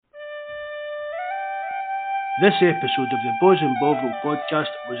This episode of the Bawz and Bovril podcast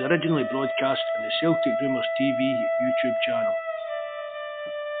was originally broadcast on the Celtic Rumours TV YouTube channel.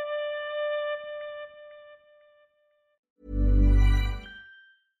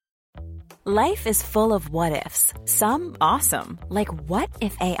 Life is full of what-ifs. Some awesome, like what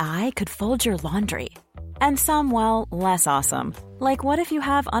if AI could fold your laundry? And some, well, less awesome, like what if you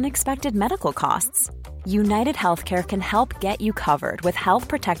have unexpected medical costs? United Healthcare can help get you covered with Health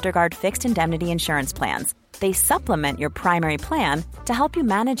Protector Guard fixed indemnity insurance plans. They supplement your primary plan to help you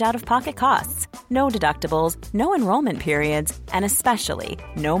manage out-of-pocket costs. No deductibles, no enrollment periods, and especially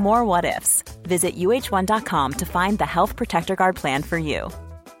no more what-ifs. Visit uh1.com to find the Health Protector Guard plan for you.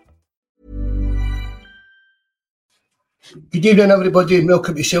 Good evening, everybody, and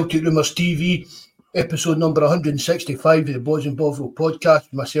welcome to Celtic Rumours TV, episode number 165 of the Bawz and Bovril podcast.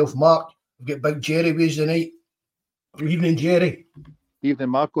 With myself, Mark. We've got Big Jerry with us tonight. Good evening, Jerry. Evening,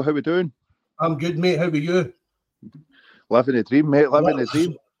 Marco. How we doing? I'm good, mate. How are you? Living the dream, mate. Living the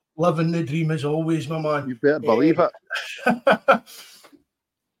dream. Living the dream as always, my man. You better believe it.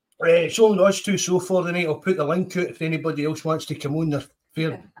 It's only us two so far tonight. I'll put the link out if anybody else wants to come on.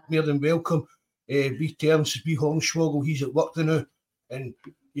 They're more than welcome. Wee Terence, wee Hornswoggle, he's at work now, and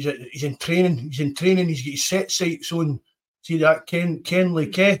he's in training. He's got his set sights on. See that Ken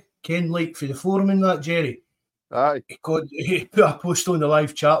Lake for the forum and that, Jerry. Aye. God, he put a post on the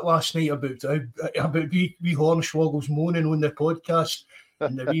live chat last night about wee Hornswoggles moaning on the podcast,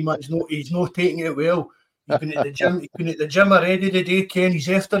 and the wee man's he's not taking it well. He's been at the gym already today, Ken. He's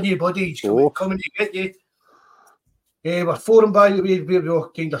after you, buddy. He's coming to get you. We're forum, by the way, where we all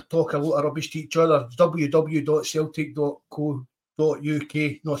kind of talk a lot of rubbish to each other. www.celtic.co.uk,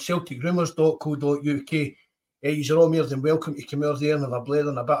 no, celticrumours.co.uk. You're all more than welcome to come over there and have a blather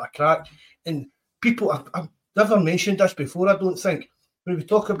and a bit of crack. And people, I've never mentioned this before, I don't think. When we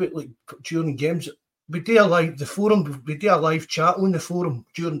talk about like during games, we do a live chat on the forum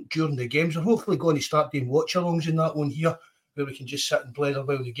during the games. We're hopefully going to start doing watch-alongs in that one here, where we can just sit and blather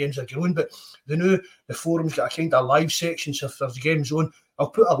while the games are going. But the forum's got a kind of live section, so if there's games on,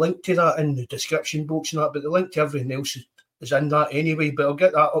 I'll put a link to that in the description box and that, but the link to everything else is in that anyway. But I'll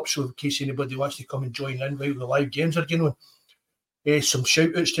get that up so in case anybody wants to come and join in while the live games are going on. Some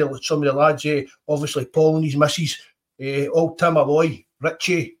shout-outs to some of the lads, obviously Paul and his missus, old Tim Alloy,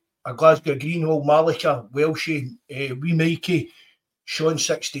 Richie, a Glasgow Greenhall, Malika, Welshie, wee Mikey, Sean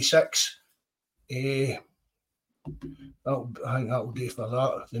 66, I think that'll do for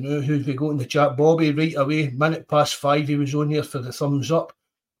that. You know who we got in the chat? Bobby, right away, 5:05, he was on here for the thumbs up.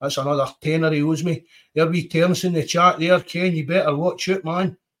 That's another tenner he owes me. There wee Terence in the chat there, Ken, you better watch it,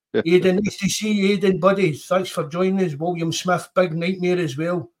 man. Aidan, nice to see you, Aidan, buddy. Thanks for joining us. William Smith, big nightmare as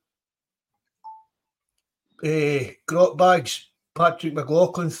well. Grot Bags, Patrick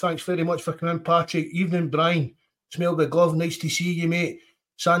McLaughlin, thanks very much for coming in, Patrick. Evening, Brian. Smell the glove, nice to see you, mate.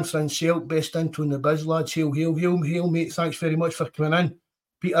 San Francisco, best into in the biz, lads. Hail, mate. Thanks very much for coming in.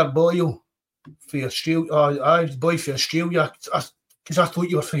 Peter Boyle for Australia. Boy for Australia. Because I thought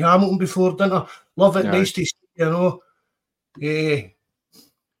you were for Hamilton before, didn't I? Love it, nice to see you, know.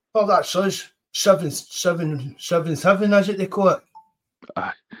 Well, that's us. Seventh heaven, is it they call it?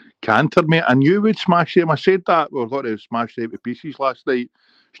 Canter, mate. I knew we'd smash them. I said that. We were going to smash them to pieces last night.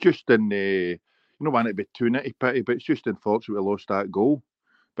 It's just in, you don't want it to be too nitty-pitty, but it's just unfortunate we lost that goal.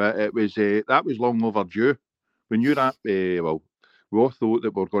 But it was that was long overdue. When you're at, we all thought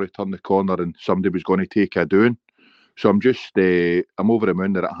that we were going to turn the corner and somebody was going to take a doing. So I'm over the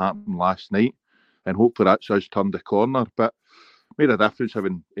moon that it happened last night, and hopefully that's us turned the corner. But made a difference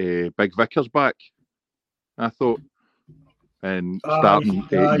having Big Vickers back, I thought, and starting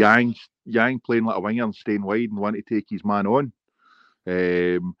Yang playing like a winger and staying wide and wanting to take his man on.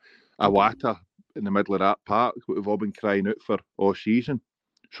 Awata in the middle of that park, what we've all been crying out for all season.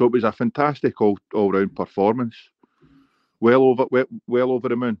 So it was a fantastic all-round performance. Well over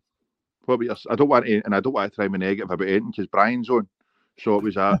the moon. I don't want to try and be negative about anything because Brian's on. So it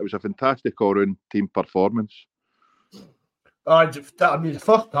was a fantastic all-round team performance. The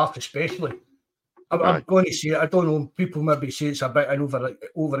first half especially. I'm going to say it. I don't know. People maybe say it's a bit an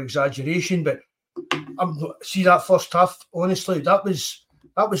over exaggeration, but see that first half. Honestly, that was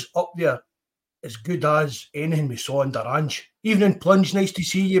up there as good as anything we saw in Orange. Evening, Plunge. Nice to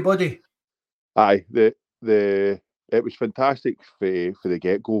see you, buddy. Aye, it was fantastic for the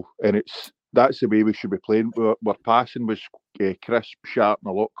get go, and that's the way we should be playing. Our passing was crisp, sharp,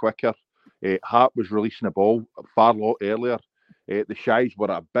 and a lot quicker. Hart was releasing the ball far lot earlier. The Shies were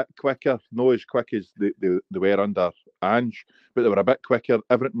a bit quicker, not as quick as they were under Ange, but they were a bit quicker.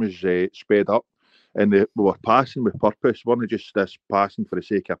 Everything was sped up, and we were passing with purpose. We weren't just this passing for the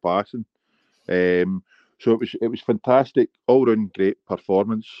sake of passing. So it was fantastic, all round great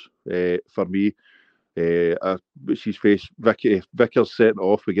performance for me. What's his face? Vickers setting it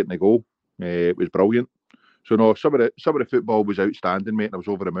off with getting the goal. It was brilliant. So no, some of the football was outstanding, mate. And I was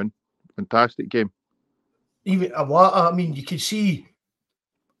over the moon. Fantastic game. Even Awata, I mean, you could see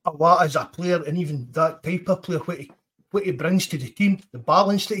Awata as a player, and even that type of player, what he brings to the team, the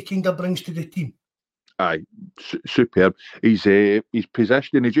balance that he kind of brings to the team. Aye, superb. He's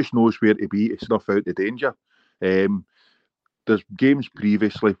positioning. He just knows where to be to snuff out the danger. There's games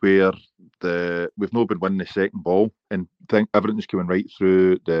previously where we've not been winning the second ball and think everything's coming right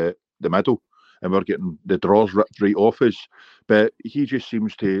through the middle, and we're getting the draws ripped right off us. But he just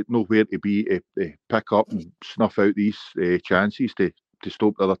seems to know where to be to pick up and snuff out these chances to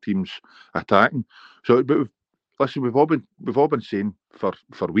stop the other teams attacking. So, but we've all been saying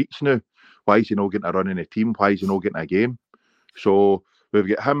for weeks now, why is he not getting a run in a team? Why is he not getting a game? So we've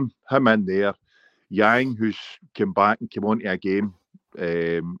got him in there. Yang, who's come back and come onto a game,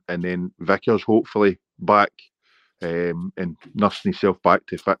 and then Vickers hopefully back and nursing himself back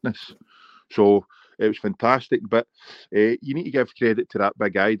to fitness. So it was fantastic, but you need to give credit to that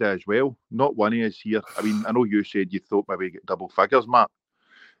big Ida as well. Not one of us here. I mean, I know you said you thought maybe get double figures, Matt.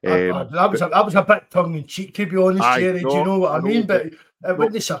 That was a bit tongue in cheek, to be honest, Jerry. Do you know what I mean? But it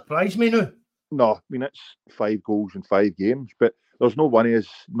wouldn't surprise me now. No, I mean it's 5 goals in 5 games, but there's no one of us.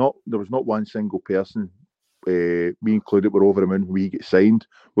 There was not one single person, me included, were over the moon when we get signed.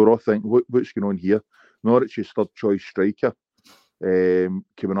 We're all thinking, what's going on here? Norwich's third choice striker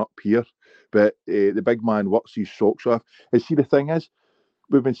coming up here, but the big man works his socks off. And see, the thing is,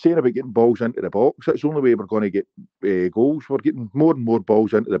 we've been saying about getting balls into the box. That's the only way we're going to get goals. We're getting more and more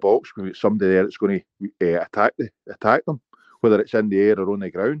balls into the box. We've got somebody there that's going to attack them, whether it's in the air or on the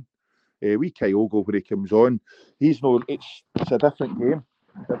ground. We Kyogo, when he comes on, he's no. It's a different game.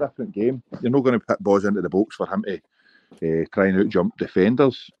 It's a different game. You're not going to put balls into the box for him to try and outjump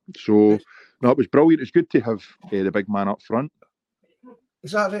defenders. So no, it was brilliant. It's good to have the big man up front.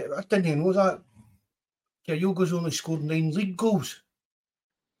 Is that right? I didn't even know that. Kyogo's only scored 9 league goals.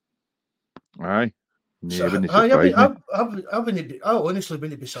 Aye. So, I honestly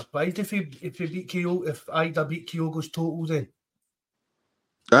wouldn't be surprised if he beat Kyogo, if Ida beat Kyogo's total then.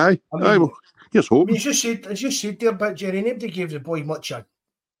 Aye, well, here's hope. As you said there, but Jerry, nobody gave the boy much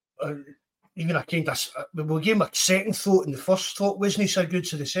even a kind of. We gave him a second thought, and the first thought wasn't so good,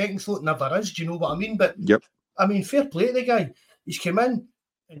 so the second thought never is. Do you know what I mean? But yep. I mean, fair play to the guy. He's come in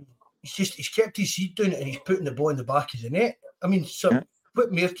and he's kept his seat down and he's putting the ball in the back of the net. I mean,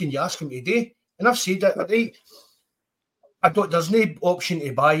 what more can you ask him to do? And I've said that, right? There's no option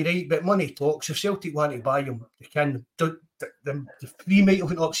to buy, right? But money talks. If Celtic want to buy him, they can. The fee might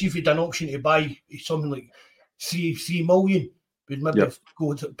have up. See if he'd an option to buy something like 3 million, would maybe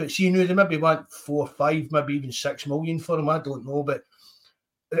go to, but see now they maybe want 4 or 5, maybe even 6 million for him. I don't know, but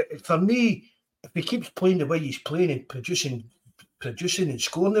for me, if he keeps playing the way he's playing and producing and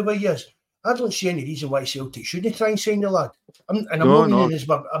scoring the way he is, I don't see any reason why Celtic shouldn't try and sign the lad. I'm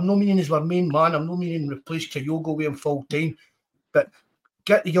not meaning as our main man. I'm not meaning replace Kyogo with him full time, but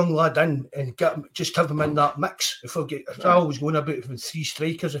get the young lad in and just have him in that mix. If I always going about with 3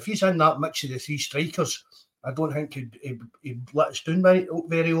 strikers, if he's in that mix of the 3 strikers, I don't think he'd let us down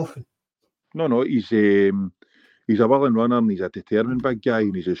very often. No, he's a willing runner and he's a determined big guy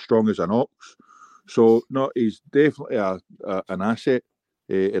and he's as strong as an ox. So no, he's definitely an asset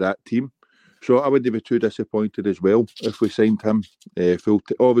of that team. So I wouldn't be too disappointed as well if we signed him full.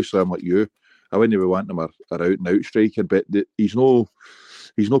 Obviously, I'm like you. I wouldn't be wanting him a out and out striker, but he's no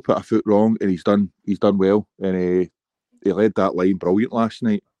put a foot wrong, and he's done well, and he led that line brilliant last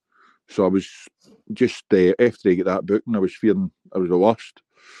night. So I was just after he got that booking, I was fearing I was the worst.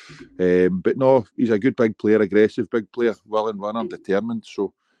 But no, he's a good big player, aggressive big player, willing runner, determined.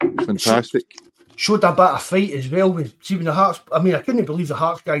 So it's fantastic. Showed a bit of fight as well. When the Hearts, I mean, I couldn't believe the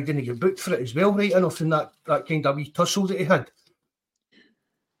Hearts guy didn't get booked for it as well, right enough in that kind of wee tussle that he had.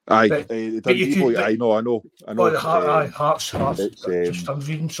 I know. Oh, Hearts. Just I'm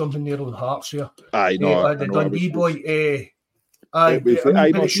reading something there on Hearts here. I know. The Dundee boy. But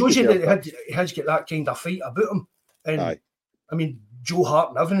it shows you that he has got that kind of fight about him. And I mean, Joe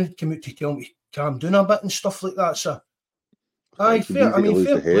Hart and everything came out to tell him to calm down a bit and stuff like that. So, fair play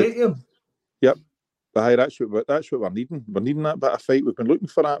to him. Yep. Aye, that's what we're needing. We're needing that bit of fight. We've been looking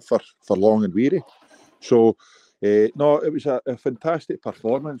for that for long and weary. So, no, it was a fantastic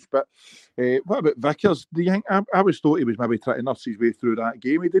performance. But what about Vickers? Do you think? I always thought he was maybe trying to nurse his way through that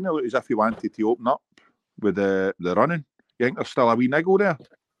game. He didn't look as if he wanted to open up with the running. You think there's still a wee niggle there?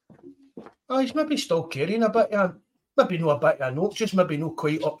 He's maybe still carrying a bit. Maybe not a bit of note, just maybe not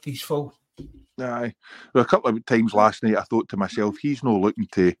quite up to his full Aye. Well, a couple of times last night I thought to myself, he's not looking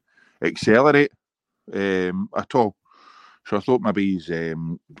to accelerate at all. So I thought maybe he's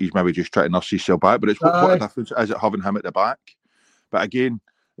maybe just trying to nurse himself back. But it's what a difference is it having him at the back. But again,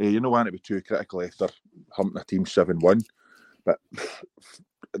 you don't want to be too critical after humping a team 7-1. But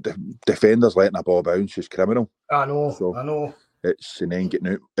the defenders letting a ball bounce is criminal. I know. It's and then getting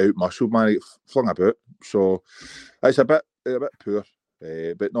out muscled, man, flung about. So it's a bit poor.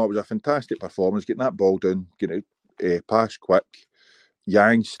 But no, it was a fantastic performance. Getting that ball down, getting it pass quick.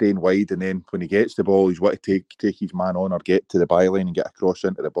 Yang staying wide, and then when he gets the ball, he's want to take his man on or get to the byline and get across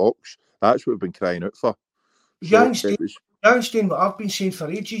into the box. That's what we've been crying out for. Yang staying what I've been saying for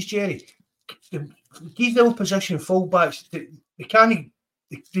ages, Jerry. These little position fullbacks,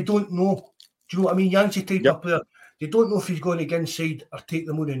 they don't know. Do you know what I mean? Yang's the type of player. They don't know if he's going to get inside or take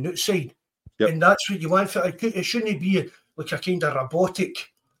them on the outside. And that's what you want for it. It shouldn't be like a kind of robotic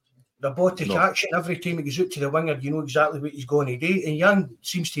action. Every time he goes out to the winger, you know exactly what he's going to do. And Yang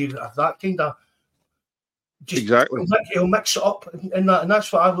seems to have that kind of exactly. He'll mix it up in that, and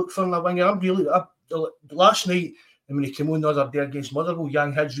that's what I look for in a winger. Last night, when he came on the other day against Motherwell,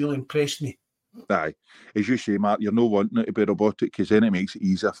 Yang has really impressed me. Aye, as you say, Mark, you're not wanting it to be robotic because then it makes it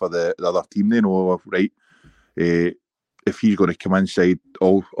easier for the other team. They know, right, if he's going to come inside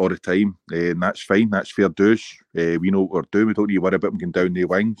all the time, that's fine, that's fair dues. We know what we're doing. We don't need to worry about him going down the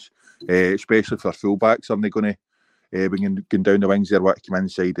wings, especially for fullbacks. Are they going to going down the wings? They're want to come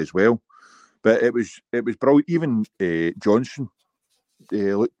inside as well. But it was brilliant. Even Johnson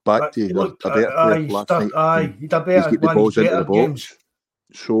looked back to a better player last night. He'd have better get the balls into the box. Games.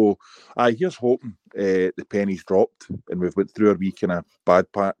 So, here's hoping the pennies dropped and we've went through our wee kind of bad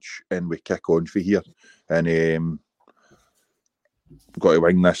patch and we kick on for here. And we've got to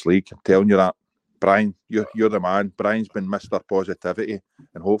win this league. I'm telling you that. Brian, you're the man. Brian's been Mr. Positivity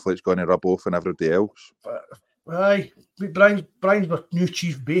and hopefully it's going to rub off on everybody else. Aye, Brian's our new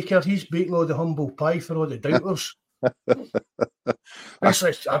chief baker. He's baking all the humble pie for all the doubters. I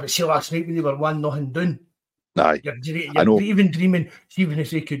would say last night when they were 1-0 down. Aye, I know. Even dreaming, even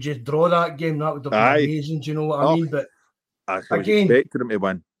if they could just draw that game, that would have been amazing. Do you know what I mean? But I was expecting them to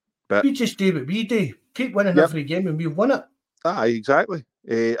win. But we just do what we do. Keep winning every game and we've won it. Aye, exactly.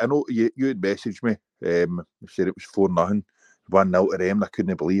 I know you had messaged me. You said it was 4-0. 1-0 to them. I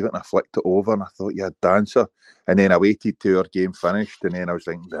couldn't believe it, and I flicked it over, and I thought, yeah, dancer. And then I waited till our game finished, and then I was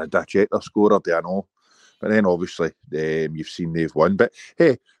thinking, did I check their score or do I know? But then obviously you've seen they've won. But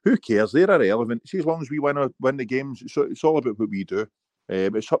hey, who cares? They're irrelevant. See, as long as we win the games, it's all about what we do.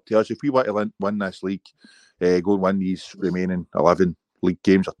 It's up to us. If we want to win this league, go and win these remaining 11 league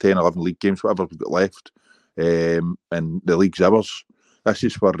games or 10, 11 league games, whatever we've got left, and the league's ours. This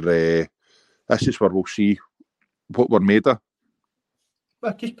is where we'll see what we're made of.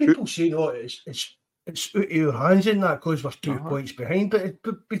 Because people say, it's out of your hands in that because we're 2 points behind, but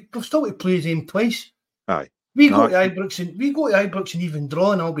we've still to play them twice. Aye. We go to Ibrox and even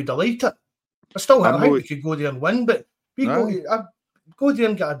draw, and I'll be delighted. I think we could go there and win, but we go there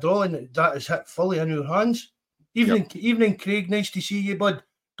and get a draw, and that is hit fully in your hands. Evening, Craig. Nice to see you, bud.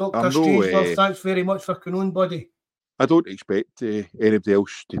 Dr. Strangelove, thanks very much for coming on, buddy. I don't expect anybody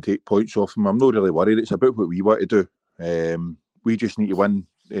else to take points off him. I'm not really worried. It's about what we want to do. We just need to win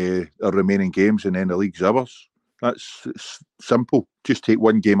our remaining games, and then the league's ours. It's simple. Just take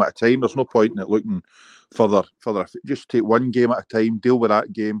one game at a time. There's no point in it looking further. Just take one game at a time, deal with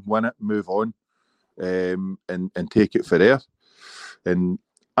that game, win it, move on, and take it for there. And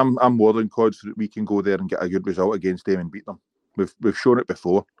I'm more than confident we can go there and get a good result against them and beat them. We've shown it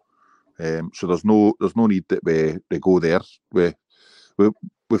before, so there's no need that we go there. We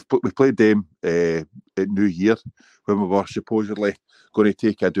played them at New Year when we were supposedly going to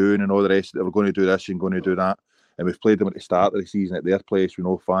take a doing and all the rest. They were going to do this and going to do that, and we've played them at the start of the season at their place with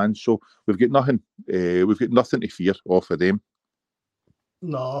no fans. So we've got nothing. We've got nothing to fear off of them.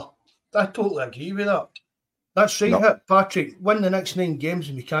 No, I totally agree with that. That's right, hit, Patrick. Win the next 9 games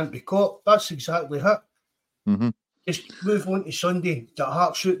and we can't be caught. That's exactly it. Mm-hmm. Just move on to Sunday, get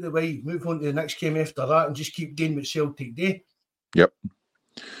Hearts out the way, move on to the next game after that, and just keep doing what Celtic do. Yep.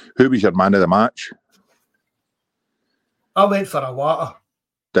 Who was your man of the match? I went for Awata.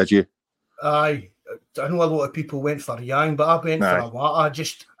 Did you? Aye. I know a lot of people went for Yang, but I went for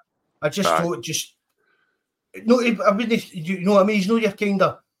Awata. I just thought no, I mean, you know what I mean? He's no your kind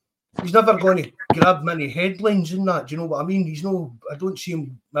of. He's never going to grab many headlines in that. Do you know what I mean? I don't see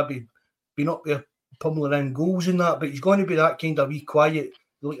him maybe being up there pummeling in goals in that, but he's going to be that kind of wee quiet,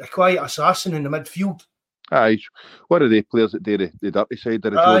 like a quiet assassin in the midfield. Aye, one of the players that do the dirty side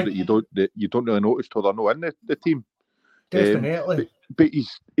of the job that you don't really notice till they're not in the team. definitely. But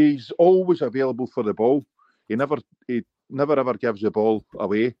he's always available for the ball. He never ever gives the ball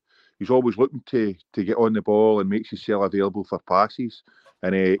away. He's always looking to get on the ball and makes himself available for passes.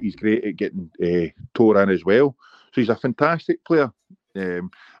 And he's great at getting tore in as well. So he's a fantastic player.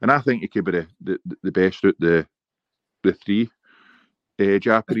 And I think he could be the best out the three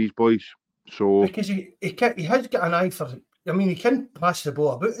Japanese boys. So because he has got an eye for. I mean, he can pass the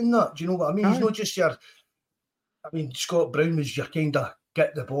ball about in that. Do you know what I mean? He's not just your. I mean, Scott Brown was your kind of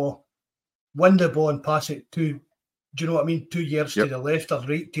get the ball, win the ball and pass it to. Do you know what I mean? 2 years to the left or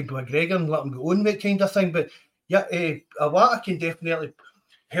right to McGregor and let him go on that kind of thing. But yeah, Awata can definitely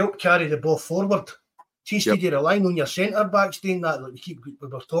help carry the ball forward. Instead of relying on your centre backs doing that, like we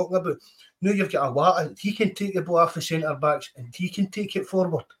were talking about. Now you've got Awata, he can take the ball off the centre backs and he can take it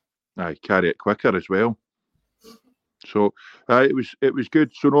forward. Aye, carry it quicker as well. So it was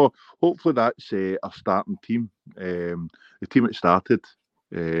good. So no, hopefully that's our starting team. The team that started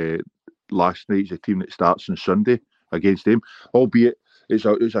last night is the team that starts on Sunday against them. Albeit it's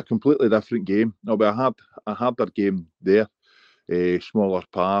a completely different game. It'll be a harder game there. Smaller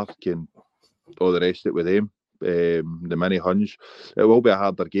park and all the rest of it with them. The mini Huns. It will be a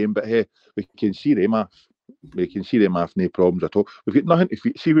harder game, but hey, we can see them off. We can see them off, no problems at all. We've got nothing to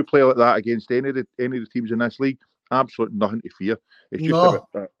fear. See, we play like that against any of the teams in this league. Absolutely nothing to fear. It's just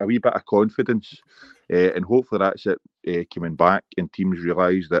a wee bit of confidence, and hopefully that's it coming back. And teams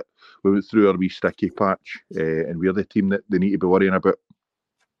realise that we went through our wee sticky patch, and we're the team that they need to be worrying about.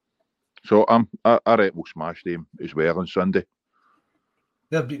 So I reckon we'll smash them as well on Sunday.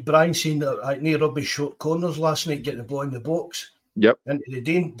 Yeah, Brian saying that near rugby short corners last night, getting the ball in the box. Yep. Into the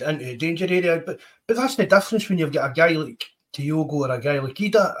danger area. But that's the difference when you've got a guy like Kyogo or a guy like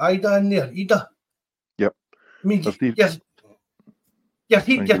Ida in there. Yep. I mean, you're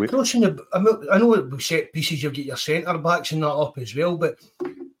crossing the. I know with set pieces you've got your centre backs and that up as well, but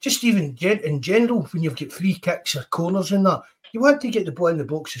just even in general, when you've got free kicks or corners and that, you want to get the ball in the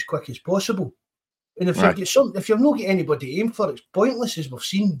box as quick as possible. And if you've not got anybody to aim for, it's pointless, as we've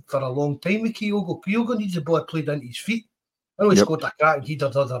seen for a long time with Kyogo. Kyogo needs the ball played into his feet. I know he scored a crack header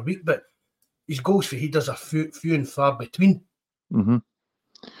the other week, but his goals for headers are few and far between. Mm-hmm.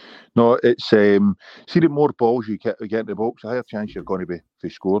 No, it's see the more balls you get in the box, the higher chance you're going to be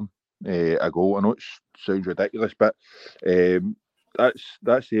scoring a goal. I know it sounds ridiculous, but that's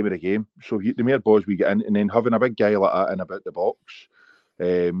the aim of the game. So the more balls we get in, and then having a big guy like that in about the box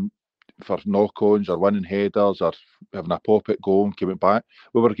for knock-ons or winning headers or having a pop at goal and coming back,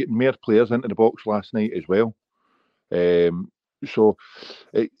 we were getting more players into the box last night as well. So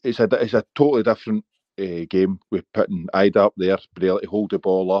it's a totally different game with putting Ida up there, being able to hold the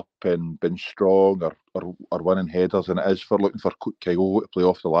ball up and being strong or winning headers, and it is for looking for Kyogo to play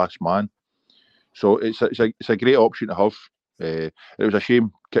off the last man. So it's a great option to have. It was a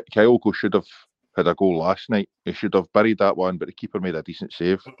shame Kyogo should have had a goal last night. He should have buried that one, but the keeper made a decent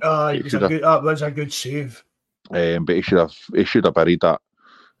save. That was a good save. But he should have buried that.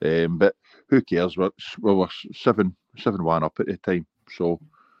 But who cares? We were 7-1 up at the time, so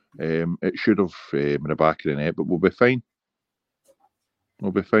it should have in the back of the net. But we'll be fine.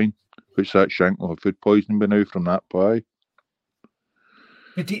 We'll be fine. What's that, Shank? We'll have food poisoning by now from that pie.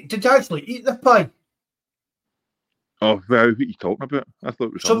 Did you actually eat the pie? Oh, well, what are you talking about? I thought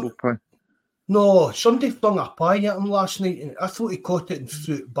it was humble pie. No, somebody flung a pie at him last night, and I thought he caught it and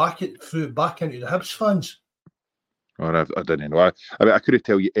threw it back into the Hibs fans. Oh, I didn't know. I couldn't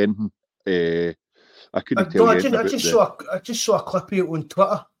tell you anything. I just saw a clip of it on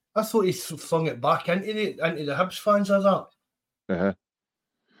Twitter. I thought he flung it back into the Hibs fans or that.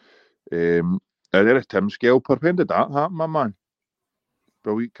 And then a Tim Skelper. When did that happen, my man?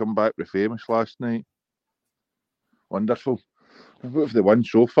 Brilliant comeback with Famous last night. Wonderful. What have they won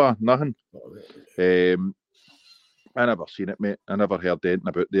so far? Nothing. I never seen it, mate. I never heard anything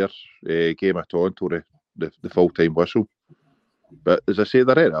about their game at all until the full-time whistle. But as I say,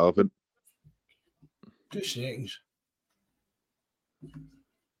 they're irrelevant. 2 seconds.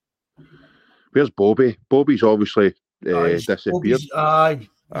 Where's Bobby? Bobby's obviously disappeared. He's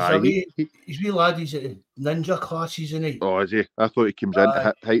wee lad. He's at the ninja classes, isn't he? Oh, is he? I thought he comes in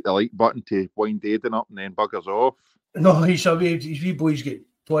to hit the like button to wind Aiden up and then buggers off. No, his wee boys get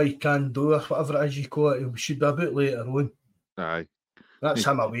toy can do or whatever it is you call it. He should be a bit later on. Aye. That's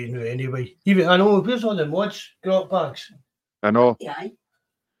him away now anyway. Even I know, where's all the mods got bags? I know. Yeah.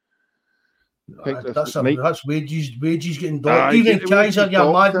 That's wages getting docked. Even Kaiser,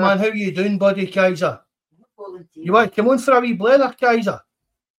 you mad man. How you doing, buddy, Kaiser? You want to come on for a wee blather, Kaiser?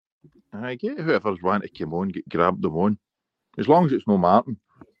 I get whoever's want to come on, grab them on. As long as it's no Martin.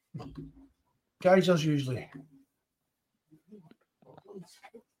 Kaiser's usually.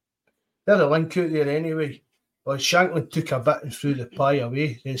 They're the link out there anyway. Well, Shankland took a bit and threw the pie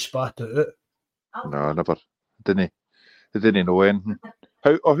away, then spat it out. No, I never. Didn't. They didn't know anything.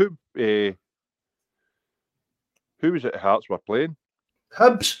 Who was it Hearts were playing?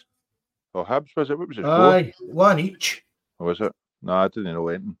 Hibs. Oh, Hibs, was it? What was it? Aye, one each. Oh, was it? No, I didn't know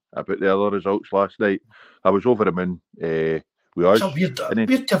anything about the other results last night. I was over the moon with us. It's a weird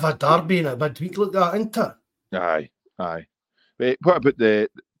to have a derby in a midweek like that, isn't it? Aye. Wait, what about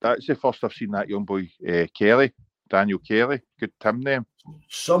that's the first I've seen that young boy, Kelly, Daniel Kelly. Good Tim name.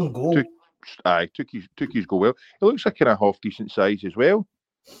 Some goal. Took his goal well. He looks like a half decent size as well.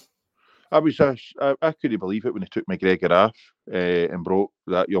 I couldn't believe it when they took McGregor off and brought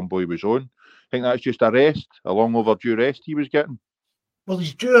that young boy was on. I think that's just a rest, a long overdue rest he was getting. Well,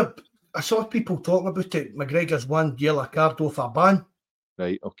 he's due. I saw people talking about it. McGregor's one yellow card off a ban.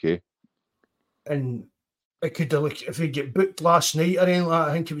 Right, okay. And it could have, if he get booked last night or anything like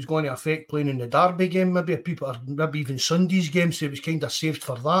that, I think it was going to affect playing in the Derby game, maybe even Sunday's game, so it was kind of saved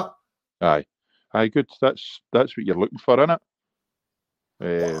for that. Aye, good. That's what you're looking for, isn't it?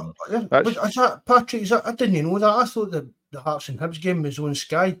 Is that Patrick? I didn't know that. I thought the Hearts and Hibs game was on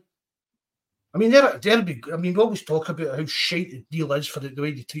Sky. I mean, Derby. I mean, we always talk about how shite the deal is for the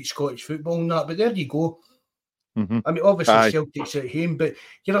way they treat Scottish football and that, but there you go. Mm-hmm. I mean, obviously Celtic's at home, but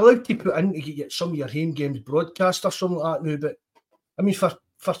you're allowed to put in to get some of your home games broadcast or something like that now. But I mean, for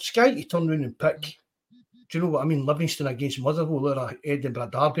Sky to turn around and pick, do you know what I mean? Livingston against Motherwell or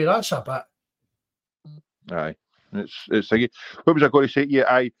Edinburgh Derby, that's a bit. Aye, it's like, what was I going to say to you?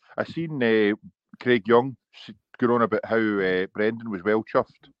 I seen Craig Young going on about how Brendan was well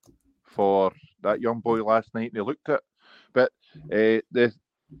chuffed for that young boy last night, and he looked at, but it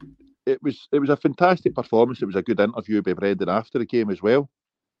was a fantastic performance. It was a good interview by Brendan after the game as well.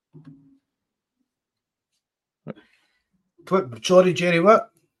 Sorry, Jerry,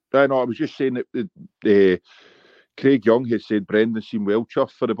 what? I know. I was just saying that Craig Young had said Brendan seemed well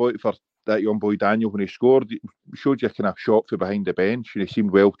chuffed for that young boy Daniel when he scored. He showed you kind of shock from behind the bench, and he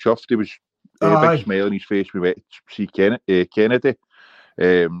seemed well chuffed. He was a big smile on his face. We went to see Kennedy.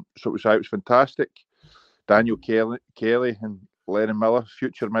 So it was fantastic. Daniel Kelly and Lennon Miller,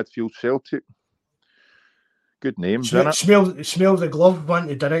 future midfield Celtic. Good names, isn't it? Smell the glove, want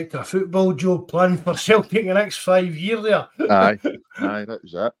to direct a football job, plan for Celtic the next 5 years there. Aye, that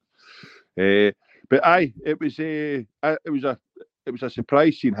was that. But it was a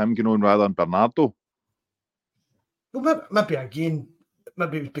surprise seeing him going on rather than Bernardo. Well, maybe it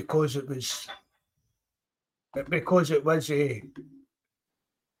was because it was a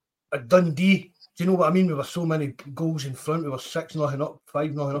Dundee. Do you know what I mean? We were so many goals in front. We were 6-0 up,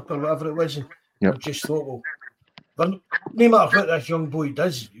 5-0 up, or whatever it was. And I just thought, well, no matter what this young boy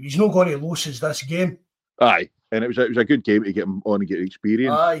does, he's not going to lose this game. Aye, and it was a good game to get him on and get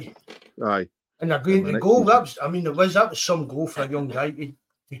experience. Aye. And again, the goal, that was some goal for a young guy to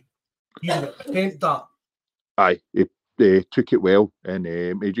even attempt that. Aye, he took it well, and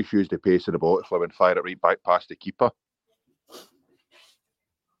he just used the pace of the ball to and fire it right back past the keeper.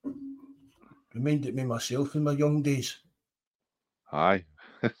 Reminded me myself in my young days. Aye.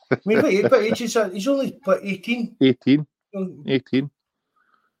 I mean, what age is that? He's only 18. 18.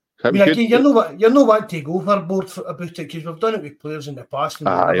 I mean, again, you're not want to go overboard about it, because we've done it with players in the past and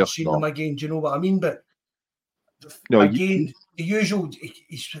we've never seen them again. Do you know what I mean? But the usual,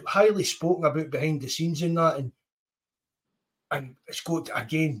 he's highly spoken about behind the scenes in that, and it's got to,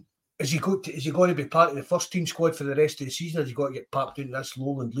 again. Is he going to be part of the first team squad for the rest of the season? Or has he got to get packed into this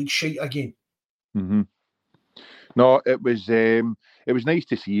Lowland League shite again? Mm-hmm. No, it was nice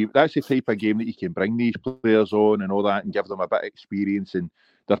to see. That's the type of game that you can bring these players on and all that, and give them a bit of experience, and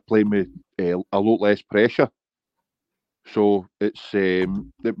they're playing with a lot less pressure. So it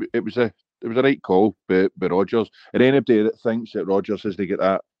was a right call by Rodgers. And anybody that thinks that Rodgers has to get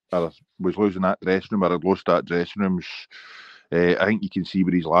that, or was losing that dressing room, or had lost that dressing room, I think you can see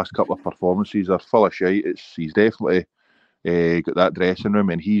with his last couple of performances are full of shite. He's definitely got that dressing room,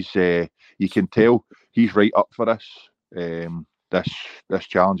 and you can tell he's right up for this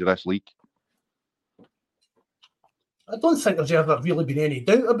challenge of this league. I don't think there's ever really been any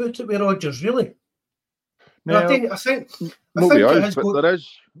doubt about it with Rodgers, really. No, I think nobody has, but there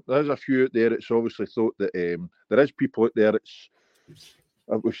is a few out there that's obviously thought that there is people out there that's,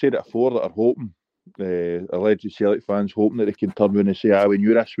 we've said it before, that are hoping, alleged Celtic fans hoping that they can turn around and say, we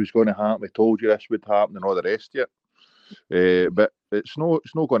knew this was going to happen, we told you this would happen, and all the rest of it. But it's not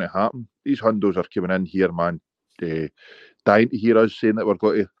going to happen. These hundos are coming in here, man, dying to hear us saying that we're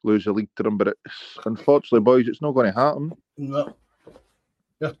going to lose the league to them, but it's, unfortunately, boys, it's not going to happen. No.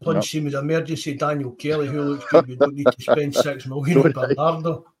 They're punching with emergency Daniel Kelly, who looks good. We don't need to spend 6 million on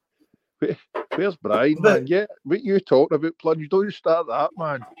Bernardo. Where's Brian, But- man? Yeah, what you talking about, Plunge? Don't start that,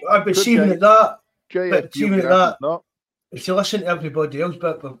 man. I've been Good seeing guy. at that. JFP, even at Griffith's that- not. If you listen to everybody else,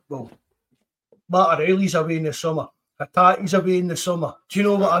 but well, Matt O'Reilly's away in the summer. Hatati's away in the summer. Do you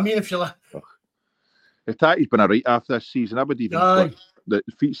know what I mean? If you like, Tati's been alright after this season. I would even aye, the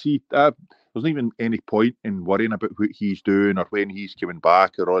feet see. There's not even any point in worrying about what he's doing or when he's coming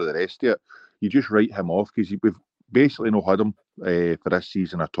back or all the rest of it. You just write him off because we've basically not had him for this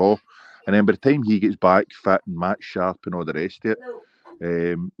season at all. And then by the time he gets back fit and match sharp and all the rest of it,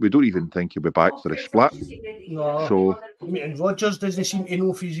 we don't even think he'll be back for a split. no. So I mean, and Rodgers doesn't seem to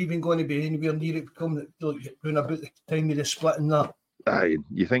know if he's even going to be anywhere near it come around about the time of the split and that. aye,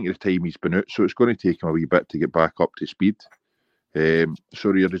 you think of the time he's been out, so it's going to take him a wee bit to get back up to speed.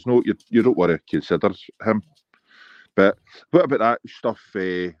 So there's no, you don't want to consider him. But what about that stuff?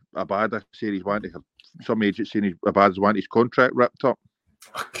 Abada saying he's wanting some agents saying Abada's wanting his contract ripped up.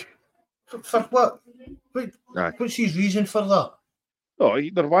 For what? Aye. What's his reason for that? Oh,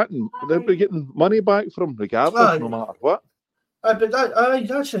 they'll be getting money back from him regardless, Aye. no matter what. But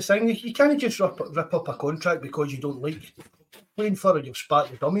that's the thing. You can't just rip up a contract because you don't like playing for it. You've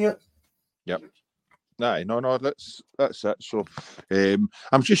spat the dummy it. Aye, no, that's it. So,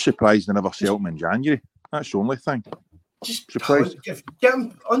 I'm just surprised they never sell him in January. That's the only thing. Just Surprised. get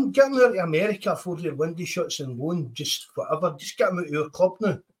him out to America for your windy shots and loan, just whatever. Just get him out of your club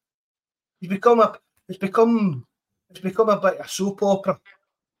now. It's become a bit of a soap opera.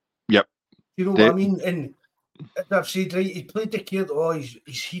 Yep. You know what I mean? And I've said, right, he played the kid,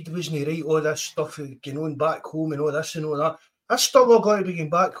 his head wasn't right, all this stuff going on back home and all this and all that. That's still all got to be going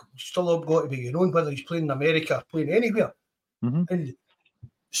back, still all got to be going on, whether he's playing in America or playing anywhere. Mm-hmm. And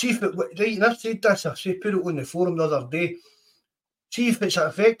see if it, right, and I've said this, I put it on the forum the other day, see if it's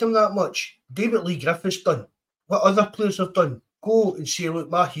affected him that much. David Lee Griffiths done, what other players have done, go and say, look,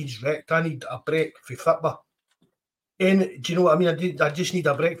 my head's wrecked, I need a break for football. And do you know what I mean? I just need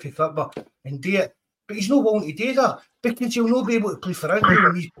a break for football and do it. But he's not willing to do that because he'll not be able to play for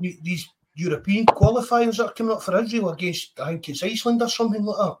Israel in these European qualifiers that are coming up for Israel against, I think it's Iceland or something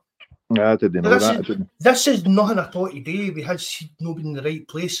like that. Yeah, I didn't know that. This is nothing at all today. We had not been in the right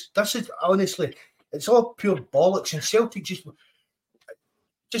place. This is honestly, it's all pure bollocks. And Celtic just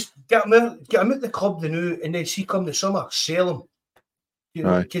get him out the club they knew, and then see come the summer, sell him. You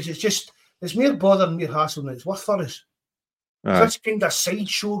know, because it's more bother and more hassle than it's worth for us. This kind of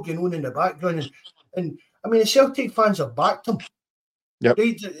sideshow going on in the background, and I mean the Celtic fans have backed him. Yep.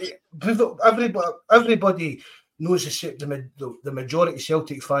 Everybody knows the majority of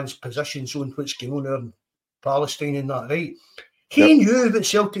Celtic fans' positions on what's going on there in Palestine and that, right? He knew that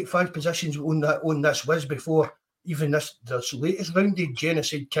Celtic fans' positions on this was before even this latest round of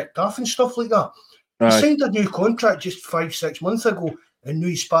genocide kicked off and stuff like that. He signed a new contract just 5-6 months ago and knew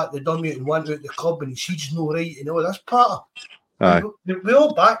he spat the dummy and went out the club and his head's no right and all this part. We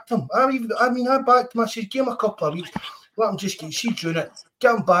all backed him. I backed him. I said, give him a couple of weeks, let him just get his head doing it,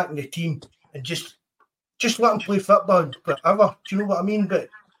 get him back in the team and just let him play football, whatever. Do you know what I mean? But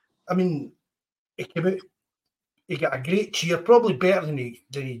I mean, he came out, he got a great cheer, probably better than he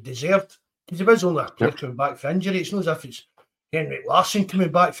deserved. Because he was only a player coming back for injury. It's not as if it's Henrik Larsson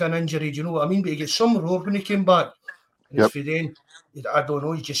coming back for an injury, do you know what I mean? But he gets some roar when he came back. And it's for then, I don't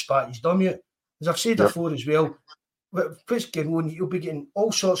know, he just spat his dummy out. As I've said before as well, what's going on, you'll be getting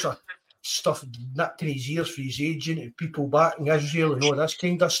all sorts of stuff nipped in his ears for his agent and people back in Israel and all this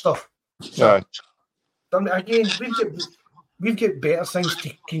kind of stuff. So, I mean, again, we've got better things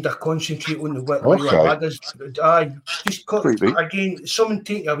to kind of concentrate on the what again, someone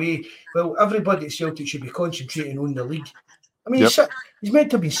take away. Well, everybody at Celtic should be concentrating on the league. I mean, he's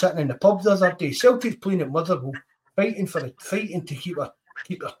meant to be sitting in the pub the other day. Celtic's playing at Motherwell, fighting to keep their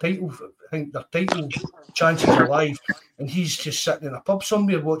title. I think their title chances alive, and he's just sitting in a pub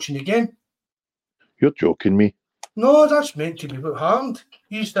somewhere watching the game. You're joking me. No, that's meant to be what happened.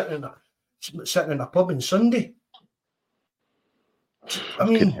 He's sitting in a pub on Sunday. I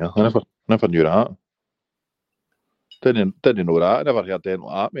mean, I never knew that. Didn't know that. I never heard anything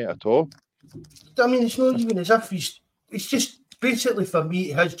like that, mate, at all. I mean, it's not even as if it's just basically for me, he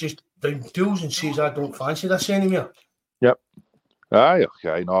has just down tools and says, I don't fancy this anymore. Yep. Aye,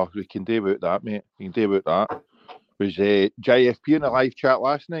 okay, no, we can do about that, mate. We can do about that. Was JFP in a live chat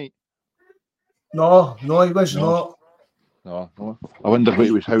last night? No, he was not. No. I wonder what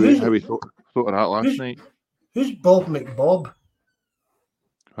he was, how he thought of that last night. Who's Bob McBob?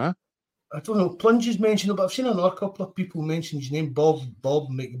 Huh? I don't know. Plunges mentioned it, but I've seen another couple of people mention his name, Bob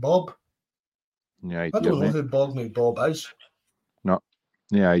McBob. Yeah, I don't know who Bob McBob is. No,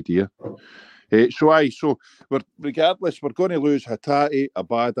 idea. So we're regardless, we're going to lose Hatate,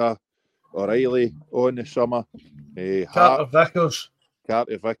 Abada, O'Reilly on the summer. Carter Vickers.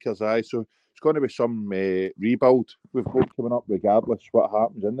 Carter Vickers, aye. So it's going to be some rebuild we've got coming up, regardless what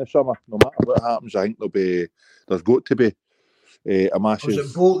happens in the summer. No matter what happens, I think there's got to be a massive. Was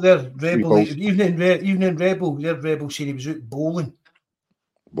it Bolt there? Rebel, rebuild. evening Rebel. Their Rebel said he was out bowling.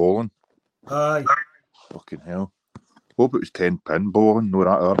 Bowling? Aye. Fucking hell. Hope it was 10-pin bowling, no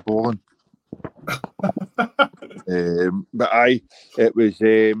that other bowling. But aye, it was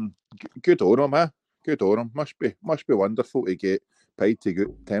good on him, eh? Good on him. Must be wonderful to get paid to go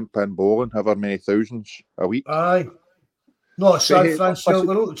 10-pin bowling, however many thousands a week. Aye. No, San Fran Celtic.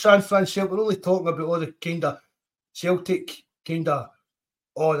 We're only talking about all the kind of Celtic kind of.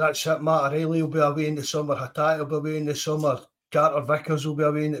 Oh, that's it. Matt O'Reilly will be away in the summer. Hatate will be away in the summer. Carter Vickers will be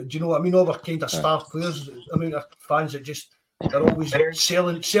away. Do you know what I mean? All our kind of star players. I mean, our fans that just they're always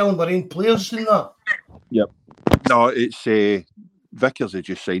selling their own players and that. Yep. No, it's Vickers has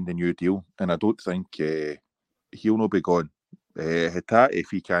just signed a new deal, and I don't think he'll not be gone. Hatate, if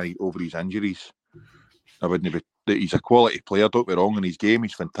he can't get over his injuries, I wouldn't be. He's a quality player. Don't be wrong in his game.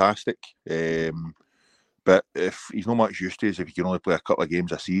 He's fantastic. But if he's not much used to is if he can only play a couple of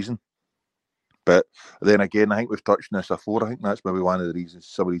games a season. But then again, I think we've touched on this before. I think that's maybe one of the reasons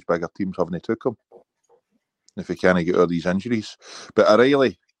some of these bigger teams haven't took him. If he can't get all these injuries. But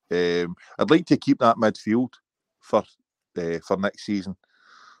O'Reilly, I'd like to keep that midfield for next season.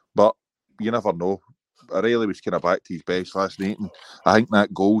 But you never know. O'Reilly was kind of back to his best last night, and I think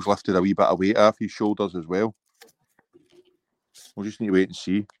that goal's lifted a wee bit of weight off his shoulders as well. We'll just need to wait and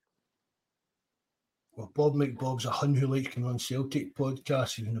see. Well, Bob McBob's a hun who likes coming on Celtic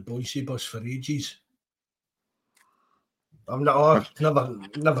podcasts in the Boise bus for ages. I've never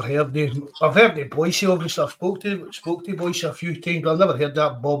heard him. I've heard the Boise, obviously. I've spoke to Boise a few times, but I've never heard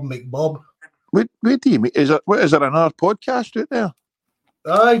that Bob McBob. What do you mean? Is there another podcast out there?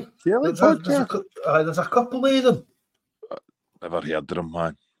 Aye. There's a couple of them. Never heard of them,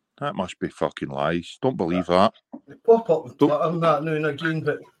 man. That must be fucking lies. Don't believe that. They pop up on Twitter and that now and again,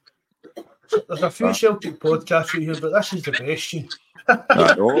 but there's a few Celtic podcasts out here, but this is the best one.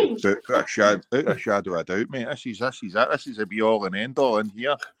 I know, without a shadow of doubt, mate. This is it. This is a be all and end all in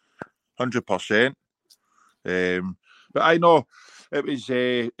here, 100%. But I know it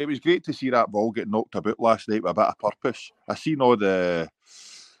was great to see that ball get knocked about last night with a bit of purpose. I seen all the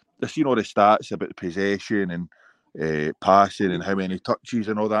stats about possession and passing and how many touches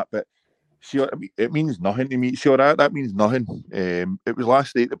and all that, but see, it means nothing to me. See, all that means nothing. It was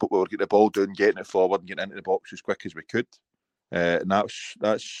last night that we were getting the ball down, getting it forward, and getting into the box as quick as we could. And that's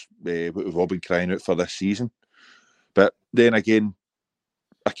what we've all been crying out for this season. But then again,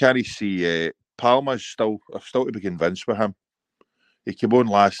 I can't see Palmer's still to be convinced with him. He came on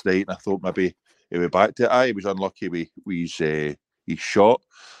last night, and I thought maybe he would back to it. He was unlucky with his shot,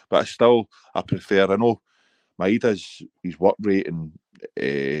 but I prefer. I know Maida's his work rate and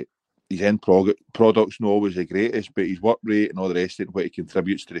his end product's not always the greatest, but his work rate and all the rest of it, what he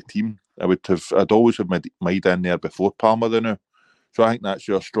contributes to the team, I'd always have Maida in there before Palmer there now. So I think that's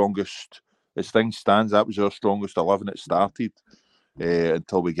our strongest, as things stands, that was our strongest 11 that started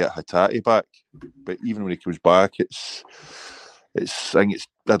until we get Hatate back. But even when he comes back, I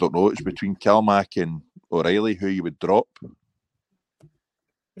don't know, it's between Kilmack and O'Reilly who you would drop.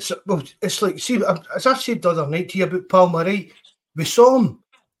 It's like, see, as I said the other night to you about Palmer, right? We saw him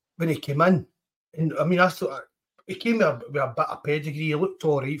when he came in, and I mean, I thought he came with a bit of pedigree. He looked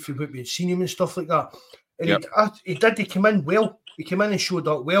all right for what we had seen him and stuff like that. And he came in well. He came in and showed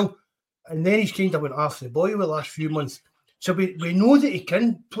up well, and then he's kind of went off the boil the last few months. So we know that he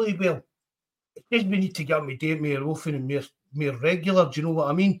can play well. It just we need to get him more often and more regular. Do you know what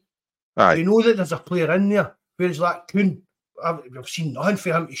I mean? Aye. We know that there's a player in there. Whereas that Kuhn, I've seen nothing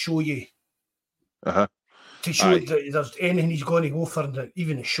for him to show you. Uh-huh. To show that there's anything he's going to go for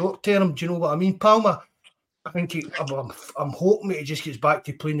even the short term. Do you know what I mean? Palmer, I think I'm hoping that he just gets back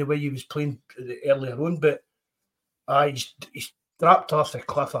to playing the way he was playing earlier on, but he's dropped off the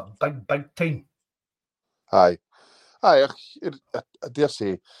cliff at big time. Aye, I dare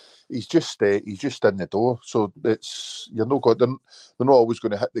say he's just in the door. So they're not always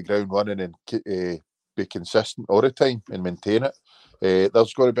going to hit the ground running and be consistent all the time and maintain it.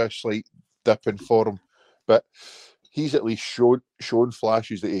 There's going to be a slight dipping for him. But he's at least shown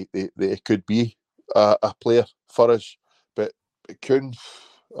flashes that he could be a player for us. But Kuhn,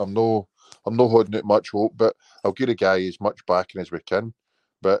 I'm not holding out much hope. But I'll give the guy as much backing as we can.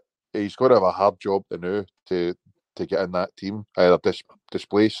 But he's going to have a hard job to get in that team, either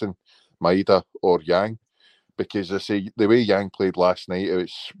displacing Maida or Yang. Because I say the way Yang played last night,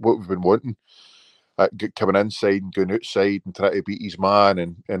 it's what we've been wanting. coming inside and going outside and trying to beat his man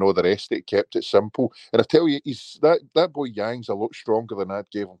and all the rest of it, kept it simple. And I tell you, that boy Yang's a lot stronger than I'd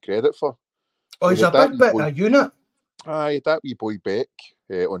give him credit for. Oh, he's a big bit of a unit. Aye, that wee boy Beck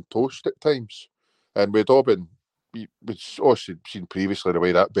on toast at times. And we'd all been, we'd all seen previously the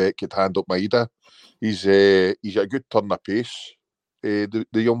way that Beck could handle Maida. He's a good turn of pace, the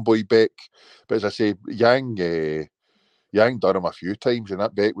young boy Beck. But as I say, Yang done him a few times, and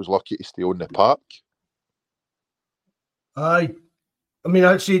that Beck was lucky to stay on the park. Aye. I mean,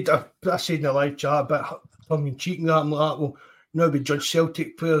 I said in the live chat, but tongue in cheek and that, I'm like, well, now we judge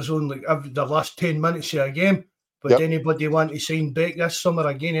Celtic players on like the last 10 minutes of a game. But anybody want to sign Beck this summer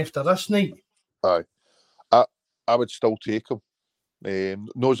again after this night? Aye. I would still take him.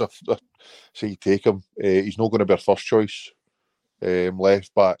 Knows if say take him, he's not going to be our first choice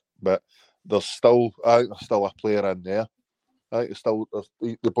left back, but there's still a player in there. I think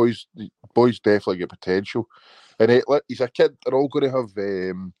the boys definitely get potential, and he's a kid. They're all going to have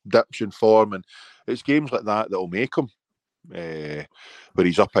dips in form, and it's games like that that'll make him where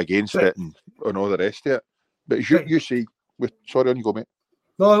he's up against it and all the rest of it. But as you say, sorry, on you go, mate.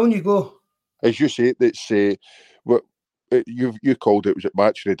 No, on you go. As you say, that's what you called it. Was it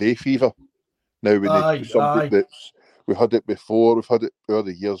match of the day fever? Now we had it before. We've had it over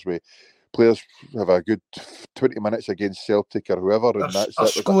the years where players have a good 20 minutes against Celtic or whoever, and that's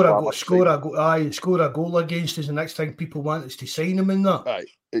it. Score a goal against us. The next thing people want is to sign him in that.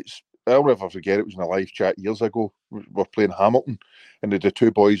 Aye, I'll never forget. It was in a live chat years ago. We're playing Hamilton, and the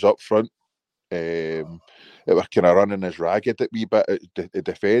two boys up front. They were kind of running as ragged a wee bit. The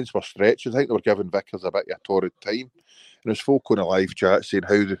defence were stretching. I think they were giving Vickers a bit of a torrid time. And there's folk on a live chat saying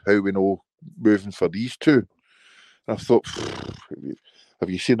how we know moving for these two. And I thought, have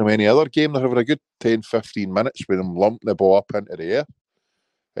you seen them any other game? They're having a good 10, 15 minutes with them lumping the ball up into the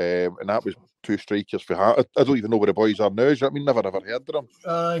air. And that was two strikers for I don't even know where the boys are now. I mean, never ever heard of them.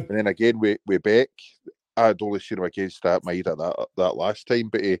 Aye. And then again with Beck, I'd only seen him against that Maida that last time,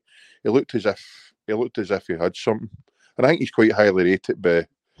 but he looked as if he had something. And I think he's quite highly rated by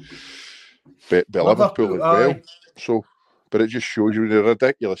Liverpool as well. So, but it just shows you the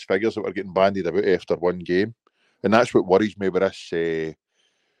ridiculous figures that were getting bandied about after one game. And that's what worries me with this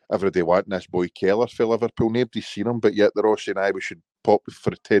everybody wanting this boy Keller for Liverpool. Nobody's seen him, but yet they're all saying, we should pop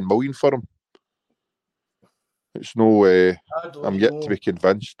for 10 million for him. It's no I'm yet to be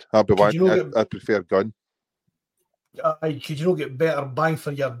convinced. I'd prefer Gunn. Could you not get better bang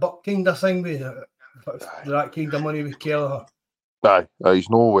for your buck kind of thing with that kind of money with Keller? Aye, he's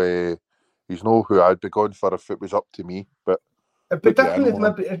no who I'd be going for if it was up to me. But it'd be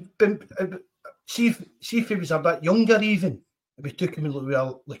different see if he was a bit younger even. If we took him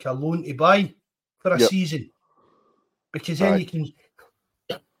like a loan to buy for a season. Because then you can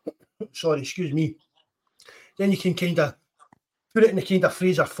sorry, excuse me. Then you can kind of put it in the kind of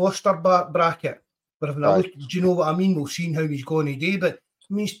Fraser Foster bracket. But if I look, do you know what I mean? We'll see how he's going today. But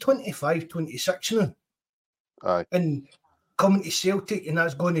I mean, he's 25, 26 now. Aye. And coming to Celtic, and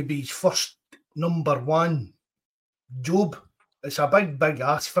that's going to be his first number one job. It's a big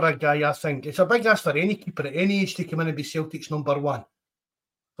ask for a guy, I think. It's a big ask for any keeper at any age to come in and be Celtic's number one.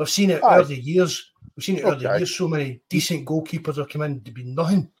 We've seen it over the years. We've seen it over the years. So many decent goalkeepers have come in to be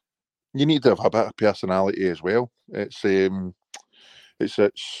nothing. You need to have a bit of personality as well. It's a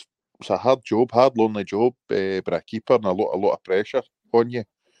hard job, lonely job, but a keeper and a lot of pressure on you.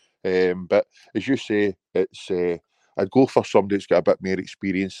 But as you say, I'd go for somebody that's got a bit more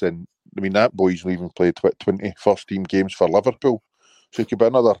experience than. I mean, that boy's not even played 20 first team games for Liverpool, so it could be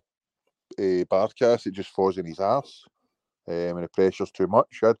another Barkas that just falls in his arse, and the pressure's too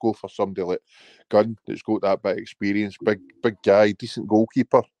much. I'd go for somebody like Gunn that's got that bit of experience, big guy, decent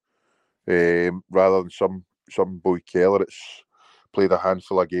goalkeeper, rather than some boy Keller that's played a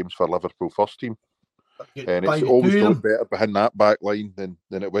handful of games for Liverpool first team. And it's always looked better behind that back line than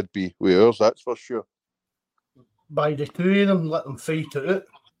it would be with ours, that's for sure. By the two of them, let them fight it out.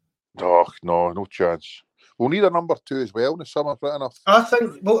 Oh, no chance. We'll need a number two as well in the summer, fair enough. I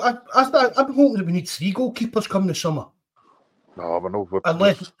think, well, I'm hoping that we need 3 goalkeepers come this summer. No, we're not.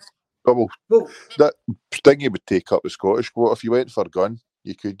 Unless... that Stingy would take up the Scottish quota. If you went for Gunn,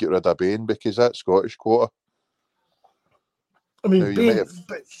 you could get rid of Bain because that's Scottish quota. I mean, Bain,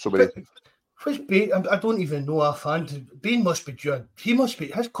 I don't even know offhand. Bain must be due.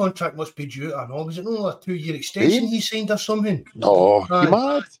 His contract must be due at all. Was it not a 2-year extension he signed or something? No, you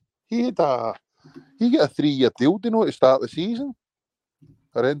mad? He got a 3-year deal, do you know, to start the season?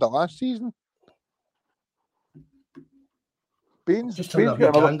 Or end of last season? Bain's got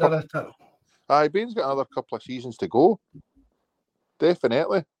another couple of seasons to go.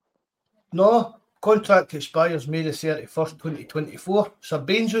 Definitely. No, Contract expires May the 31st, 2024. Sir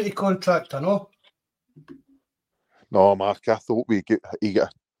Bain's out of contract, I know. No, Mark, I thought he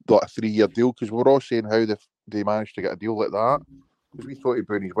got a 3-year deal, because we were all saying how they managed to get a deal like that. Because we thought he'd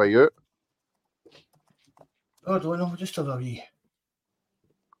been his way out. I don't know, just have a wee.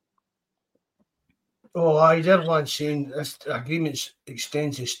 Oh, aye, they're one saying this agreement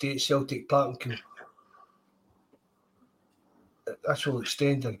extends the stay at Celtic Park and this will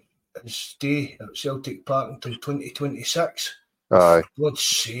extend his stay at Celtic Park until 2026. Aye. For God's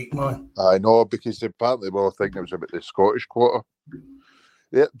sake, man. I know, because apparently we were thinking it was about the Scottish quarter.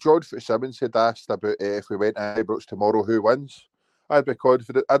 Yeah, George Fitzsimmons had asked about if we went to Ibrox tomorrow, who wins. I'd be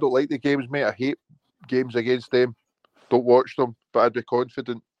confident. I don't like the games, mate. I hate games against them. Don't watch them, but I'd be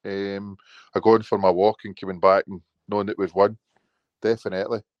confident. I'm going for my walk and coming back and knowing that we've won.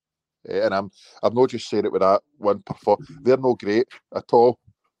 Definitely. And I'm not just saying it with that one performance. They're no great at all.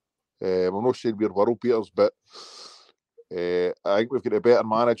 I'm not saying we're world beaters, but I think we've got a better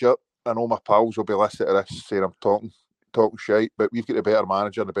manager. I know my pals will be listening to this saying I'm talking shite, but we've got a better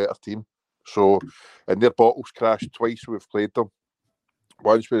manager and a better team. So, and their bottles crashed twice we've played them.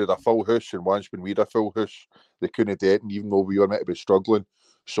 Once we had a full house and once when we had a full house. They couldn't do it, even though we were meant to be struggling.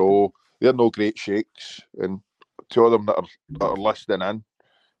 So they're no great shakes, and two of them that are listening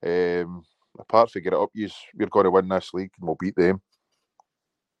in. Apart from get it up, we're going to win this league and we'll beat them.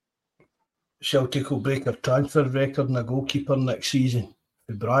 Celtic will break our transfer record and a goalkeeper next season.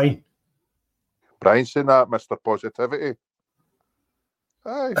 For Brian. Brian's saying that, Mr. Positivity.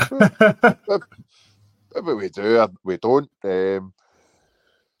 Aye, if we do, we don't.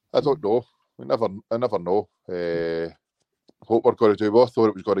 I don't know. I never know. What we're going to do. We thought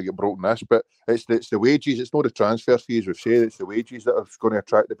it was going to get broken this, but it's the wages. It's not the transfer fees. We've said it's the wages that are going to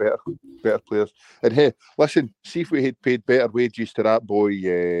attract the better players. And hey, listen, see if we had paid better wages to that boy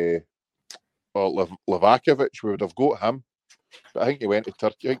Livakovic, we would have got him. But I think he went to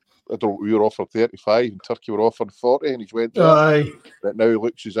Turkey. I don't know, we were offered 35 and Turkey were offered 40 and he's went there. Aye. But now he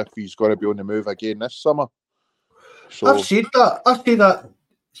looks as if he's going to be on the move again this summer. So I've said that. I say that.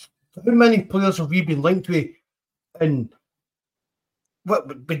 How many players have we been linked with? And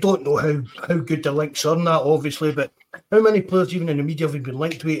we don't know how good the links are in that, obviously, but how many players, even in the media, have we been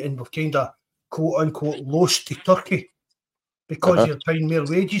linked with and we've kind of quote-unquote lost to Turkey because you're paying more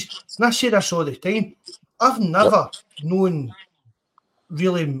wages? And I say this all the time. I've never known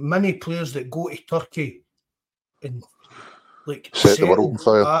really many players that go to Turkey and set the world on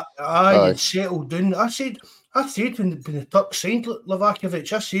fire. And settle down. I said when the Turks signed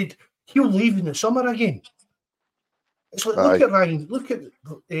Livakovic, I said he'll leave in the summer again. It's like look at Ryan, look at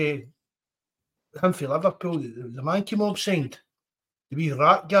him for Liverpool, the Mankey Mob signed, the wee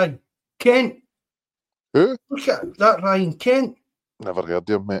rat guy, Kent. Who? Look at that Ryan Kent. Never heard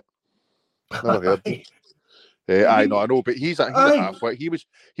of him, mate. Never heard of him. I know, but he's a halfway. He was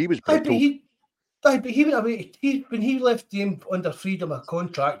brutal. But he went away. When he left the game under freedom of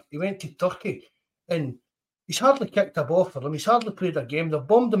contract, he went to Turkey, and he's hardly kicked a ball for them. He's hardly played a game. They've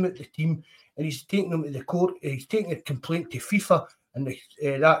bombed him out the team, and he's taken them to the court. He's taken a complaint to FIFA and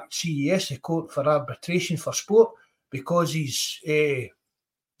that CES, the Court for Arbitration for Sport, because they've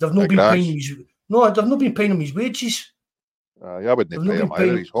not been paying him his wages. I wouldn't pay him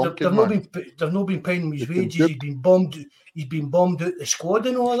either. He's honking, man. They've not been paying him his wages. He's been bombed out the squad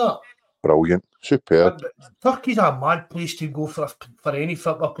and all that. Brilliant, superb. Turkey's a mad place to go for any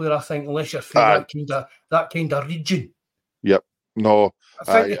football player, I think, unless you're from that kind of region. Yep. No.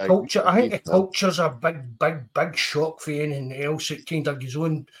 I think the culture's a big shock for anything else. It kind of goes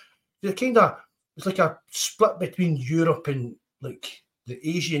on. It's like a split between Europe and like the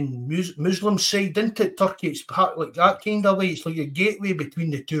Asian Muslim side, isn't it? Turkey, it's like that kind of way. It's like a gateway between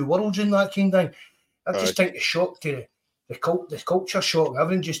the two worlds and that kind of thing. I just think the shock to the culture shock,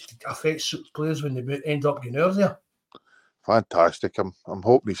 everything just affects players when they end up getting out there. Fantastic. I'm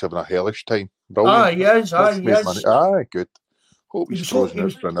hoping he's having a hellish time. Brilliant. He is. Good. Hope he's frozen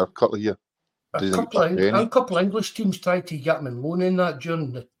out for another couple of years. A couple of English teams tried to get him in loan in that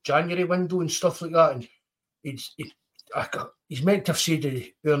during the January window and stuff like that, and he's meant to have said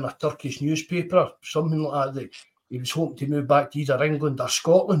in a Turkish newspaper, something like that he was hoping to move back to either England or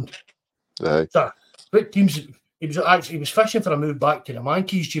Scotland. Aye. So, what teams? He was fishing for a move back to the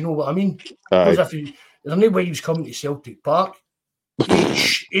Mankeys. Do you know what I mean? Because there's no way he was coming to Celtic Park.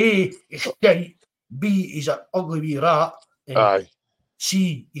 A, he's shite. B, he's an ugly wee rat. And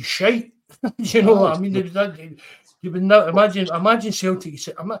C, he's shite. Do you know what I mean? You would now imagine Celtic.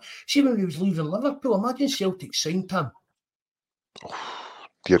 See when he was leaving Liverpool, imagine Celtic signed him. Oh,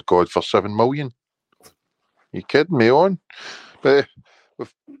 dear God, for $7 million. You kidding me on? But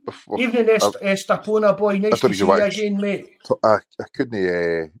Even Estepona boy, nice to see you again, mate. I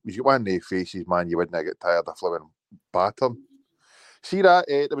couldn't. You one of the faces, man. You wouldn't get tired of flipping battering. See that?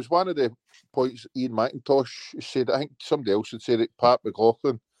 There was one of the points Ian McIntosh said. I think somebody else had said it. Pat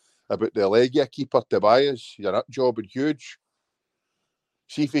McLaughlin about the Legia keeper Tobias. Your nut job and huge.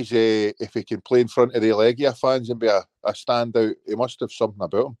 See if he can play in front of the Legia fans and be a standout. He must have something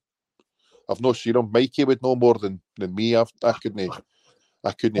about him. I've not seen him. Mikey would know more than me. I couldn't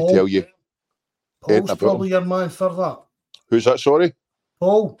tell you. Paul's probably your man for that. Who's that? Sorry,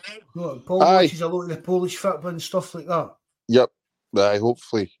 Paul. Paul watches a lot of the Polish football and stuff like that. Yep.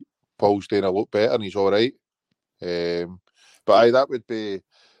 Hopefully Paul's doing a lot better and he's all right. But that would be.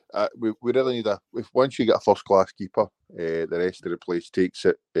 We really need once you get a first class keeper, the rest of the place takes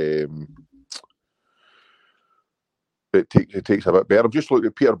it. It takes a bit better. I'm just looking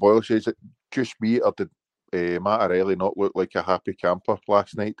at Peter Boyle says it just me or did Mattarelli not look like a happy camper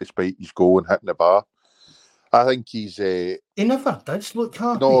last night despite his goal and hitting the bar? I think he's he never did look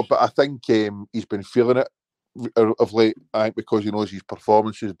happy. No, but I think he's been feeling it of late. I think because he knows his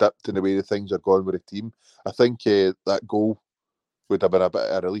performance has dipped in the way the things are going with the team. I think that goal would have been a bit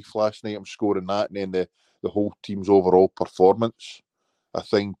of a relief last night. I'm scoring that, and then the whole team's overall performance, I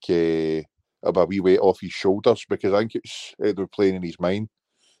think, a wee weight off his shoulders because I think it's they're playing in his mind.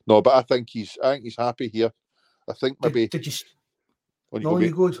 No, but I think he's happy here. I think maybe. Did you? When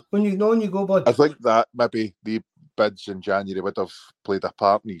you go, bud. I think that maybe the bids in January would have played a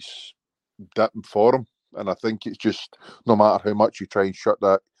part in his dipping for him, and I think it's just no matter how much you try and shut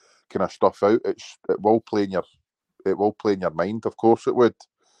that kind of stuff out, it will play in your mind, of course it would.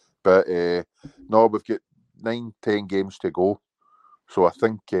 But no, we've got 9-10 games to go, so I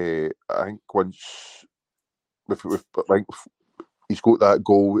think once if he's got that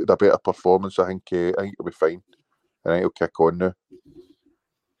goal, a better performance, I think he'll be fine. I think he'll kick on now.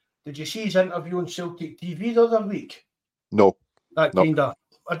 Did you see his interview on Celtic TV the other week? No. That kind of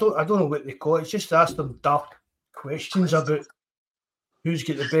I don't know what they call it. It's just asked them dark questions about who's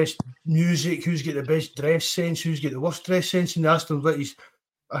got the best music, who's got the best dress sense, who's got the worst dress sense, and they asked him what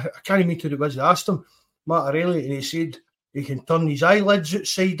I can't remember who it was. They asked him Mattarelli, and he said he can turn his eyelids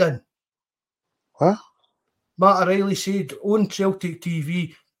outside in. What? Mattarelli said on Celtic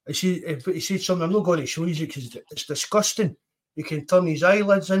TV, he said something. I'm not going to show you because it's disgusting. He can turn his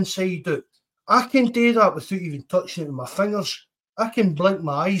eyelids inside out. I can do that without even touching it with my fingers. I can blink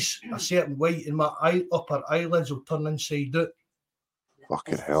my eyes a certain way, and my upper eyelids will turn inside out.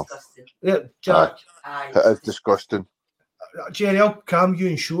 Fucking hell. Yeah, Jack. It is disgusting. Jerry, I'll calm you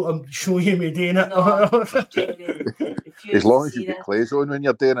and show you me doing it. As long as you get clothes on when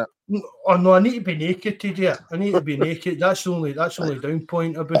you're doing it. Oh no, I need to be naked to do it. I need to be naked. That's the only down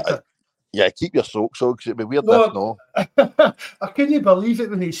point about it. Yeah, keep your socks on because it'd be weird if no. I couldn't believe it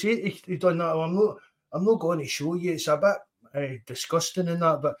when he said he done that. I'm not going to show you. It's a bit disgusting and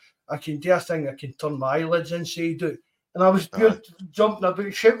that, but I can do a thing. I can turn my eyelids inside out. And I was jumping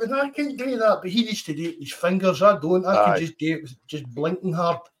about shouting, I can't do that, but he needs to do it with his fingers. I don't. I can just do it with just blinking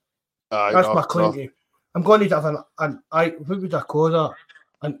hard. That's my claim to. I'm going to have an what would I call that?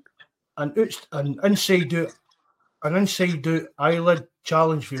 An inside out eyelid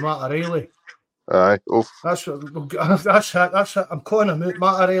challenge for Mattarelli. Aye, that's it. I'm calling him out,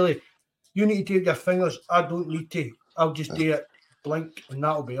 Mattarelli. You need to do it with your fingers. I don't need to. I'll just do it, blink, and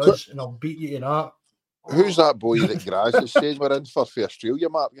that'll be us, and I'll beat you to that. Who's that boy that Graz is saying we're in for Australia,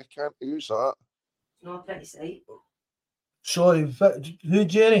 Mark? You can't. Who's that? No, pretty sight. Sorry, who,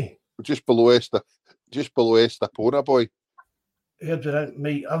 Jerry? Just below Estepona, boy. Heard it,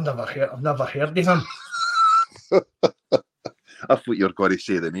 mate. I've never heard of him. I thought you were going to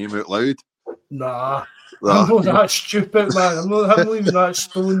say the name out loud. Nah. I'm not that stupid, man. I'm not even that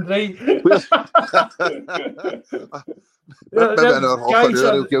stoned, right? Maybe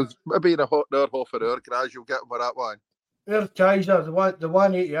in an hour, half an hour, Graz, you'll get him with that one. There, Kaiser, the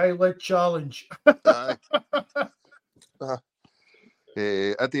 180 eyelid challenge. I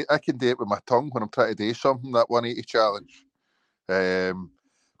can do it with my tongue when I'm trying to do something, that 180 challenge.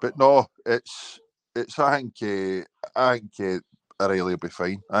 But no, it's I think O'Reilly will be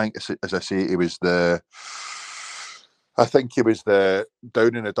fine. I think, as I say, he was the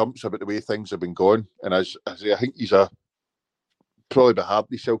down in the dumps about the way things have been going. And as I say, I think he's probably be hard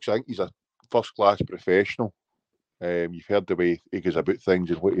himself, because I think he's a first class professional. You've heard the way he goes about things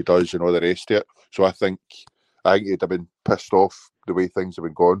and what he does and all the rest of it. So I think he'd have been pissed off the way things have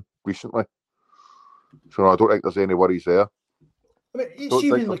been going recently. So I don't think there's any worries there. I mean, it's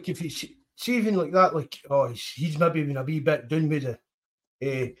even like if he's even like that, like he's maybe been a wee bit down with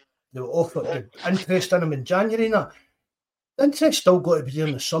the offer, the interest in him in January and that. the interest still got to be there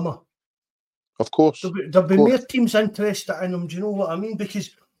in the summer. Of course. There'll be more teams interested in them, do you know what I mean?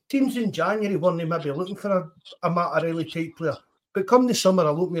 Because teams in January weren't maybe looking for a Mattarelli type player. But come the summer,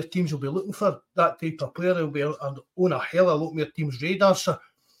 a lot more teams will be looking for that type of player. They'll be on a hell of a lot more teams' radar. So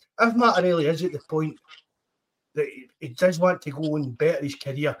if Mattarelli is at the point that he does want to go and better his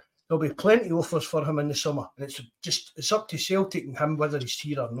career, there'll be plenty of offers for him in the summer. And it's up to Celtic and him whether he's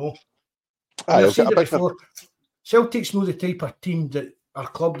here or no. I've said it before, Celtic's not the type of team that our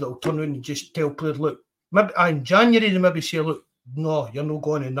club that will turn around and just tell players, look, maybe in January they maybe say, look, no, you're not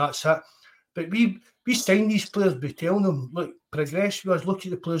going and that's it. But we sign these players by telling them, look, progress with us, look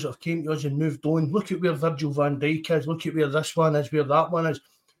at the players that have came to us and moved on, look at where Virgil van Dijk is, look at where this one is, where that one is.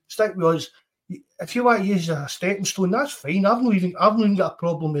 Stick with us. If you want to use a stepping stone, that's fine. I've not even got a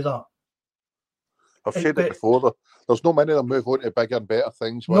problem with that. I've said it before, there's no many of them move on to bigger and better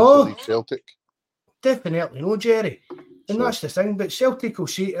things once they leave Celtic. Definitely no, Jerry. And that's the thing. But Celtic will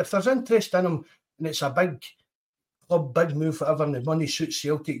say, if there's interest in him and it's a big club, big move, whatever, and the money suits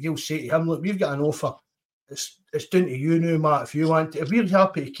Celtic, they'll say to him, look, we've got an offer. It's down to you now, Matt, if you want to. If we're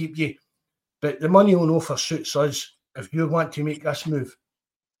happy to keep you, but the money on offer suits us if you want to make this move.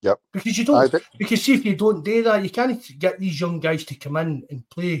 Yep. Because you don't. Because see, if you don't do that, you can't get these young guys to come in and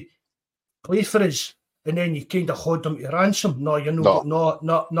play for us, and then you kind of hold them to ransom. No, you're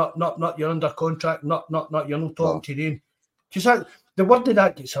not. You're under contract. Not. You're not talking to them. Because the word of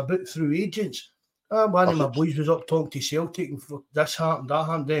that gets about through agents. One of my boys was up talking to Celtic, and this happened, that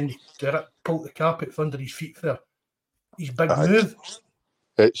happened. Then they pulled the carpet under his feet for his big move.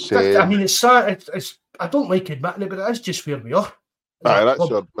 I mean, it's sad. I don't like admitting it, but it is just where we are. That's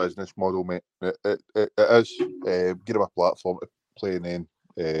our business model, mate. It is. Give them a platform to play and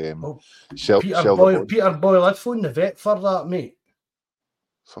then sell Peter Boyle, I'd phone the vet for that, mate.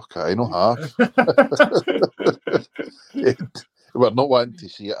 Fuck, I know half. We're not wanting to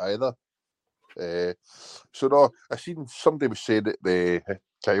see it either. So no, I seen somebody was saying that the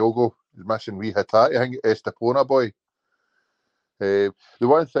Kyogo is missing wee Hitati. I think Estepona boy. The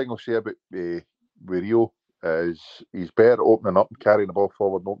one thing I'll say about with Rio is he's better at opening up and carrying the ball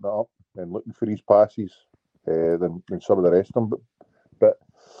forward and opening it up and looking for his passes than some of the rest of them. But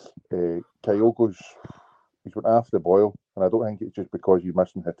Kyogo's he's went after the boil, and I don't think it's just because he's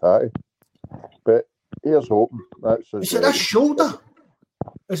missing Hitati. But here's hoping. Is it this shoulder?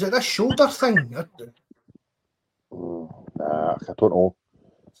 Is it this shoulder thing? Nah, I don't know.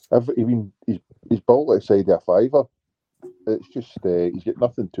 He's built like the side of a fiver. It's just he's got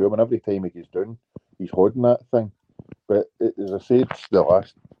nothing to him, and every time he gets down, he's holding that thing. But as I said the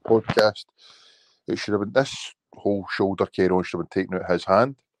last podcast, it should have been this whole shoulder carry on should have been taken out of his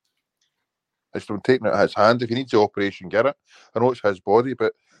hand. It should have been taken out of his hand. If he needs the operation, get it. I know it's his body,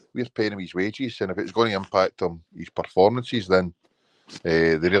 but we're paying him his wages, and if it's going to impact him his performances, then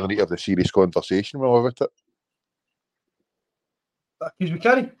they really need to have the serious conversation about it. Because we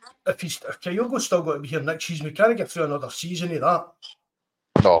can't, if Kyogo's still got to be here next season, we can't get through another season of that.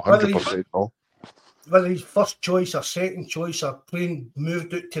 No, 100% no. Whether he's first choice or second choice or playing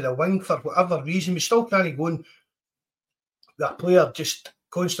moved out to the wing for whatever reason, we still can't go on with a player just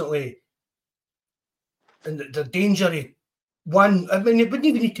constantly in the danger of one. I mean, it wouldn't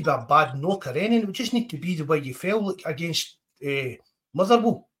even need to be a bad knock or anything. It would just need to be the way you felt like against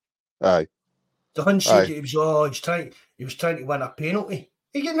Motherwell. Aye. The Hun said he was trying to win a penalty.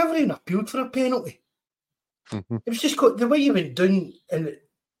 He never even appealed for a penalty. Mm-hmm. It was just the way he went down, and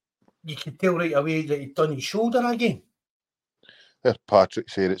you could tell right away that he'd done his shoulder again. There's Patrick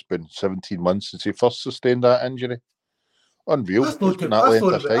saying it's been 17 months since he first sustained that injury. Unreal.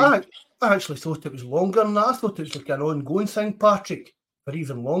 I actually thought it was longer than that. I thought it was like an ongoing thing, Patrick, for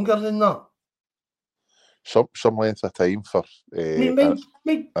even longer than that. Some length of time for he went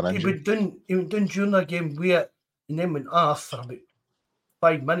down during the game where and then went off for about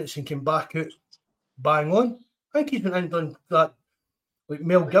 5 minutes and came back out bang on. I think he's been in done that like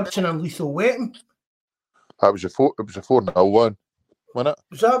Mel Gibson and Lethal Weapon. It was a 4-0 one, wasn't it?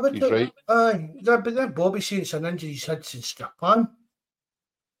 Was that what he's right? Aye. But then Bobby saying it's an injury he's had since Japan.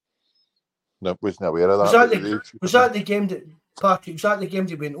 No, wasn't aware of that. Was that the game that Patrick? Was that the game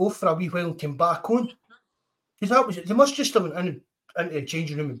that went off for a wee while and came back on? Because that was it. They must just have went into the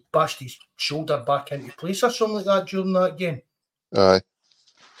changing room and bashed his shoulder back into place or something like that during that game. Aye.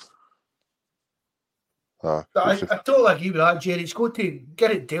 I totally agree with that, Jerry. It's got to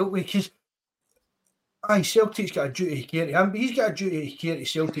get it dealt with because Celtic's got a duty of care to him, but he's got a duty of care to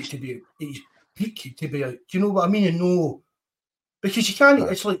Celtic to be at his peak, to be. Do you know what I mean? And no, because you can't.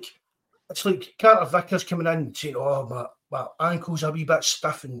 It's like Carter Vickers coming in and saying, "Oh, my ankle's a wee bit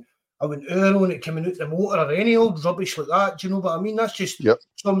stiff and I went hour on it coming out the motor or any old rubbish like that. Do you know what I mean? That's just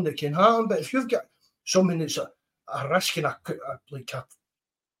something that can happen. But if you've got something that's a risk and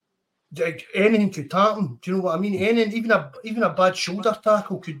anything could happen. Do you know what I mean? Anything, even a bad shoulder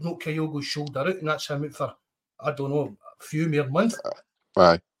tackle could knock Kyogo's shoulder out, and that's him out for, I don't know, a few more months.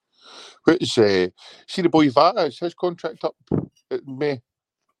 Aye. See the boy Vata, is his contract up in May?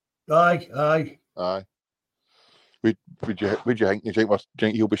 Aye. Would you think? You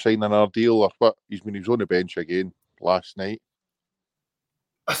think he'll be signing another deal or what? He was on the bench again last night.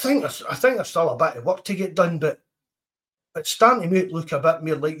 I think there's still a bit of work to get done, but it's starting to look a bit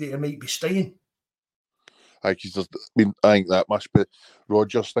more likely he might be staying. I think that must be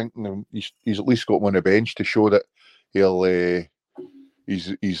Rodgers thinking he's at least got him on the bench to show that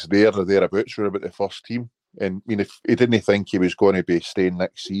he's there or thereabouts for about the first team. And I mean, if he didn't think he was going to be staying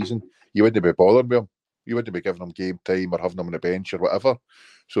next season, you wouldn't be bothered with him. You wouldn't be giving him game time or having him on the bench or whatever.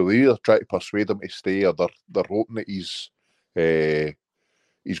 So they either try to persuade him to stay or they're hoping that he's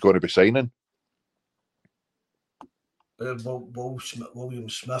going to be signing. William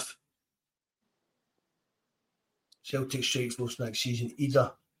Smith. Celtic strikes force next season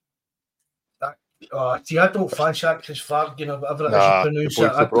either. I don't fancy that Chris Fargan or whatever it is you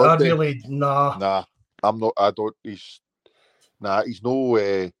pronounce it. I really Nah, I'm not. I don't. He's no.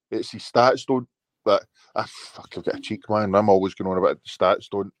 It's his stats don't. But I've got a cheek, man. I'm always going on about the stats.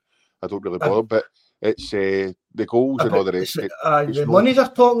 I don't really bother. But it's the goals and all the rest. The money they're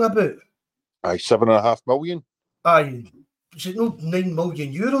talking about. $7.5 million. Is it not €9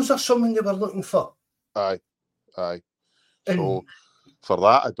 million or something they were looking for? Aye. So for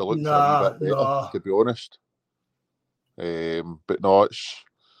that, I'd be looking for a wee bit better, to be honest. But no,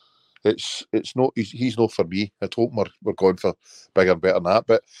 it's not. He's not for me. I'd hope we're going for bigger and better than that.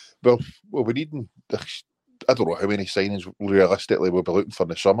 But well, we need. I don't know how many signings realistically we'll be looking for in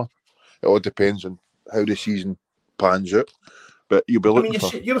the summer. It all depends on how the season pans out. But you'll be looking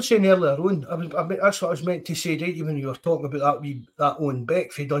for. You were saying earlier on. That's what I was meant to say, right? When you were talking about that Owen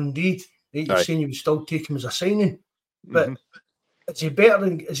Beck for Dundee, right? You're saying you would still take him as a signing, but is he better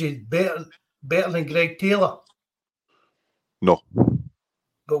than Greg Taylor? No.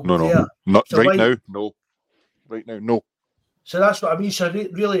 No. Not so right now. No. Right now, no. So that's what I mean. So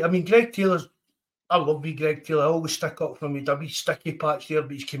really, I mean, Greg Taylor's. I love Greg Taylor. I always stick up for him. He had a wee sticky patch there,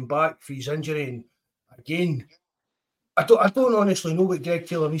 but he's come back for his injury. And again, I don't honestly know what Greg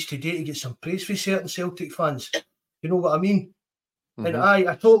Taylor needs to do to get some praise for certain Celtic fans. You know what I mean? And I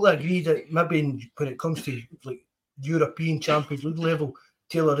totally agree that maybe when it comes to like European Champions League level,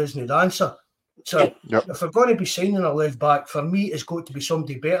 Taylor isn't the answer. So if we're going to be signing a left back, for me, it's got to be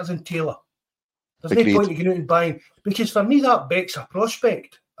somebody better than Taylor. There's no point in going out and buying, because for me that Beck's a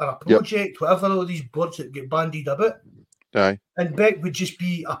prospect or a project, whatever all these words that get bandied about. Aye. And Beck would just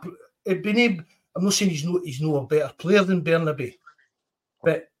be I'm not saying he's no a better player than Bernabe,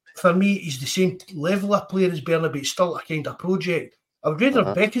 but for me he's the same level of player as Bernabe. It's still a kind of project. I would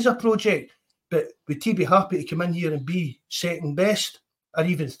rather Beck as a project, but would he be happy to come in here and be second best or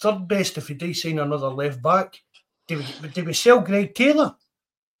even third best if he does sign another left back? Do we sell Greg Taylor?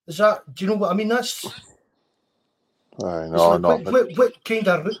 Is that? Do you know what I mean? That's. What kind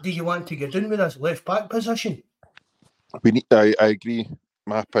of route do you want to get in with this left back position? We need. I agree.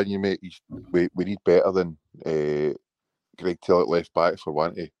 My opinion, mate. We need better than Greg Taylor at left back for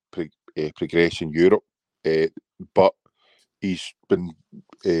wanting to progress in Europe. But he's been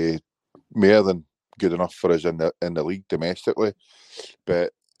more than good enough for us in the league domestically.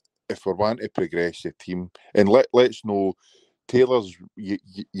 But if we're wanting to progress the team, and let's know. Taylor's, you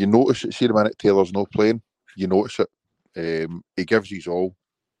notice it. See the minute Taylor's not playing, you notice it. He gives his all.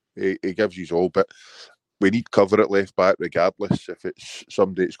 He gives his all, but we need cover at left back regardless if it's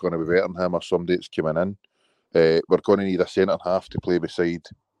somebody that's going to be better than him or somebody that's coming in. We're going to need a centre half to play beside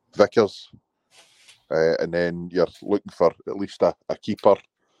Vickers, and then you're looking for at least a keeper.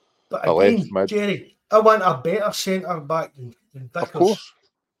 But again, left mid. Jerry, I want a better centre back than Vickers. Of course.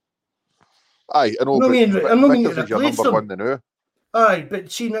 Aye, I know. I'm not meaning to replace number one now. Aye,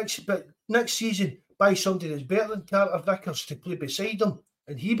 but see next season, buy somebody that's better than Carter Vickers to play beside him,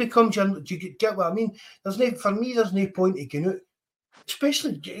 and he becomes your. Do you get what I mean? There's no point in going out,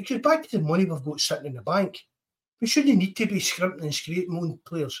 especially it goes back to the money we've got sitting in the bank. We shouldn't need to be scrimping and scraping on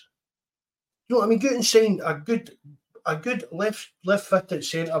players. You know what I mean? Go out and sign a good left-footed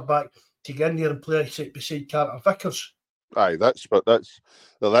centre back to get in there and play beside Carter Vickers. Aye, that's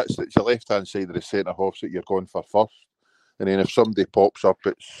the left hand side of the centre half that you're going for first, and then if somebody pops up,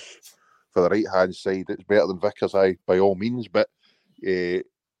 it's for the right hand side. It's better than Vickers, aye, by all means. But the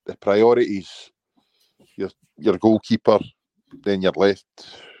priorities, your goalkeeper, then your left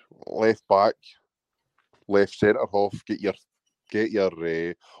left back, left centre half. Get your.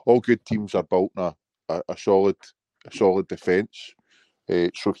 All good teams are built on a solid defence.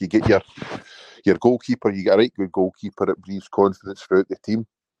 So if you get your goalkeeper, you get a right good goalkeeper that breathes confidence throughout the team.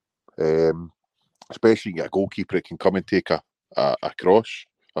 Especially you get a goalkeeper that can come and take a cross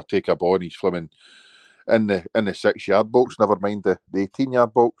or take a ball and he's swimming in the 6-yard box, never mind the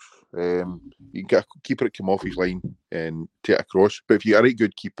 18-yard box. You can get a keeper that come off his line and take a cross. But if you get a right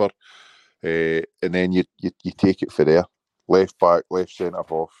good keeper, and then you take it for there, left back, left centre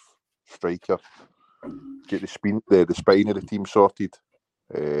half, striker, get the spine of the team sorted,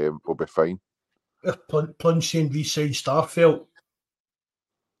 we'll be fine. Plunge saying re-sign Starfelt.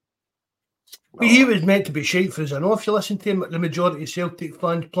 But he was meant to be shite for us. I know if you listen to him, the majority of Celtic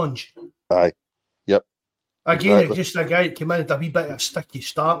fans plunge. Aye. Yep. Again, exactly. It's just a guy that came in and had a wee bit of a sticky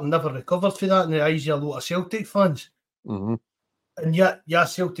start and never recovered for that in the eyes of a lot of Celtic fans. Mm-hmm. And yet,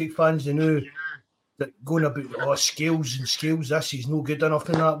 Celtic fans, they know that going about scales, this is no good enough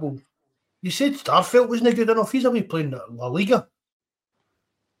in that. Well, you said Starfelt wasn't good enough. He's away playing La Liga.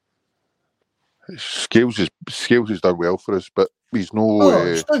 Scales has done well for us, but he's no.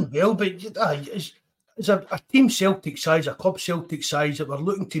 It's done well, but it's a team Celtic size, a club Celtic size that we're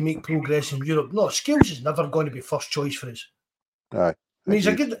looking to make progress in Europe. No, Scales is never going to be first choice for us. Aye, I mean,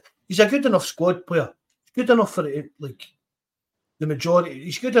 he's a good enough squad player. He's good enough for it, like the majority.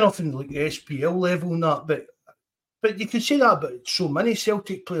 He's good enough in like the SPL level and that, but you can say that about so many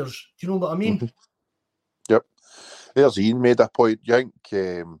Celtic players. Do you know what I mean? Mm-hmm. Yep. There's Ian made a point. Do you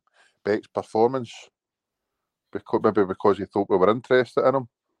think Beck's performance, because he thought we were interested in him,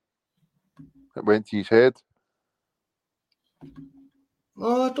 it went to his head?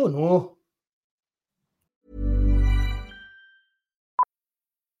 Oh, I don't know.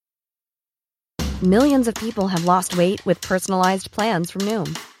 Millions of people have lost weight with personalized plans from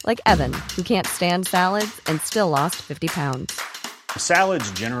Noom. Like Evan, who can't stand salads and still lost 50 pounds.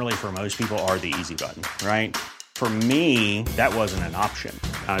 Salads generally for most people are the easy button, right? For me, that wasn't an option.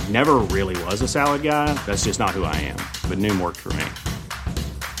 I never really was a salad guy. That's just not who I am. But Noom worked for me.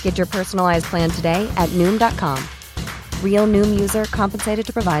 Get your personalized plan today at Noom.com. Real Noom user compensated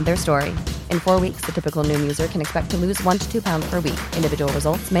to provide their story. In 4 weeks, the typical Noom user can expect to lose 1 to 2 pounds per week. Individual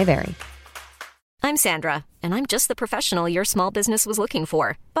results may vary. I'm Sandra, and I'm just the professional your small business was looking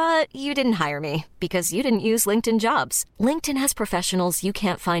for. But you didn't hire me because you didn't use LinkedIn Jobs. LinkedIn has professionals you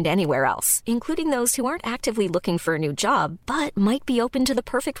can't find anywhere else, including those who aren't actively looking for a new job, but might be open to the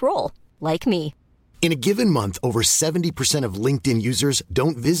perfect role, like me. In a given month, over 70% of LinkedIn users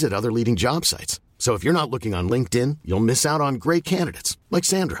don't visit other leading job sites. So if you're not looking on LinkedIn, you'll miss out on great candidates like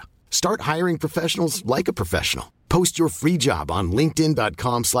Sandra. Start hiring professionals like a professional. Post your free job on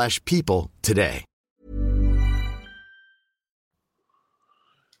linkedin.com/people today.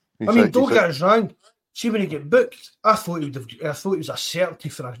 I mean, don't get us wrong. See, when he get booked, I thought he was a certainty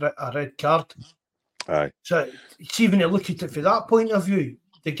for a red card. Aye. So, see, when you look at it from that point of view,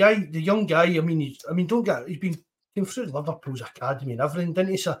 the young guy. He's came through Liverpool's academy and everything,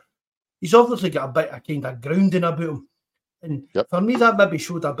 didn't he? So he's obviously got a bit of kind of grounding about him. And for me, that maybe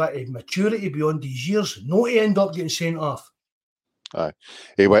showed a bit of maturity beyond his years, not to end up getting sent off. Aye,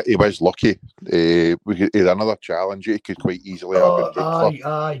 he was lucky. He had another challenge he could quite easily have been booked for.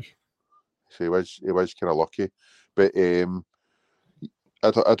 Aye. So he was kind of lucky, but I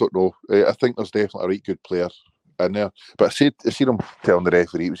don't know. I think there's definitely a right good player in there. But I seen him telling the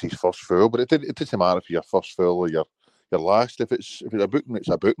referee it was his first foul. But it doesn't matter if you're first foul or your last. If it's a booking, it's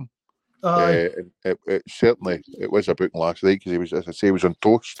a booking. It certainly was a booking last night because he was on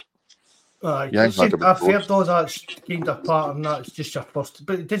toast. I've heard all that's kind of part of that. It's just your first,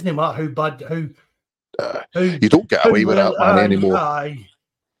 but it doesn't matter how bad, you don't get away with that, man, anymore. Aye.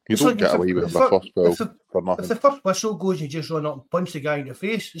 You don't get away with the first foul for nothing. If the first whistle goes, you just run up and punch the guy in the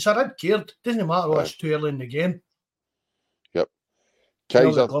face. It's a red card. It doesn't matter what it's too early in the game. Yep.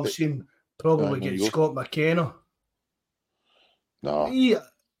 Kaiser probably get Scott McKenna. No.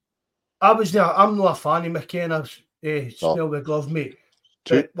 I was there. I'm not a fan of McKenna's smell the glove, mate.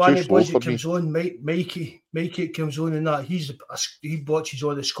 When the boys that comes on, Mikey comes on and that, he watches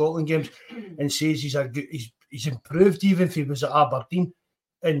all the Scotland games and says he's improved even if he was at Aberdeen.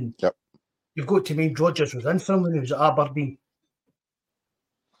 And you've got to mean Rodgers was in for him when he was at Aberdeen.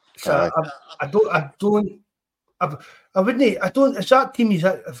 So I wouldn't. Is that team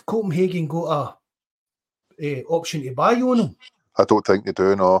if Copenhagen got a option to buy on him? I don't think they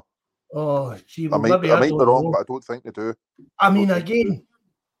do. No. Oh, gee, I might be wrong, but I don't think they do. I mean, again,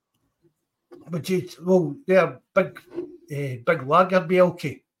 but they're big lagger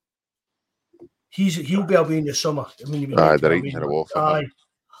Bielke. He'll be away in the summer. I mean, they're eating it off. Aye,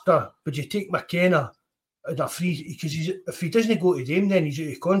 So, would you take McKenna in a free? Because if he doesn't go to them, then he's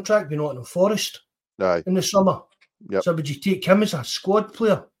out of contract with Nottingham Forest in the summer. Yep. So would you take him as a squad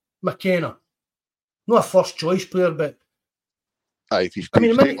player, McKenna? Not a first choice player, but if he's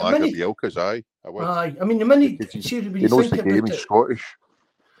taking like a Bielka's, I would. I mean, the minute he knows the game, he's Scottish.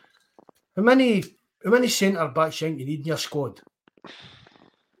 How many centre backs you think you need in your squad?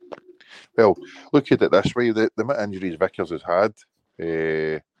 Well, look at it this way: the amount of injuries Vickers has had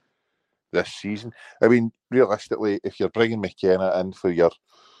this season. I mean, realistically, if you're bringing McKenna in for your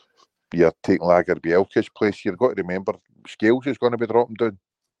taking Lager Bielka's place, you've got to remember Scales is going to be dropping down.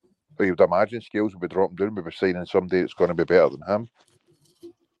 Or you'd imagine Scales will be dropping down. We'll be signing somebody that's going to be better than him.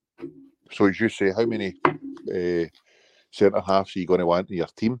 So as you say, how many centre halves are you going to want in your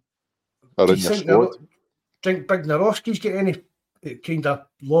team or in your squad? Do you think Big Narowski's got any kind of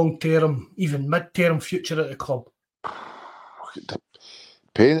long-term, even mid-term future at the club? I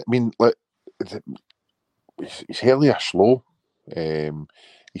mean, like, he's hardly a slow.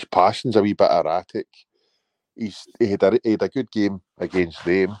 His passing's a wee bit erratic. He had a good game against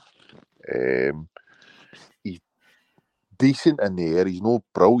them. He's decent in the air. He's not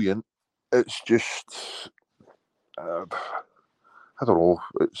brilliant. It's just, I don't know.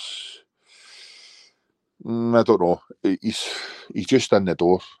 I don't know. He's just in the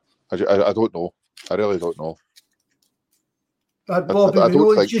door. I don't know. I really don't know. Bob,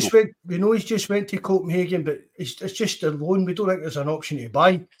 we know he's just went to Copenhagen, but it's just a loan. We don't think there's an option to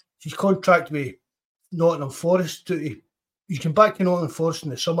buy. His contract with Nottingham Forest, he's come back to Nottingham Forest in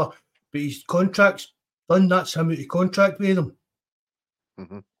the summer, but his contract's done. That's him out of contract with them.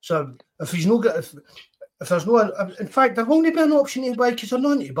 Mm-hmm. So if he's not got, if there's no, in fact, there won't be an option to buy because there's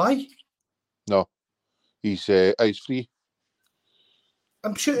nothing to buy. No, he's free.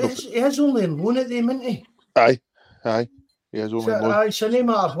 I'm sure he is only on loan at the moment, isn't he? Aye. He has only loan. So no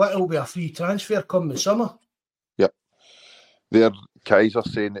matter what, it'll be a free transfer come the summer. Yep. There, Kaiser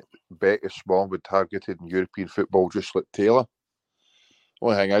saying that Beck is small but targeted in European football just like Taylor.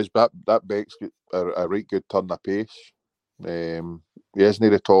 Only thing is, that Beck's got a right good turn of pace. He isn't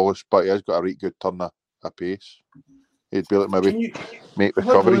the tallest, but he has got a right good turn of pace. He'd be like maybe make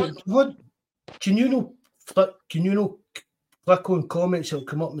recovery. What can you know? Click on comments that'll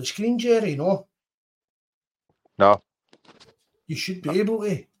come up on the screen, Jerry? No. You should be able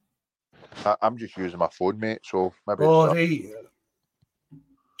to. I'm just using my phone, mate. So maybe. Oh right.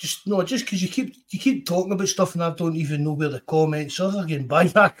 Just because you keep talking about stuff and I don't even know where the comments are. They're getting by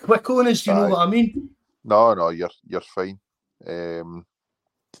that quick on us. Do you know what I mean? No, you're fine. It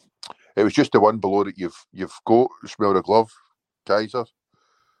was just the one below that you've got. Smell the glove, Kaiser.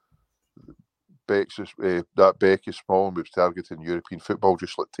 That Beck is small and was targeting European football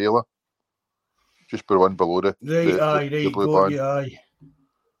just like Taylor. Just put one below the blue band. Aye.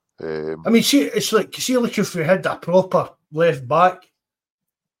 I mean, see, it's like if we had a proper left back.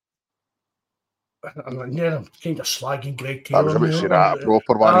 I'm kind of slagging Greg Taylor. I was about to say that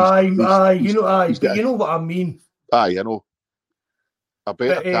proper one. But you know what I mean. Aye, I know. A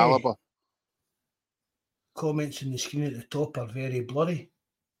better calibre. Comments in the screen at the top are very blurry.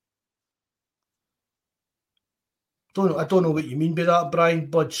 I don't know what you mean by that, Brian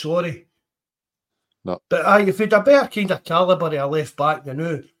Bud. Sorry. No. But if we had a better kind of calibre of a left back than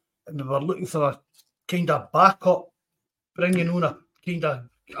now, and we were looking for a kind of backup, bringing on a kind of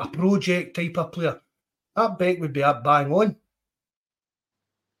a project type of player, that Beck would be up bang on.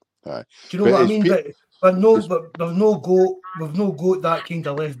 Aye. Do you know what I mean? But we've no got that kind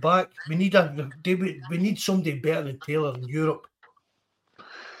of left back. We need somebody better than Taylor in Europe.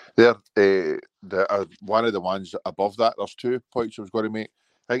 There, one of the ones above that. There's 2 points I was going to make.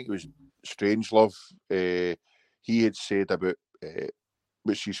 I think it was Strangelove. He had said about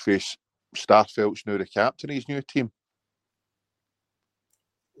what's his face. Starfelt's now the captain of his new team.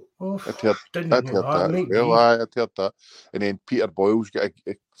 Oh, I'd heard that. And then Peter Boyle's got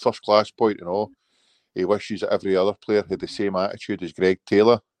a first-class point and all. He wishes that every other player had the same attitude as Greg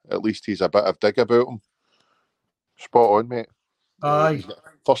Taylor. At least he's a bit of dig about him. Spot on, mate. Aye.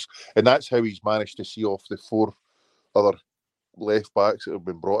 First, and that's how he's managed to see off the 4 other left backs that have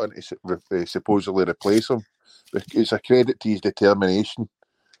been brought in to supposedly replace him. It's a credit to his determination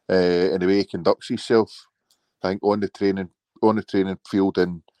and the way he conducts himself. I think on the training field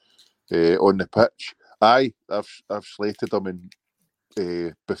and on the pitch. I've slated him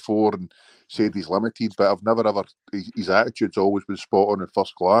before and said he's limited, but I've never ever. His attitude's always been spot on and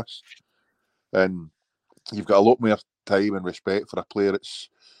first class, and you've got a lot more time and respect for a player that's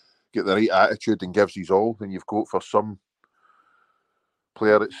got the right attitude and gives his all than you've got for some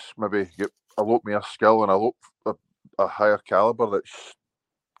player that's maybe got a lot more skill and a higher calibre that's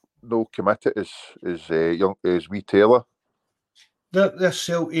no committed as wee Taylor. They're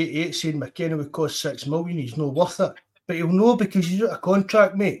sell 88 saying McKenna would cost $6 million. He's not worth it, but he'll know because he's out of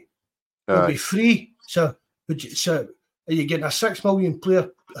contract, mate. He'll be free. So are you getting a £6 million player,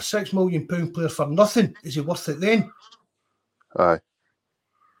 a £6 million player for nothing? Is he worth it then? Aye.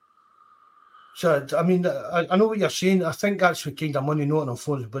 So I mean, I know what you're saying. I think that's the kind of money Nottingham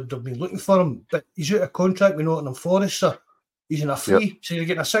Forest would have been looking for him. But he's out of contract with Nottingham Forest, so he's in a free. Yep. So you're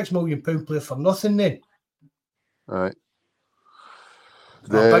getting a £6 million player for nothing then. Aye.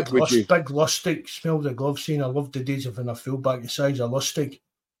 Big Lustig, smell the gloves saying I love the days of when I feel back the size of Lustig.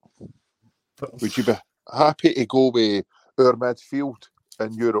 Would you be happy to go with our midfield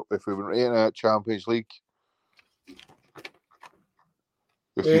in Europe if we were in a Champions League?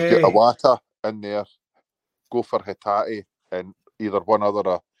 If you get Awata in there, go for Hatate and either one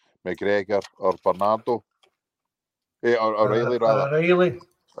other McGregor or Bernardo. Or O'Reilly, rather. O'Reilly.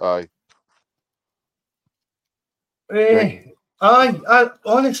 Aye. Aye,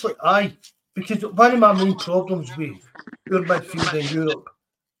 honestly, aye. Because one of my main problems with our midfield in Europe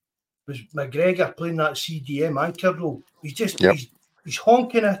was McGregor playing that CDM anchor role. He's just he's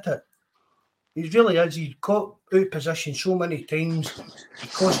honking at it. He really is. He's caught out of position so many times. He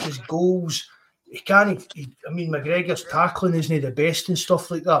cost his goals. He can't. McGregor's tackling isn't the best and stuff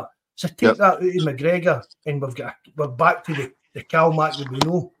like that. So take that out of McGregor, and we're back to the Cal Mack that we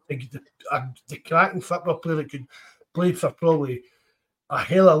know, the cracking football player that could. Played for probably a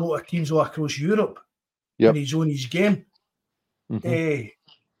hell of a lot of teams all across Europe in his own game. Mm-hmm.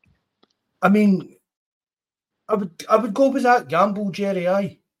 I would go with that gamble, Jerry.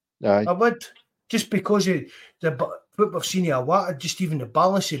 Aye. I would, just because of what we've seen of Awata, just even the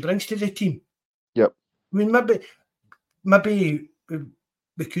balance he brings to the team. Yep. I mean, maybe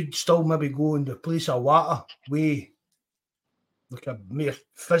we could still maybe go in the place of Awata with like a mere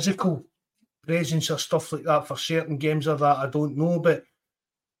physical presence or stuff like that for certain games or that, I don't know, but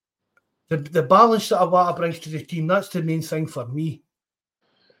the balance that Awata brings to the team, that's the main thing for me.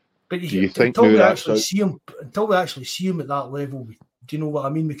 But until we actually see him at that level, do you know what I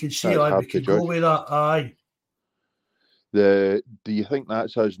mean? We could say, we could go with that, aye. Do you think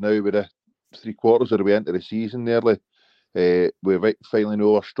that's us now with the 3/4 of the way into the season nearly? We finally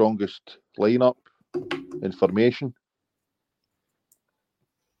know our strongest lineup in formation?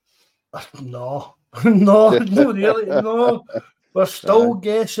 No, really, no. We're still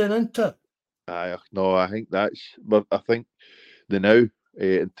guessing, isn't it? No, I think but I think now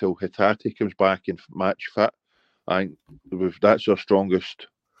until Hatate comes back and match fit, I think that's our strongest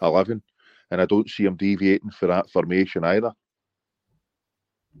 11, and I don't see him deviating for that formation either.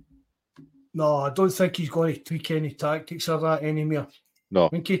 No, I don't think he's going to tweak any tactics or that anymore. No, I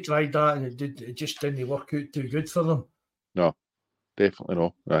think he tried that and it just didn't work out too good for them. No. Definitely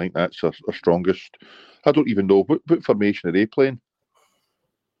no. I think that's our strongest. I don't even know what formation are they playing.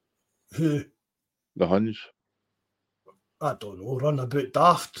 Who? The Huns. I don't know. Run about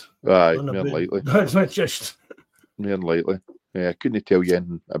daft. Aye, more likely. Just more likely. Yeah, I couldn't tell you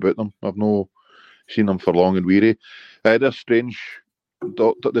anything about them. I've no seen them for long and weary. They're strange.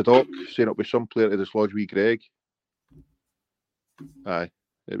 The doc saying it was some player to dislodge wee Greg. Aye,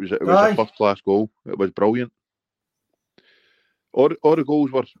 it was a first class goal. It was brilliant. All the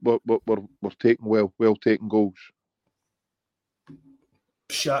goals were taken well taken goals.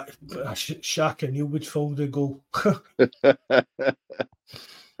 Shaq and Neil would fill the goal.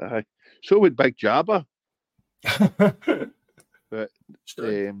 Aye. So would Big Jabba. But,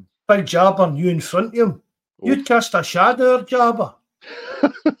 Big Jabba and you in front of him. You'd cast a shadow, Jabba.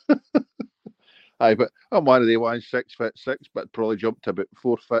 Aye, but I'm one of the ones 6'6", but probably jumped to about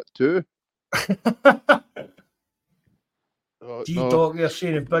 4'2". Doc, they're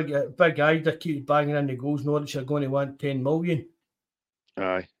saying a big Ida keeps banging in the goals. Norwich are going to want 10 million.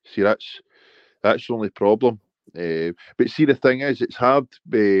 Aye, see that's the only problem. But see, the thing is, it's hard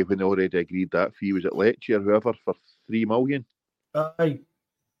when they already agreed that fee. Was it Lecce or whoever for 3 million? Aye.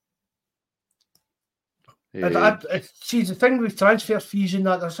 See, the thing with transfer fees and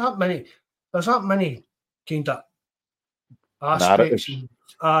that, there's that many kind of aspects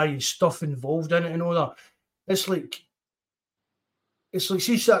and stuff involved in it and all that. It's like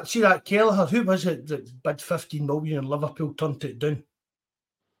see that Kelleher, who was it that bid 15 million and Liverpool turned it down?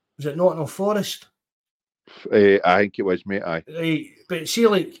 Was it Nottingham Forest? I think it was, mate. Aye. Right, but if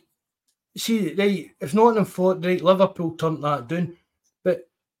Nottingham Forest, right, Liverpool turned that down. But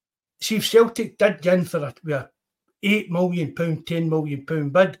see, if Celtic did get in for a £8 million, £10 million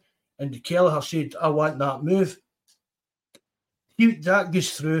bid, and the Kelleher said, I want that move, that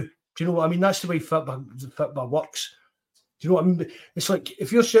goes through. Do you know what I mean? That's the way football works. Do you know what I mean? It's like,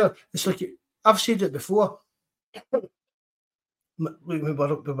 if you're sure, it's like, I've said it before. We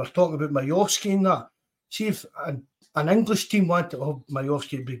were talking about Majowski and that. See, if an English team wanted to have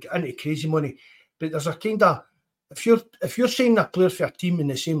Majowski be into crazy money, but there's a kind of, if you're signing a player for a team in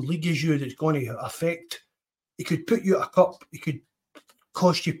the same league as you that's going to affect, it could put you at a cup, it could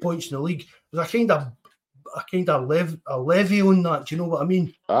cost you points in the league. There's a kind of levy on that. Do you know what I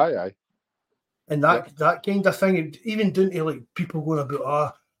mean? Aye. And that kind of thing, even down to like people going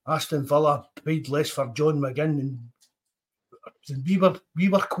about, Aston Villa paid less for John McGinn, and we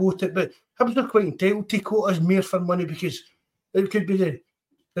were quoted, but Hibs are quite entitled to quote us more for money, because it could be the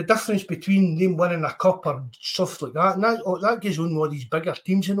difference between them winning a cup or stuff like that, and that goes on with all these bigger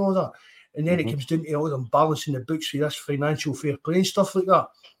teams and all that, and then it comes down to all them balancing the books for this financial fair play and stuff like that.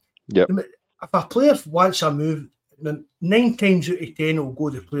 Yep. If a player wants a move, then 9 times out of 10 it will go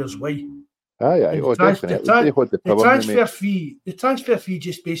the player's way. Aye. The transfer fee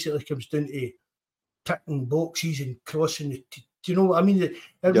just basically comes down to ticking boxes and crossing the. Do you know what I mean? It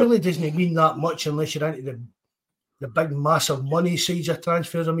really doesn't mean that much unless you're into the big, massive money sides of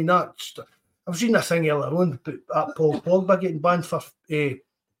transfers. I mean, I've seen a thing earlier on about Paul Pogba getting banned for 4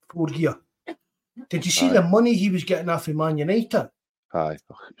 years. Did you see the money he was getting off of Man United? Aye,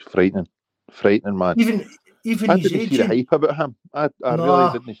 frightening, man. Even I his didn't agent. see the hype about him. I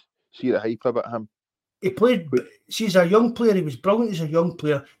really didn't see the hype about him. He played. See, as a young player, he was brilliant as a young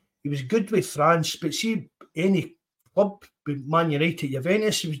player. He was good with France, but see, any club with Man United,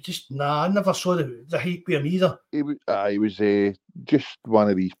 Juventus, he was just I never saw the hype with him either. He was just one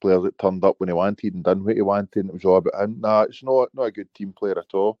of these players that turned up when he wanted and done what he wanted, and it was all about him. It's not a good team player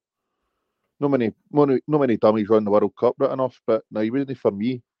at all. No many dummies won the World Cup right enough, but no, he wasn't for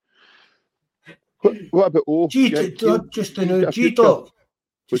me. What about G-Dog? G-Dog's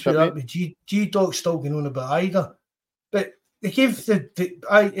still going on about either. But they gave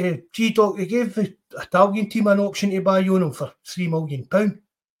G-Dog, they gave the Italian team an option to buy Yono for £3 million.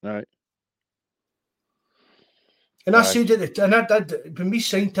 Right. And I said when we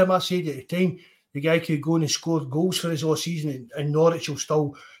signed him, I said at the time, the guy could go and score goals for us all season, and Norwich will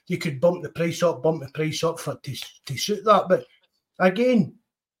still, you could bump the price up for to suit that. But again,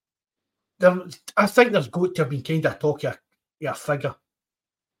 I think there's got to have been kind of talk of a figure.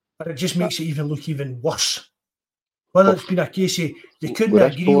 And it just makes it even look even worse. Whether it's been a case of they couldn't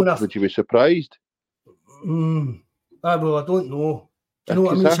agree on a... Would you be surprised? Well, I don't know. Do you know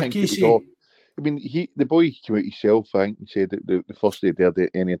what I mean? It's a case of... the boy came out himself, I think, and said that the first day there had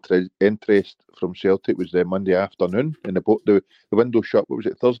any interest from Celtic was the Monday afternoon, and the window shut. What was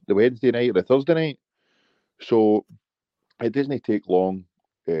it? The Wednesday night or the Thursday night? So it doesn't take long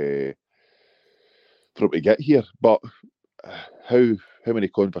for him to get here. But how many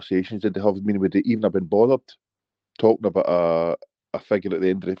conversations did they have? I mean, would they even have been bothered talking about a figure at the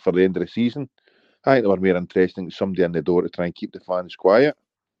end for the end of the season? I think they were more interesting than somebody in the door to try and keep the fans quiet.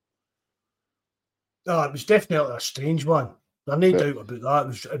 No, it was definitely a strange one. There's no doubt about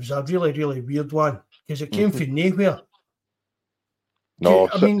that. It was a really, really weird one, because it came from nowhere. No,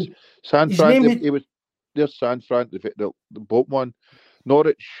 San Fran, there's San Fran, the boat one.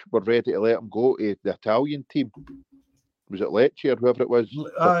 Norwich were ready to let him go to the Italian team. Was it Lecce or whoever it was?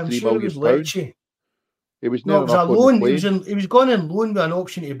 I'm sure it was Lecce. It was a loan. He was gone on loan with an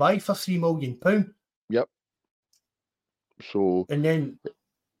option to buy for £3 million. Yep. So, and then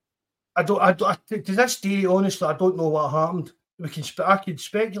to this day, honestly, I don't know what happened. I could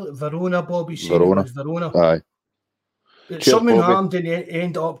speculate Verona. Bobby said it was Verona. Aye. But something happened, and he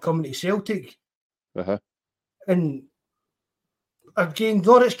ended up coming to Celtic. And again,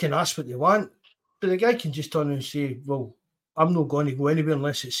 Norwich can ask what they want, but the guy can just turn and say, "Well, I'm not going to go anywhere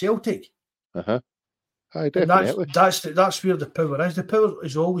unless it's Celtic." Aye, definitely. And that's where the power is. The power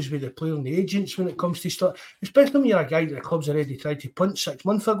is always with the player and the agents when it comes to stuff, especially when you're a guy that the club's already tried to punt 6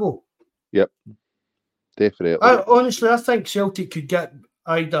 months ago. Yep, definitely. Honestly, I think Celtic could get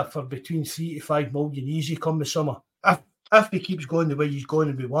Ida for between 3 to 5 million easy come the summer. If he keeps going the way he's going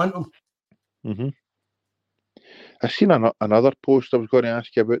and we want him. I seen another post I was going to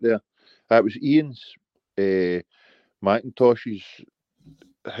ask you about there. It was Ian's McIntosh's.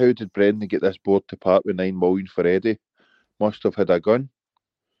 How did Brendan get this board to part with 9 million for Eddie? Must have had a gun.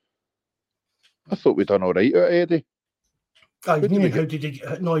 I thought we'd done all right out of Eddie. He's meaning how did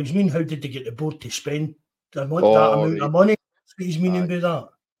they get the board to spend that amount of money? That's what he's meaning by that.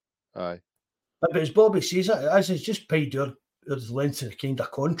 Aye. But as Bobby says, it's just paid the length of the kind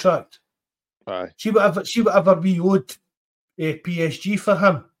of contract. Aye. See whatever we owed PSG for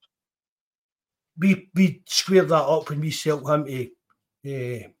him. We squared that up when we sold him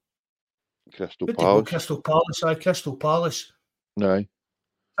to Crystal Good to go, Palace. Crystal Palace. Crystal Palace. Aye.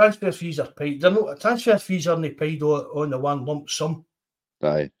 Transfer fees are paid. They're not, transfer fees aren't paid on the one lump sum.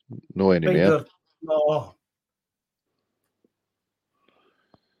 Aye. No anymore. No.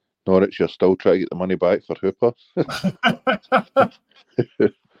 Norwich, you're still trying to get the money back for Hooper.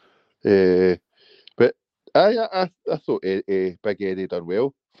 But I thought Big Eddie done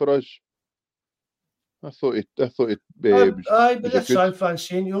well for us. I thought it. But that's San Fran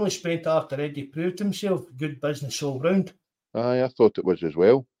saying he only spent after Eddie proved himself. Good business all round. Aye, I thought it was as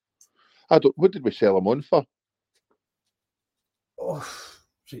well. What did we sell him on for? Oh,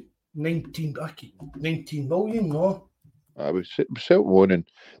 19 million, no? I was selling on, and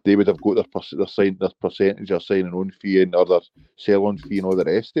they would have got their percentage of signing on fee and other sell on fee and all the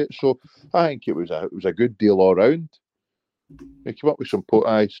rest of it. So I think it was a good deal all round. They came up with some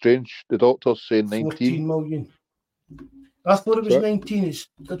strange. The doctor's saying 19 14 million. I thought it was 19.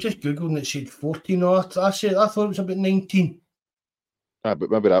 They're just googling it. Said 14. I thought it was about 19. But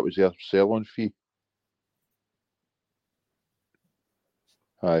maybe that was their sell on fee.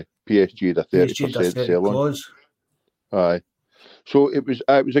 Aye, PSG the 30% sell on. Aye, so it was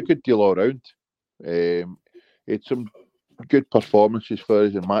a good deal all round. It's some good performances for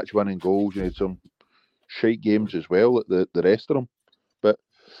us and match winning goals, and had some shite games as well at the rest of them. But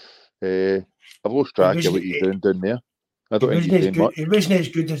I've lost track of what he's doing down there. I don't think he's doing much. He wasn't as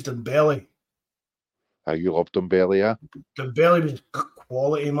good as Dembele. Aye, you loved Dembele, yeah? Dembele was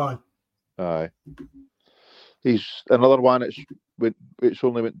quality, man. Aye. He's another one it's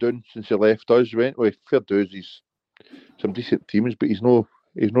only went down since he left us. Fair dues, he's some decent teams, but he's not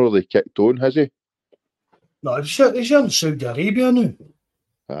really kicked on, has he? No, he's in Saudi Arabia now.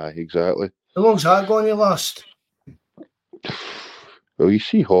 Aye, exactly. How long's that going to last? Well, you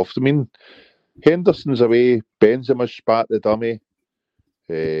see Hoff. I mean, Henderson's away, Benzema's spat the dummy.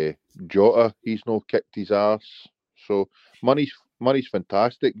 Jota, he's not kicked his arse. So money's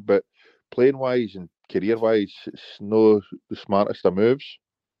fantastic, but playing wise and career wise, it's no the smartest of moves.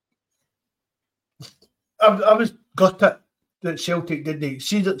 I was gutted that Celtic didn't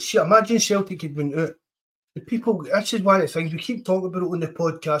see that. Imagine Celtic had been out. The people. This is one of the things we keep talking about it on the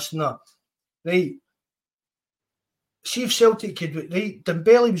podcast and that. Right. See if Celtic had right.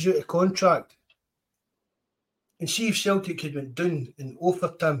 Dembele was out of contract, and see if Celtic had went down and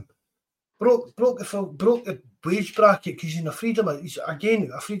offered him, broke the wage bracket because he's afraid of he's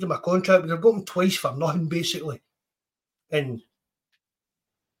again afraid of my contract. They've got him twice for nothing basically, and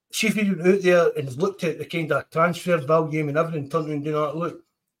see if he went out there and looked at the kind of transfer value and everything, turned around and doing that. Look,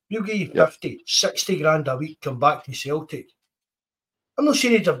 we'll give you 50, 60 grand a week. Come back to Celtic. I'm not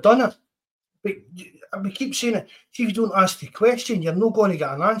saying he'd have done it. But we keep saying it. See, if you don't ask the question, you're not going to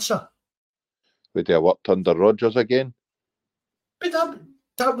get an answer. Would they have worked under Rodgers again? But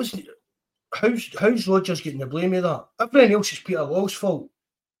that was... How's Rodgers getting the blame of that? Everything else is Peter Law's fault.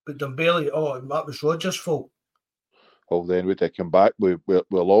 But Dembele, that was Rodgers' fault. Well, then would they come back with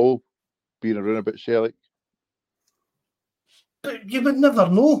Law being around about Celtic? But you would never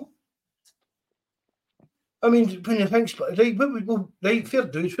know. I mean, when you think, right, fair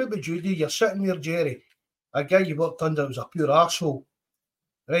dues, what would you do? You're sitting there, Jerry, a guy you worked under was a pure arsehole,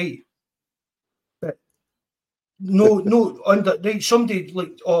 right? But right, somebody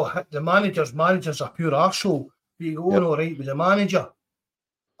like, the manager's a pure arsehole. You go on all right with the manager,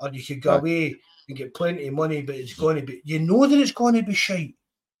 or you could go away and get plenty of money, but it's going to be, you know that it's going to be shite.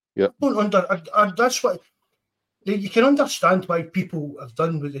 Yeah. That's what... You can understand why people have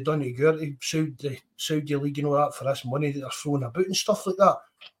done what they've done to Gertie, the Saudi League and all that for this money that they're throwing about and stuff like that.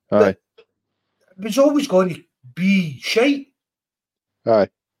 Aye. But it's always going to be shite. Aye.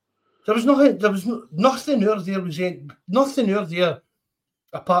 There was nothing out there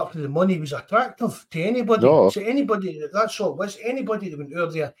apart from the money was attractive to anybody. No. So anybody, that's all it was. Anybody that went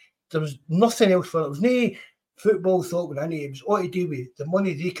out there was nothing else for it. It was no football thought with any. It was all to do with the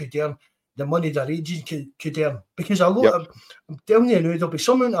money they could earn, the money their agents could earn. Because I'm telling you now, there'll be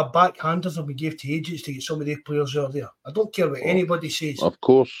some amount of backhanders that we gave to agents to get some of their players out there. I don't care what anybody says. Of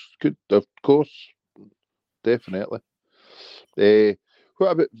course, definitely.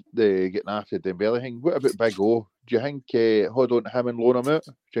 What about the getting after Dembele thing? What about Big O? Do you think hold on to him and loan him out?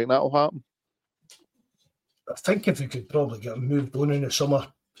 Do you think that'll happen? I think if we could probably get him moved on in the summer,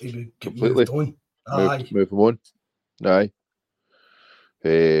 he would get completely moved on. Aye. Move him on. Aye.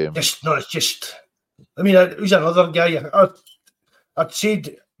 It's just. I mean, he's another guy. I'd say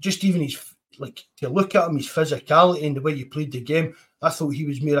just even his, like, to look at him, his physicality and the way he played the game, I thought he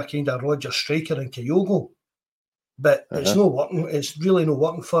was more a kind of Roger Striker and Kyogo. But it's not working. It's really not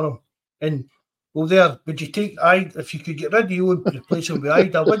working for him. And would you take if you could get rid of you and replace him with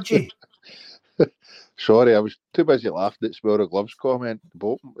Ida, would you? Sorry, I was too busy laughing at Smell the Gloves comment.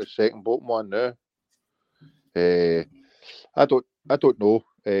 The second bottom one now. I don't know.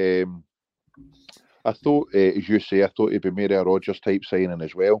 I thought, as you say, I thought he'd be Mary Rodgers type signing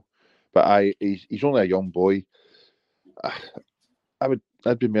as well. But he's only a young boy.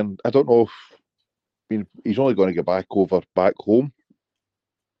 I'd be mean. I don't know if he's only going to get back home.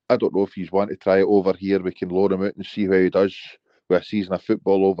 I don't know if he's want to try it over here. We can loan him out and see how he does with a season of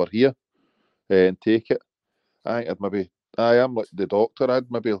football over here and take it. I am like the doctor.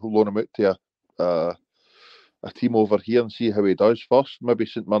 I'd maybe loan him out to a team over here and see how he does first. Maybe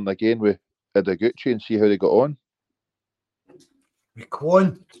St Mirren again with Ideguchi and see how they got on. With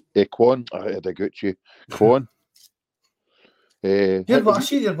Kwon. Ideguchi. Kwon. I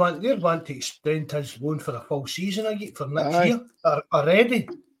see they're wanting to extend his loan for a full season for next year already.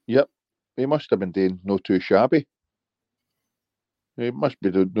 Yep. He must have been doing no too shabby. He must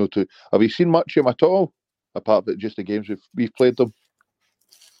be doing no too. Have you seen much of him at all? Apart from just the games we've played them?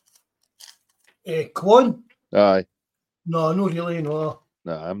 Kwon? Aye. No, not really, no.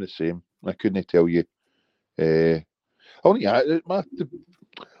 Nah, I'm the same. I couldn't tell you. The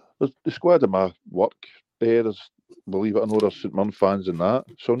squad of my work, there's, believe it or not, there's St Mirren fans and that.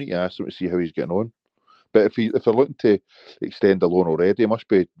 So I need to ask them to see how he's getting on. But if they're looking to extend the loan already, he must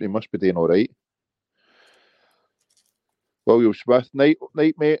be doing all right. William Smith, night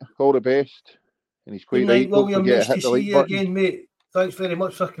mate, all the best. And he's quite right. William, nice to see you again, mate. Thanks very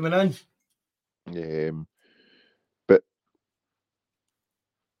much for coming in. But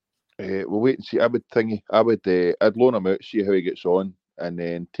we'll wait and see. I'd loan him out, see how he gets on, and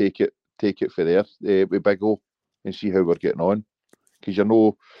then take it for there with Big O and see how we're getting on. Because I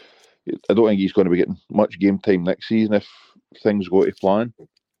don't think he's going to be getting much game time next season if things go to plan.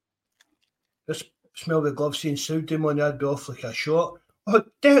 Just Smell the Gloves saying Saudi money, I'd be off like a shot. Oh,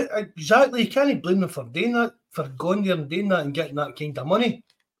 exactly. You can't blame them for doing that, for going there and doing that and getting that kind of money.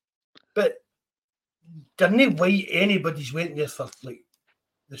 But there's no way anybody's went there for like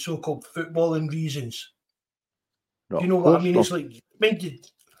the so-called footballing reasons. No, do you know what I mean? It's like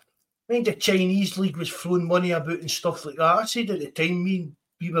mind the Chinese league was throwing money about and stuff like that. I said at the time, we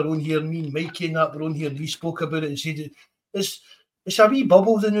were on here, me and Mikey and that were on here, and we spoke about it and said it's a wee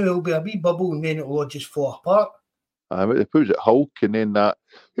bubble, then it'll be a wee bubble and then it'll all just fall apart. They put it Hulk and then that.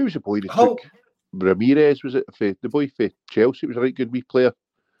 Who was the boy that took? Ramirez, was it? The boy for Chelsea was a right good wee player.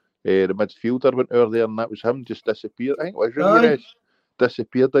 The midfielder went over there and that was him, just disappeared. I think it was Ramirez.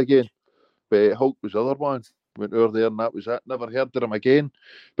 Disappeared again. But Hulk was the other one. Went over there and that was it. Never heard of him again.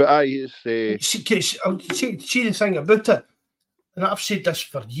 But see the thing about it, and I've said this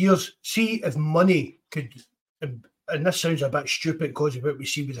for years, see if money could, and this sounds a bit stupid because of what we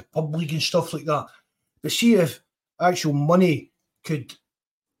see with the pub league and stuff like that, but see if actual money could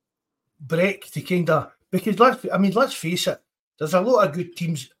break the kind of, because let's face it, there's a lot of good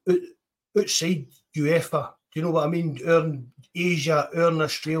teams outside UEFA. Do you know what I mean? In Asia, in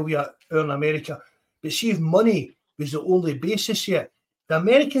Australia, in America. But see if money was the only basis yet, the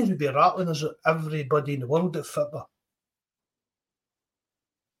Americans would be rattling us at everybody in the world at football.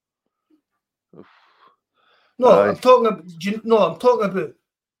 I'm talking about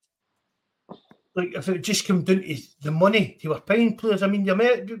like if it just came down to the money they were paying players. I mean,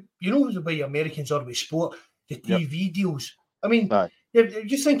 the way Americans are with sport, the TV deals. I mean,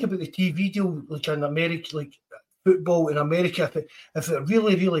 if you think about the TV deal, like in America, like football in America, if it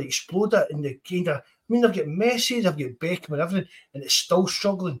really, really exploded in the kind of, they've got Messi, they've got Beckham and everything, and it's still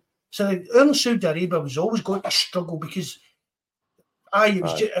struggling. So Saudi Arabia was always going to struggle because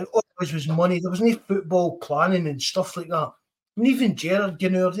it was money. There was no football planning and stuff like that. And even Gerrard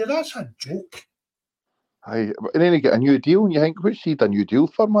getting over there, that's a joke. And then he got a new deal, and you think, what's he done a new deal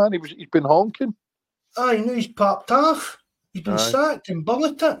for, man? He's been honking. I know he's popped off. He's been sacked and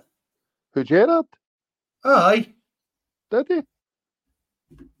bulleted. Who, Gerrard? Aye. Did he?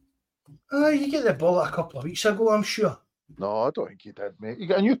 Aye, he got the bullet a couple of weeks ago, I'm sure. No, I don't think he did, mate. He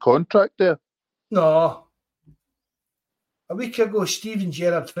got a new contract there. No. A week ago, Steven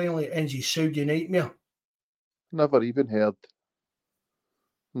Gerrard finally ends his Saudi nightmare. Never even heard.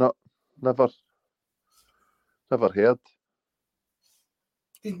 No, never heard.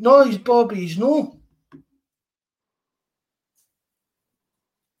 No, he's Bobby, he's no.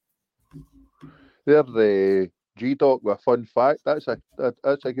 There's the G-Doc with a fun fact. That's a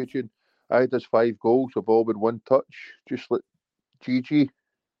good tune. I had 5 goals, with all in 1 touch, just like GG.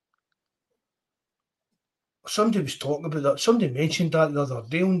 Somebody was talking about that. Somebody mentioned that the other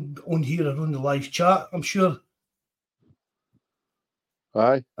day on here or on the live chat, I'm sure.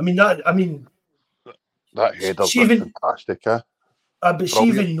 Aye. That header was fantastic, But see,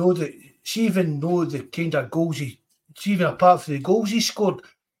 even know that see even though the kind of goals even apart from the goals he scored,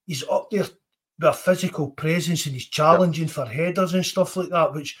 he's up there with a physical presence and he's challenging for headers and stuff like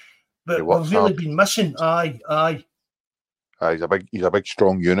that, which we've really been missing. Aye. He's a big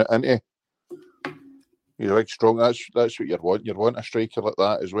strong unit, isn't he? He's a big strong. That's what you want. You want a striker like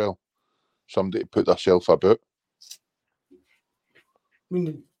that as well. Somebody to put themselves about. I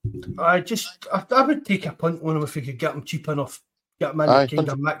mean, I would take a punt on him if we could get him cheap enough. Get him in the kind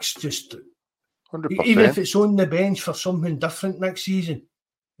of mix, just 100%. Even if it's on the bench for something different next season.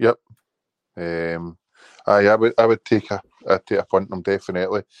 Yep. I would take a punt on him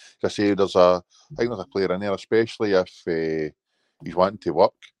definitely. I say I think there's a player in there, especially if he's wanting to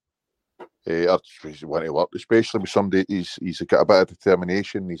work. Or he's wanting to work, especially with somebody he's got a bit of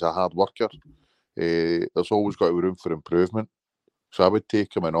determination. He's a hard worker. There's always got to be room for improvement. So I would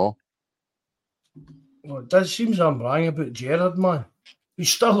take him and all. Well, it does seem I'm wrong about Gerrard, man. He's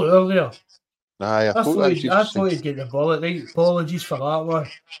still earlier. Aye, I thought he'd get the bullet right. Apologies for that one.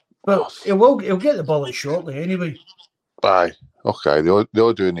 But he'll get the bullet shortly anyway. Aye, okay.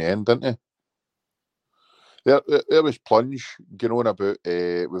 They'll do in the end, didn't they? There was Plunge going on about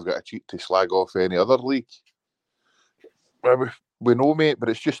we've got a cheat to slag off any other league. We know, mate, but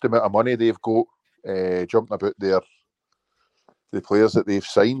it's just the amount of money they've got jumping about the players that they've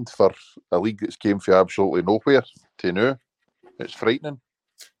signed for a league that's came from absolutely nowhere to now. It's frightening.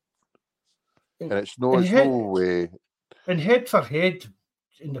 And it's no way. And head for head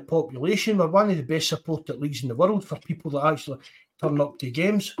in the population, we're one of the best supported leagues in the world for people that actually turn up to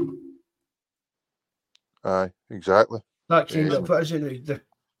games. Aye, exactly. That kind of, what is it, the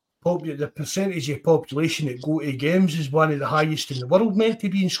percentage of population that go to games is one of the highest in the world, meant to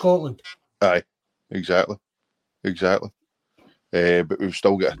be in Scotland. Aye, exactly. But we've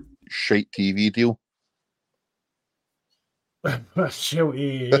still got a shite TV deal. No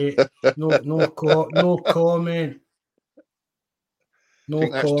comment. No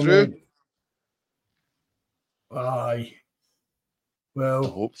comment. True? Aye. Well, I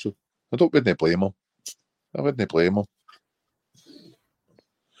hope so. Wouldn't blame him. I wouldn't blame him.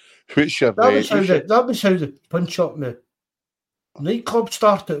 That was how the punch up in the nightclub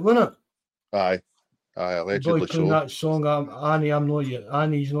started, wasn't it? Aye, allegedly so. That song,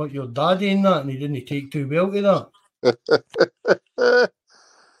 Annie's not your daddy, in that, and he didn't take too well to that.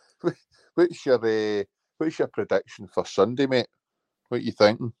 What's your prediction for Sunday, mate? What are you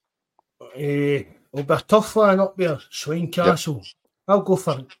thinking? It'll be a tough one up there, Swine Castle. Yep. I'll go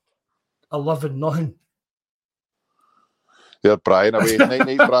for 11-0. There, Brian, away.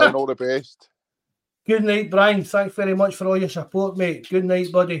 Night, Brian, all the best. Good night, Brian. Thanks very much for all your support, mate. Good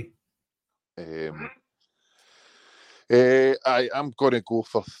night, buddy. I'm going to go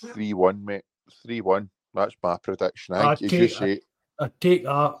for 3-1, mate. 3-1. That's my prediction. I take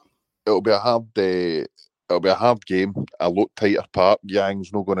that. It'll be a hard game. A lot tighter part.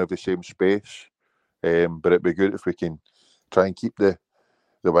 Yang's not going to have the same space. But it'd be good if we can try and keep the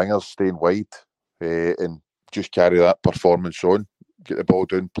wingers staying wide and just carry that performance on. Get the ball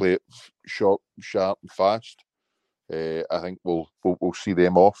down, play it short, sharp, and fast. I think we'll see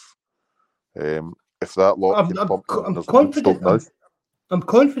them off. If that lot can pump them, I'm confident. I'm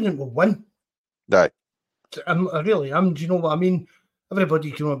confident we'll win. Aye. I really am. Do you know what I mean?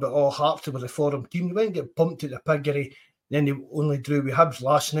 Everybody came about Hearts with the forum team. They went and get pumped at the piggery. Then they only drew with Hibs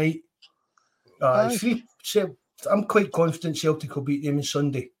last night. I'm quite confident Celtic will beat them on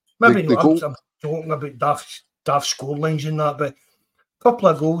Sunday. Maybe not. I'm talking about daft scorelines and that, but a couple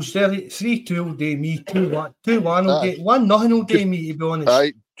of goals there. 3-2 will do me. 2-1 will do 1-0 will do me, to be honest.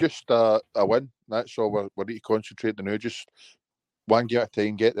 Aye, just a win. That's all we need to concentrate on now. Just one game at a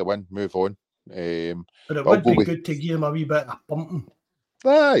time, get the win, move on. But it would be good to give them a wee bit of pumping.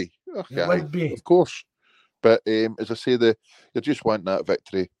 Aye, okay, it would be, of course. But as I say, you just want that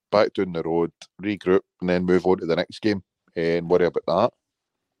victory, back down the road, regroup, and then move on to the next game and worry about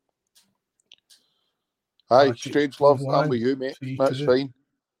that. Aye, strange love. I'm with you, mate. That's fine.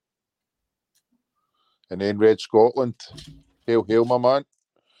 And then Red Scotland. Hail, my man.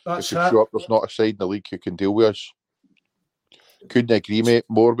 That's if you show up, there's not a side in the league who can deal with us. Couldn't agree, mate.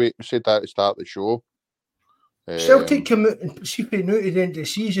 More, mate. We said that at the start of the show. Celtic come out and see paying out at the end of the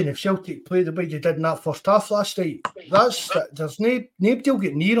season. If Celtic played the way they did in that first half last night, there's nobody will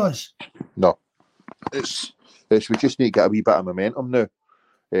get near us. No, it's we just need to get a wee bit of momentum now.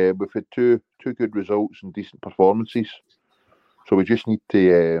 We've had two good results and decent performances, so we just need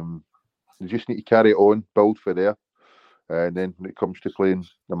to carry it on, build for there, and then when it comes to playing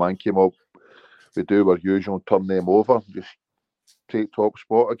the Mankey mob, we do our usual, turn them over, just take top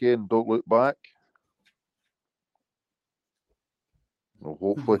spot again, don't look back.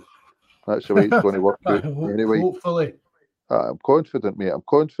 Well, That's the way it's going to work out. Anyway, hopefully. I'm confident, mate. I'm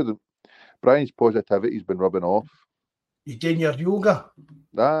confident. Brian's positivity's been rubbing off. You doing your yoga?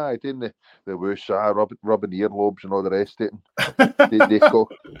 I didn't the whoosh, rubbing earlobes and all the rest of it. They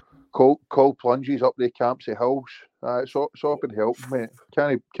cold plunges up the Campsie Hills. It's all been helping, mate.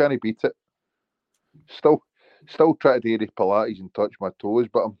 Can't beat it. Still try to do the Pilates and touch my toes,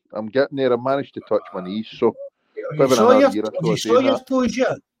 but I'm getting there. I managed to touch my knees, so have you saw your toes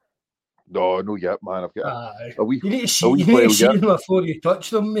yet? No, no yet, man. I've got a wee. You need to see them before you touch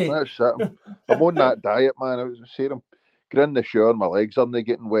them, mate. That's it. I'm on that diet, man. I was saying I'm getting in the shower, my legs aren't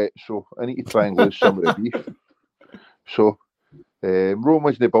getting wet, so I need to try and lose some of the beef. So, Rome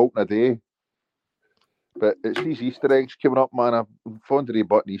wasn't built in a day, but it's these Easter eggs coming up, man. I'm fond of the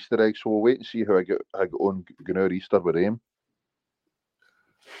button Easter eggs, so we'll wait and see how I get on going out Easter with them.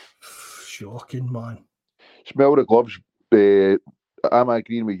 Shocking, man. Smell the gloves. I'm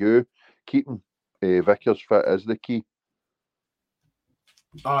agreeing with you. Keeping Vickers fit is the key.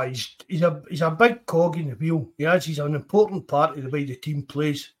 He's a big cog in the wheel. He's an important part of the way the team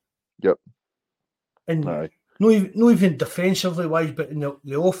plays. Yep. And not even defensively wise, but in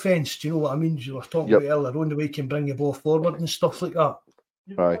the offence, do you know what I mean? You were talking about earlier on the way he can bring the ball forward and stuff like that.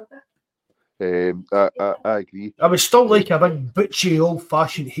 Aye. I agree. I would still like a big butchy,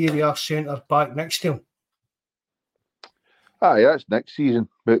 old-fashioned, hairy-ass centre back next to him. Aye, that's next season.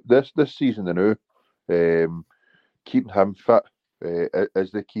 But this season, keeping him fit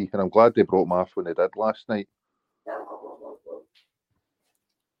is the key. And I'm glad they brought him off when they did last night.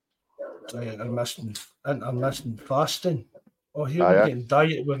 I'm missing fasting. Oh, here we're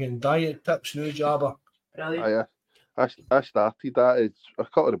getting diet tips now, Jabba. Aye, I started that. A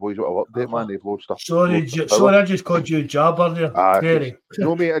couple of the boys will update, man. They've loads of stuff. Sorry, I just called you Jabba there.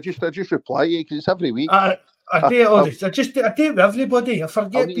 No, mate, I just reply you because it's every week. I do it all this. I do it with everybody. I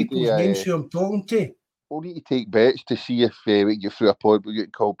forget people's names who I'm talking to. We'll need to take bets to see if we get through a pod we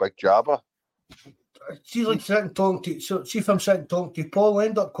get called Big Jabba. See, like sitting talking to. So, see if I'm sitting talking to Paul, I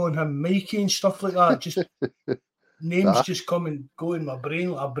end up calling him Mikey and stuff like that. Just names just come and go in my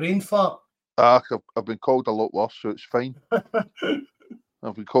brain like a brain fart. I've been called a lot worse, so it's fine.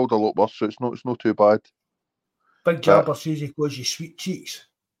 I've been called a lot worse, so it's not too bad. Big Jabba says he calls you sweet cheeks.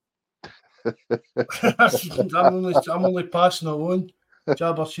 I'm only passing along.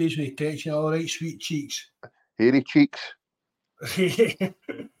 Jabba says when he takes you, all right, sweet cheeks. Hairy cheeks.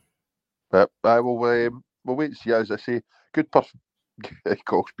 But I will we'll wait and see, as I say. Good person. It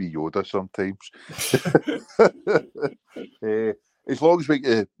calls me Yoda sometimes. As long as we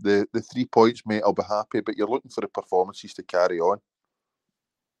get the 3 points, mate, I'll be happy. But you're looking for the performances to carry on.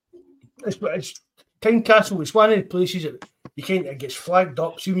 It's Tynecastle. It's one of the places that you kind of gets flagged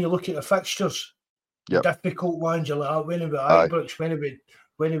up. See, when you look at the fixtures, the difficult ones, you're like, when about Ibrox, when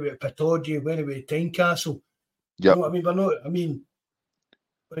about Pataudry, when about Tynecastle. You know what I mean?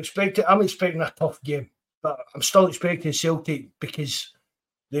 I'm expecting a tough game, but I'm still expecting Celtic because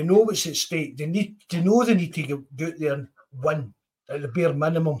they know what's at stake. They need to go out there and win at the bare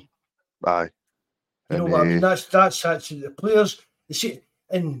minimum. Aye. You know what I mean? That's actually the players. You see,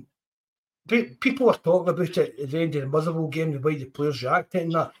 and people were talking about it at the end of the Motherwell game, the way the players reacted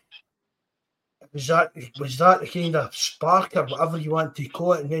and that. Was that the kind of spark or whatever you want to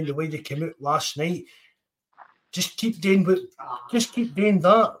call it, and then the way they came out last night? Just keep doing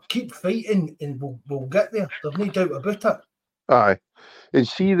that. Keep fighting, and we'll get there. There's no doubt about it. Aye, and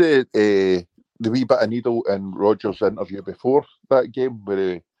see the wee bit of needle in Rodgers' interview before that game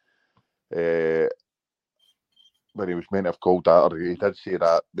where he was meant to have called that, or he did say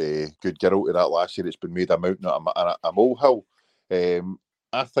that good girl to that last year. It's been made a mountain out a molehill.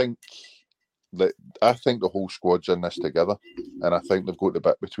 I think the whole squad's in this together, and I think they've got the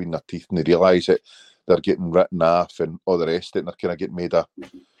bit between their teeth, and they realise that they're getting written off and all the rest of it, and they're kind of getting made not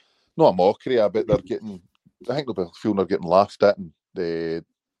a mockery of, but I think they'll be feeling they're getting laughed at, and the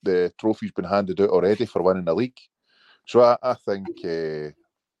trophy's been handed out already for winning the league. So I think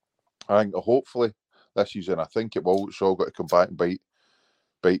hopefully this season, I think it's all got to come back and bite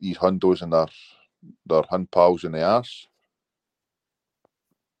these hundos and their hun pals in the arse.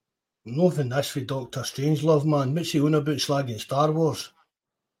 Nothing this for Dr. Strangelove, man. What's he on about slagging Star Wars?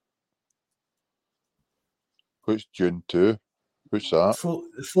 What's June 2? What's that?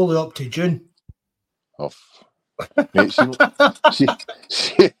 Fully up to June. Oh, mate,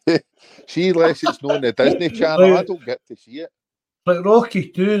 see, unless it's known the Disney Channel, I don't get to see it. Like Rocky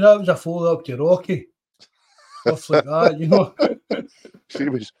 2, that was a follow up to Rocky. Stuff like that, you know. See,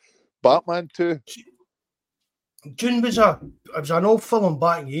 it was Batman 2. June was an old film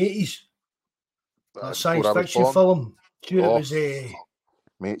back in the 80s. A science fiction film. Sure, it was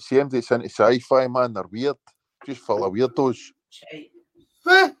Mate, see them that's into sci-fi, man, they're weird. Just full of weirdos.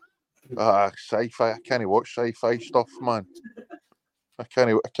 What? Sci-fi. I can't watch sci-fi stuff, man. I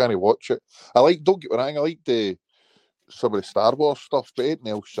can't watch it. Don't get me wrong, I like some of the Star Wars stuff, but anything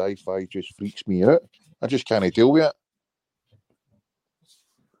else sci-fi just freaks me out. I just can't deal with it.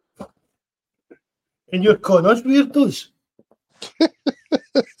 And you're calling us weirdos?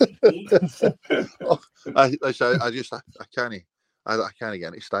 I can't. I can't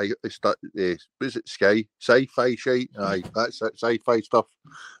get into is it sci-fi shite? Aye, that's it, sci-fi stuff.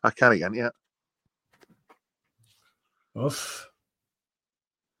 I can't get into it. Oof.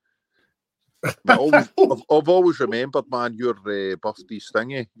 But I've always remembered, man, your birthday's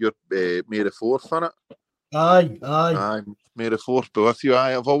thingy, your May the 4th, innit? Aye. May the 4th be with you.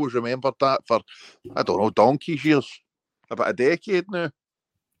 Aye, I've always remembered that for, I don't know, donkey's years. About a decade now.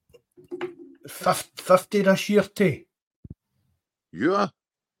 50 this year, too. Yeah?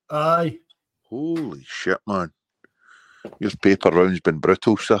 Aye. Holy shit, man. Your paper round's been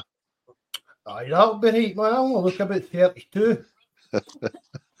brutal, sir. Aye, that'll be right, man. I'll only look about 32.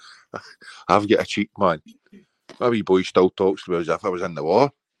 I've got a cheek, man. My wee boy still talks to me as if I was in the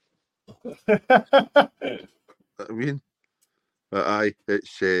war. I mean, but aye,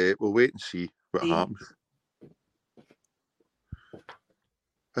 it's we'll wait and see what happens.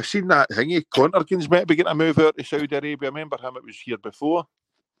 I seen that thingy. Contergan's meant to be getting a move out to Saudi Arabia. I remember him. It was here before.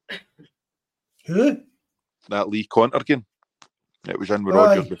 Who? That Lee Contergan. It was in with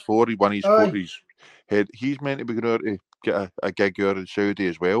Rogers before. He won his head. He's meant to be going out to get a gig out in Saudi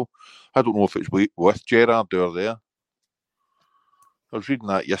as well. I don't know if it's with Gerrard or there. I was reading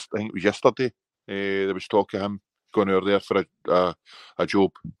that yesterday. I think it was yesterday. There was talk of him going out there for a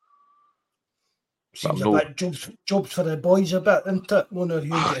job. Seems a bit jobs for the boys a bit, isn't it?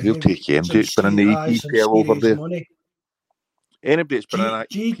 He'll take him. It's been in the EPL over there. Money. Anybody that's been in that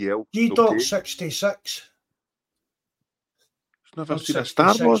EPL. G-Dog 66. He's never seen a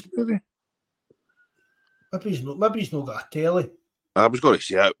Star Wars movie. Maybe he's not got a telly. I was going to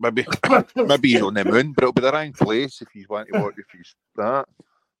say it. Maybe he's on the moon, but it'll be the wrong place if he's wanting to watch if he's that.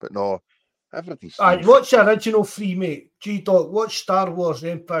 But no, everything's. Aye, watch the original free, mate. G-Dog, watch Star Wars,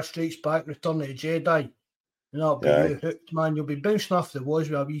 Empire Strikes Back, Return of the Jedi. And that'll be you hooked, man. You'll be bouncing off the walls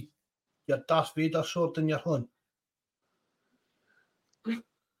with your Darth Vader sword in your hand.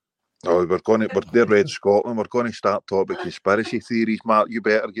 Oh, we're there, Red Scotland. We're going to start talking about conspiracy theories, Mark. You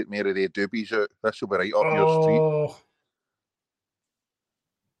better get more of the doobies out. This will be right up your street.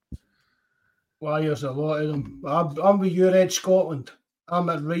 Why, there's a lot of them. I'm with you, Red Scotland. I'm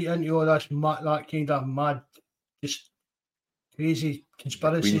right into all that kind of mad, just crazy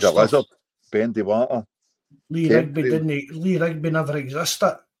conspiracy Queen's stuff. a lizard, Bendy Water. Lee Rigby never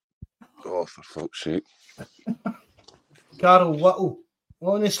existed. Oh, for fuck's sake. Carol Whittle.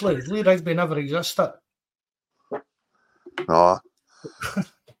 Honestly, Lee Rigby never existed. No,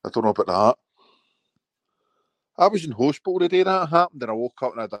 I don't know about that. I was in hospital the day that happened, and I woke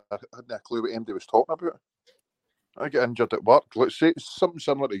up and I hadn't a clue what MD was talking about. I get injured at work. Let's say it's something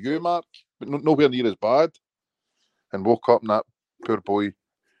similar to you, Mark, but nowhere near as bad. And woke up and that poor boy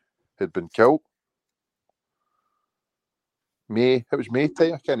had been killed. It was May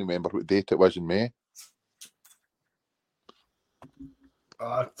time. I can't remember what date it was in May.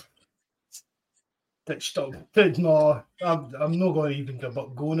 That's still no. I'm not going to even give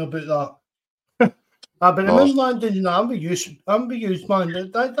up going about that. But the moon landing, I'm be used, man.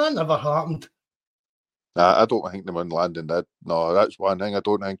 That never happened. I don't think the moon landing did. No, that's one thing. I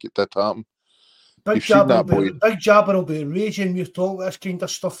don't think it did happen. Big Jabber will be raging. We've talked this kind of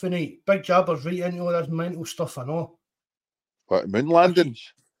stuff tonight. Big Jabber's right into all this mental stuff, I know. What, moon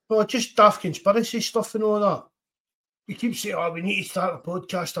landings? No, just daft conspiracy stuff and all that. We keep saying, we need to start a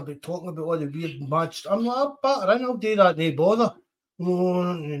podcast about talking about all the weird, mad stuff. I'm like, I'll batter in, I'll do that, no bother.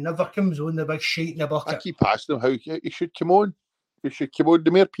 No, it never comes on the big shite in the bucket. I keep asking them how you should come on. You should come on.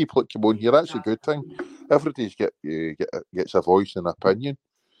 The more people that come on here, that's a good thing. Everybody's gets a voice and an opinion.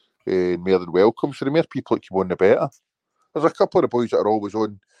 More than welcome. So the more people that come on, the better. There's a couple of the boys that are always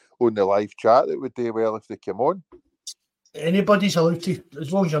on the live chat that would do well if they come on. Anybody's allowed to,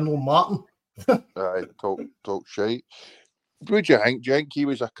 as long as you're no Martin. Aye, talk shite. What do you think? Do you think he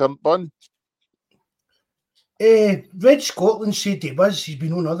was a cunt bun? Red Scotland said he was. He's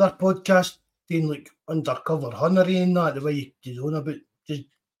been on other podcasts doing like undercover hunnery and that, the way he's on about just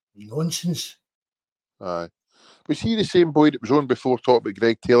nonsense. Aye. Was he the same boy that was on before talking about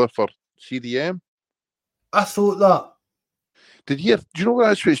Greg Taylor for CDM? I thought that. Do you know what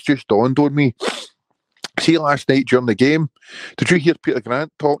that's what's just dawned on me? See, last night during the game, did you hear Peter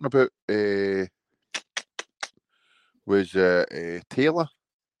Grant talking about Taylor?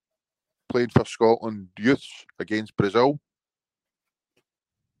 played for Scotland youths against Brazil.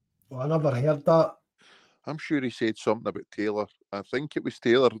 Well, I never heard that. I'm sure he said something about Taylor. I think it was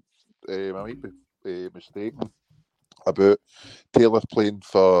Taylor. I might be mistaken about Taylor playing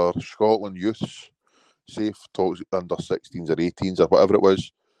for Scotland youths, safe talks under 16s or 18s or whatever it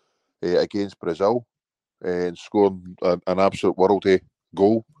was, against Brazil, and scored an absolute worldie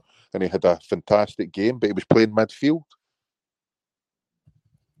goal. And he had a fantastic game, but he was playing midfield.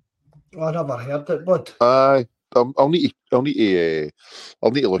 Well, I never heard it, bud. Aye, I'll need to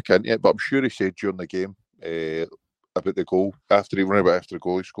look into it. But I'm sure he said during the game about the goal after the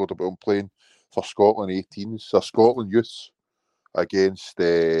goal he scored about him playing for Scotland 18s or Scotland youths against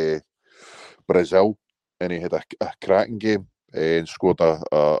Brazil, and he had a cracking game and scored a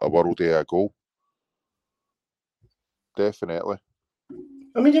worldie goal. Definitely.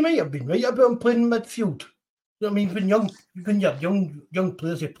 I mean, you might have been right about him playing midfield. You know what I mean? When you're young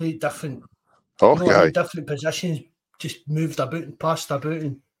players, they play different. Okay. Different positions, just moved about and passed about,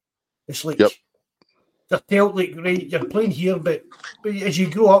 and it's like they're felt like right. You're playing here, but as you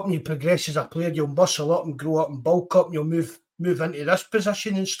grow up and you progress as a player, you'll muscle up and grow up and bulk up, and you'll move into this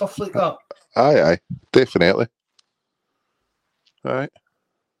position and stuff like that. Aye, definitely. Right.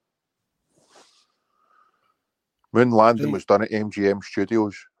 When landing was done at MGM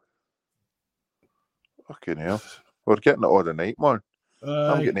Studios. Fucking hell. We're getting it all the night, man.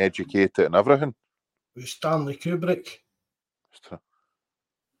 I'm getting educated and everything. With Stanley Kubrick.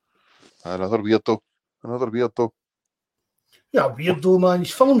 Another weirdo. Yeah, weirdo, man.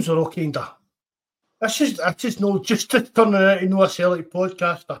 His films are all kind of... I just know, just to turn it into a Celtic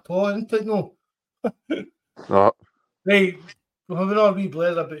podcast at all, isn't it? No. No. Right. We're having a wee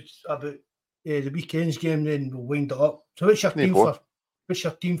blur about the weekend's game, then we'll wind it up. So what's your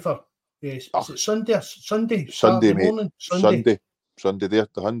team for? Yes. Is it Sunday? Sunday, mate. Morning? Sunday there.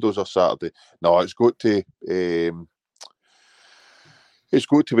 The Hundos are Saturday. No, it's got to be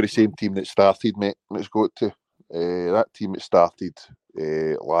the same team that started, mate. It's got to that team that started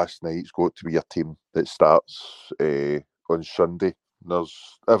last night. It's got to be a team that starts on Sunday.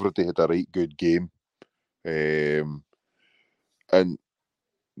 Everybody had a right good game, and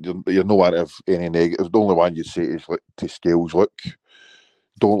you're no one of any negatives. The only one you'd say is to Scales, look,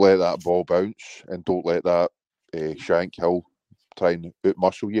 don't let that ball bounce and don't let that Shank Hill try and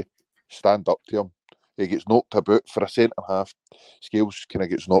out-muscle you. Stand up to him. He gets knocked about for a centre half. Scales kind of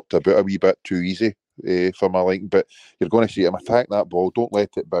gets knocked about a wee bit too easy for my liking, but you're going to see him attack that ball. Don't let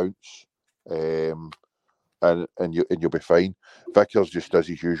it bounce, and you'll be fine. Vickers just does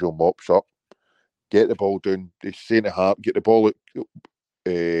his usual, mops up, get the ball down. He's saying to Hart, get the ball out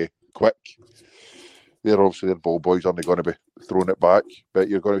quick. They're obviously their ball boys, aren't they going to be throwing it back? But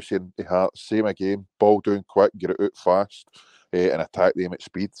you're going to be saying to Hart, same again, ball down quick, get it out fast, and attack them at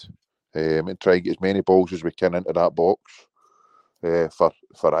speed, and try and get as many balls as we can into that box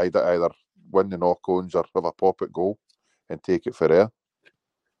for either win the knock-ons or have a pop at goal and take it for there.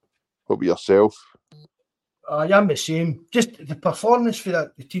 What about yourself? I am the same. Just the performance for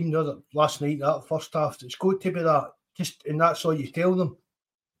the team last night, that first half, it's got to be that. And that's all you tell them.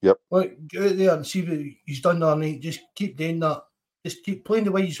 Yep. Like, go out there and see what he's done that night. Just keep doing that. Just keep playing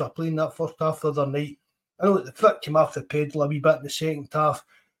the way you were playing that first half the other night. I know the foot came off the pedal a wee bit in the second half,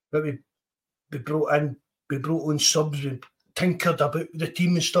 but we brought on subs, we tinkered about the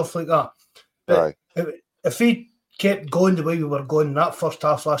team and stuff like that. But if we kept going the way we were going in that first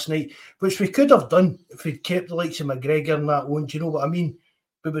half last night, which we could have done if we'd kept the likes of McGregor and that on, do you know what I mean?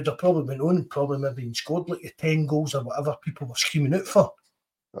 We would have probably been on, maybe scored like the 10 goals or whatever people were screaming out for.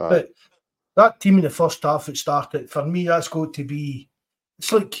 But that team in the first half it started, for me, that's got to be...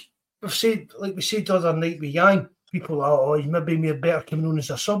 It's like we said the other night with Yang, people are, he's maybe made better coming on as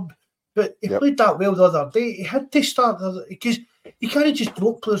a sub. But he played that well the other day. He had to start, because you can't just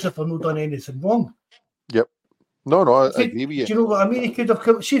drop players if they've not done anything wrong. Yep. No, I agree with you. Do you know what I mean? He could have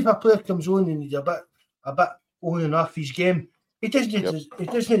come... See if a player comes on and he's a bit on and off his game, he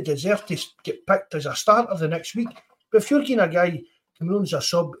doesn't deserve to get picked as a starter the next week. But if you're getting a guy coming on as a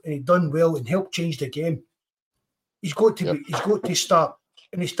sub and he done well and helped change the game, he's got to start.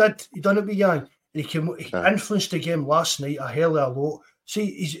 And he done it with Yang. He influenced the game last night a hell of a lot. See,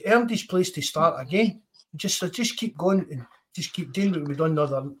 he's earned his place to start again. Just keep going and just keep doing what we done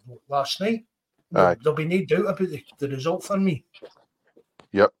last night. There'll be no doubt about the result for me.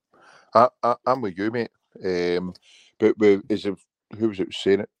 Yep, I'm with you, mate. But who was it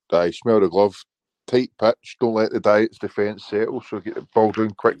saying it? I smell the glove. Tight pitch. Don't let the Diets defence settle. So get the ball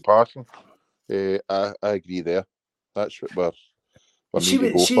down, quick passing. I agree there. That's what we're see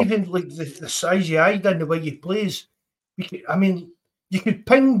even like the size of Ida and the way he plays. You could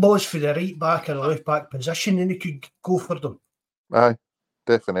ping Bawz for the right back or the left back position and he could go for them. Aye,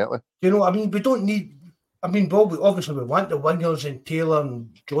 definitely. You know what I mean? We don't need... I mean, obviously we want the wingers and Taylor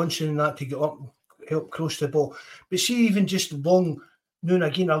and Johnson and that to get up and help cross the ball. But see, even just long, now and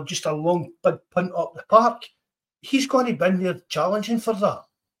again, or just a long big punt up the park, he's going to be in there challenging for that.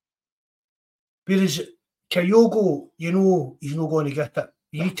 Whereas Kyogo, you know, he's not going to get it.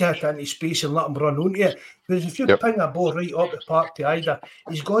 You need to hit into space and let him run onto it. Whereas if you ping a ball right up the park to Ida,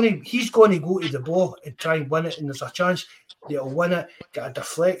 he's going to go to the ball and try and win it, and there's a chance that he'll win it, get a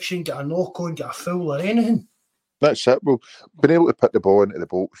deflection, get a knock on, get a foul or anything. That's it. Well, being able to put the ball into the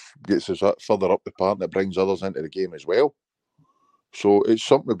box gets us further up the park and it brings others into the game as well. So it's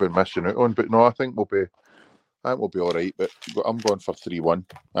something we've been missing out on. But no, I think we'll be all right. But I'm going for 3-1.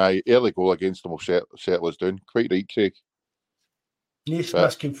 Aye, early goal against them will settle us down. Quite right, Craig.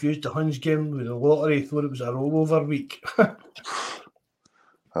 Naismith confused the Huns game with the lottery, thought it was a rollover week.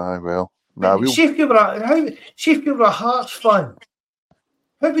 Aye, well. See if you were a Hearts fan,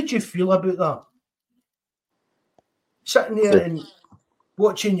 how would you feel about that? Sitting there and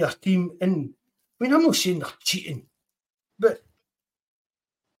watching your team, and I mean, I'm not saying they're cheating, but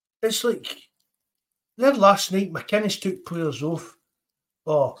it's like there last night, McInnes took players off.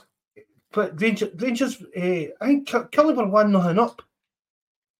 But Rangers, I think Kelly were 1-0 up.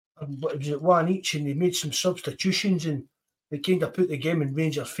 What was it, 1 each, and they made some substitutions and they kind of put the game in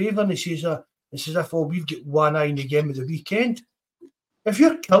Rangers' favour. And he says, it's as if, we've got one eye in the game of the weekend. If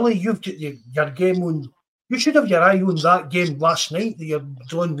you're Kelly, you've got your game on. You should have your eye on that game last night that you're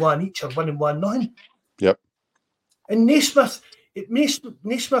drawing 1 each or winning 1-0. Yep. And Naismith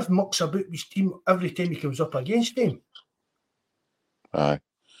mucks about his team every time he comes up against him. Aye.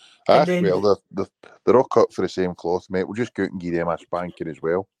 Well, they're all cut for the same cloth, mate. We'll just go out and give them a spanking as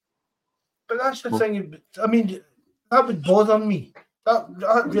well. But that's the thing. I mean, that would bother me. That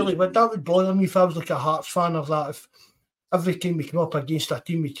really would. That would bother me if I was like a Hearts fan of that. If every time we come up against a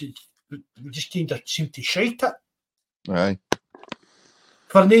team, we just kind of seem to shite it. Aye.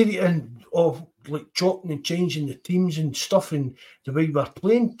 For and of like chopping and changing the teams and stuff and the way we're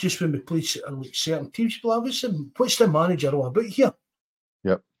playing, just when we play like certain teams. But what's the manager all about here?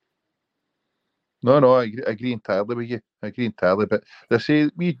 Yep. No, I agree entirely with you. But they say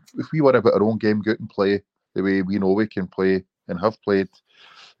if we want to put our own game, go out and play the way we know we can play and have played.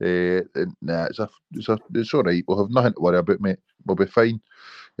 It's all right. We'll have nothing to worry about, mate. We'll be fine.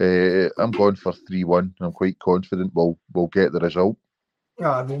 I'm going for 3-1. I'm quite confident we'll get the result.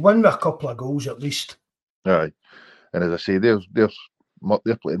 We'll win with a couple of goals at least. Aye, and as I say, they're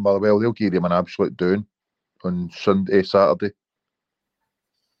playing well. They'll give them an absolute down on Saturday.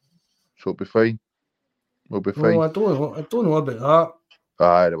 So it'll be fine. We'll be fine. I don't know about that.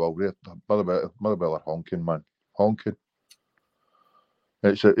 Aye, well, Motherwell are honking, man. Honking.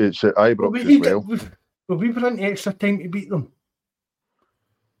 It's at Ibrox as well. Will we run extra time to beat them?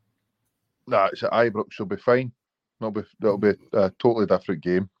 Nah, it's at Ibrox. It'll be fine. That'll be a totally different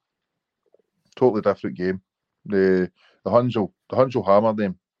game. The Huns will hammer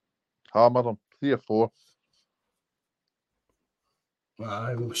them. 3 or 4.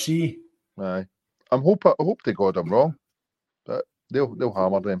 Aye, we'll see. Aye. I hope to God I'm wrong, but they'll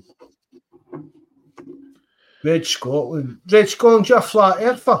hammer them. Red Scotland's a flat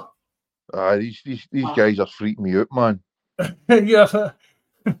earther. Aye, these guys are freaking me out, man. Yeah.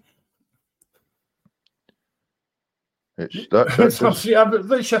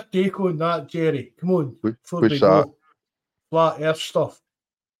 What's your take on that, Jerry? Come on, before we go. Flat earth stuff.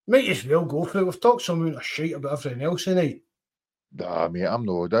 Might as well go for it. We've talked some amount of shit about everything else tonight. Nah, mate, I'm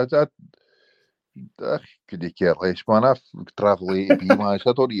not. I couldn't care less, man. I've travelled A to B, man, so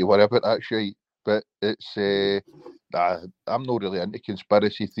I don't need to worry about that shit. But it's, I'm not really into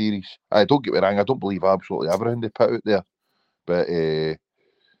conspiracy theories. I don't get me wrong, I don't believe absolutely everything they put out there. But I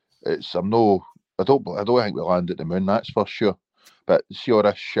don't think we landed the moon, that's for sure. But see all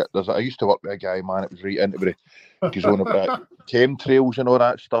this shit. I used to work with a guy, man, it was right into it. He's on about chemtrails and all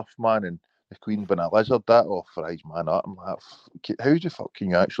that stuff, man, and the Queen's been a lizard, that off for eyes, man. I'm like, how the fuck can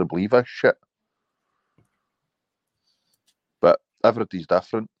you actually believe this shit? But everybody's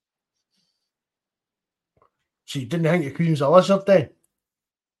different. So you didn't think the Queen's a lizard then?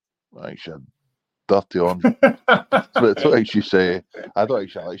 I think she's a dirty orange. I don't think she's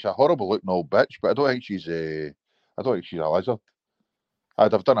she's a horrible looking old bitch, but I don't think she's a lizard.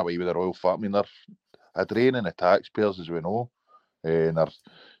 I'd have done away with the royal family. I mean, they're draining the taxpayers, as we know, and they're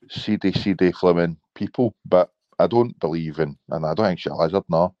seedy flaming people. But I don't believe in, and I don't think she's a lizard.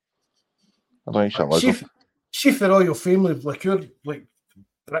 No, I don't think she's a lizard. See for royal family, like you're like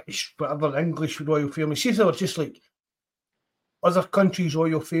British, whatever English royal family. See if they were just like other countries'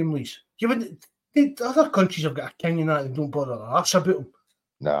 royal families. Other countries have got a king and that and don't bother their arse about them.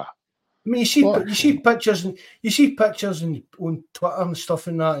 Nah. I mean, you see pictures on Twitter and stuff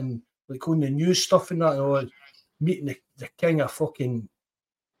and that, and like on the news stuff and that, meeting the king of fucking,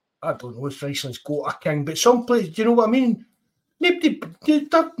 I don't know if Iceland's got a king, but some place, do you know what I mean? Nobody,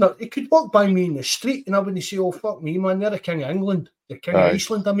 he could walk by me in the street and I wouldn't say, oh, fuck me, man, they're the king of England, the king of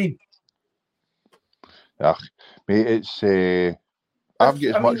Iceland, I mean. Ugh, mate, it's, I've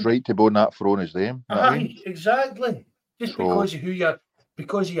got as much right to be on that throne as them. Exactly. Just because of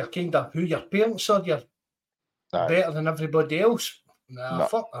your kind of who your parents are, you're better than everybody else. Nah,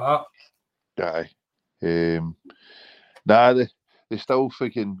 fuck that. Aye. They still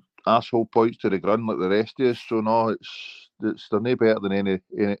fucking asshole points to the ground like the rest of us, so no, they're no better than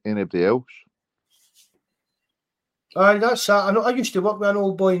anybody else. Aye, that's that. I know. I used to work with an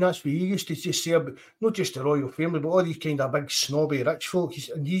old boy, and that's what he used to just say about not just the royal family, but all these kind of big snobby rich folk.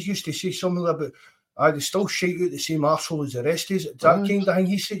 And he used to say something about, they still shite out the same arsehole as the rest of us. That kind of thing.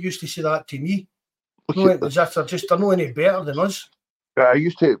 He used to say that to me. No, as if they're not any better than us. I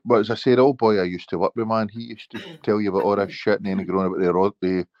used to, but as I said, old boy I used to work with, man, he used to tell you about all this shit and then going about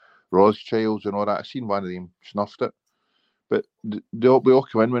the Rothschilds and all that. I seen one of them snuffed it. But we all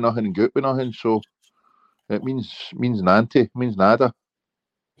come in with nothing and go out with nothing, so it means nada.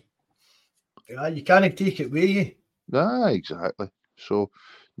 Yeah, you can't take it with you. Ah, exactly. So,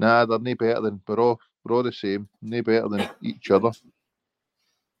 they're no better than, we're all the same, no better than each other.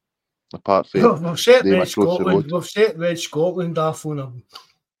 Apart from we've set Red Scotland off on him.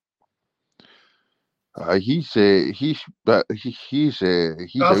 He's out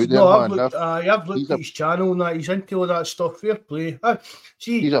there, man. I've looked at his channel and that. He's into all that stuff. Fair play.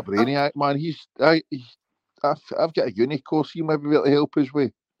 He's a brainiac, man. I've got a uni course he might be able to help us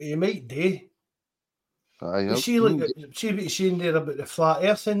with. He might do. See what you're saying there about the flat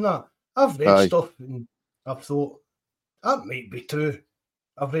earth and that. I've read stuff and I've thought, that might be true.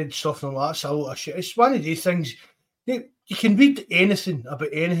 I've read stuff and that's a lot of shit. It's one of these things. You can read anything about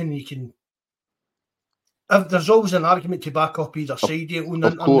anything. You can. There's always an argument to back up either side on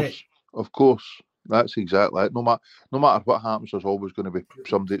the internet. Of course. That's exactly it. No matter what happens, there's always going to be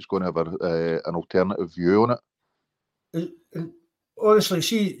somebody that's going to have an alternative view on it. And honestly,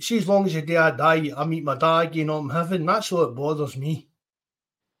 see, as long as the day I die, I meet my dad again on heaven. That's all that bothers me.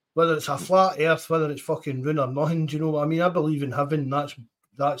 Whether it's a flat earth, whether it's fucking ruin or nothing, do you know what I mean? I believe in heaven.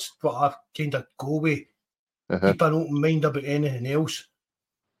 That's what I kind of go with. Keep an open mind about anything else.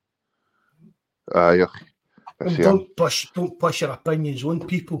 Don't push your opinions on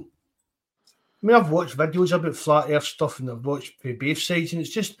people. I mean, I've watched videos about flat earth stuff and I've watched for both sides, and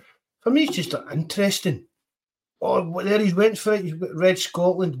it's just, for me, it's just interesting. Oh, there he went for it. He's Red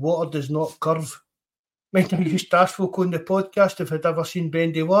Scotland, water does not curve. Mind I used to ask folk on the podcast if I'd ever seen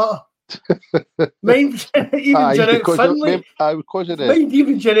bendy water. Mind even Jeanette Finlay.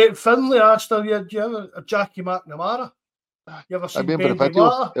 Even Jeanette Finlay asked her, "Do you ever Jackie McNamara? You ever seen bendy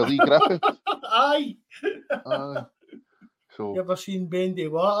water?" Lee Griffith. Aye. So, you ever seen bendy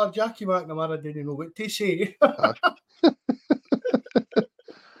water? Jackie McNamara didn't know what to say.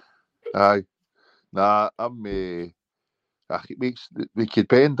 Aye. Nah, it makes, we could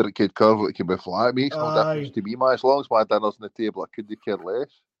bend or it could curve or it could be flat. It makes no difference to me, man. As long as my dinner's on the table, I couldn't care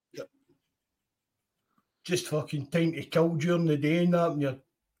less. Yep. Just fucking time to kill during the day and that, and you're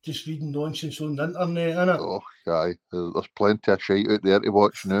just reading nonsense on the internet, innit? Oh, aye. There's plenty of shite out there to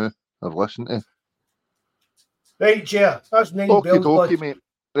watch now or listen to. Right, Jer, that's 9 bells, bud. Mate.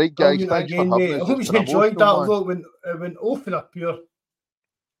 Right, guys, thanks for having us. I hope you enjoyed that, although it went off in a pure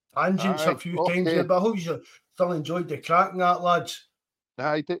tangents a few times there, but I hope you still enjoyed the crack and that, lads.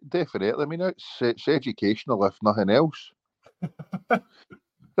 Aye, definitely. I mean, it's educational, if nothing else.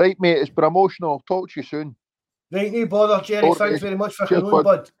 Right, mate, it's been emotional. I'll talk to you soon. Right, no bother, Jerry. All thanks very much for coming on,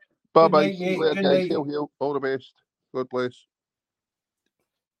 bud. Bye-bye. Good night. Hail. All the best. God bless.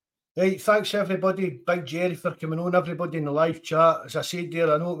 Right, thanks everybody. Big Jerry for coming on, everybody in the live chat. As I said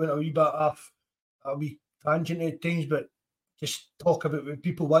there, I know it went a wee bit off, a wee tangent at times, but just talk about what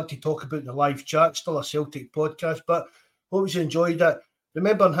people want to talk about in the live chat. Still a Celtic podcast, but hope you enjoyed it.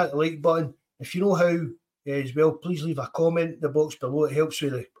 Remember and hit the like button. If you know how as well, please leave a comment in the box below. It helps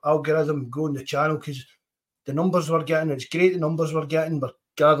with the algorithm growing the channel because the numbers we're getting, it's great the numbers we're getting. We're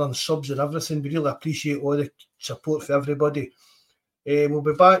gathering subs and everything. We really appreciate all the support for everybody. We'll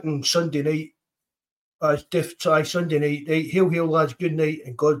be back on Sunday night. Sunday night. Right. Hail, lads. Good night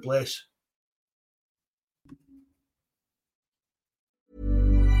and God bless.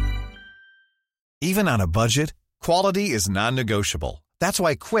 Even on a budget, quality is non-negotiable. That's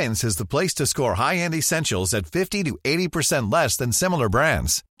why Quince is the place to score high-end essentials at 50 to 80% less than similar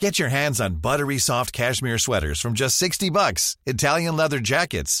brands. Get your hands on buttery soft cashmere sweaters from just $60, Italian leather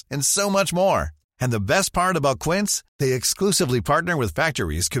jackets, and so much more. And the best part about Quince, they exclusively partner with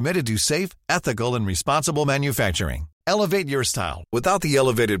factories committed to safe, ethical, and responsible manufacturing. Elevate your style without the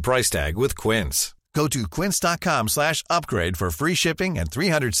elevated price tag with Quince. Go to quince.com/upgrade for free shipping and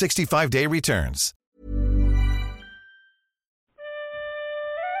 365-day returns.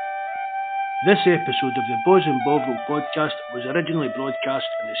 This episode of the Bawz and Bovril podcast was originally broadcast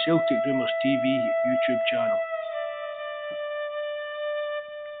on the Celtic Rumours TV YouTube channel.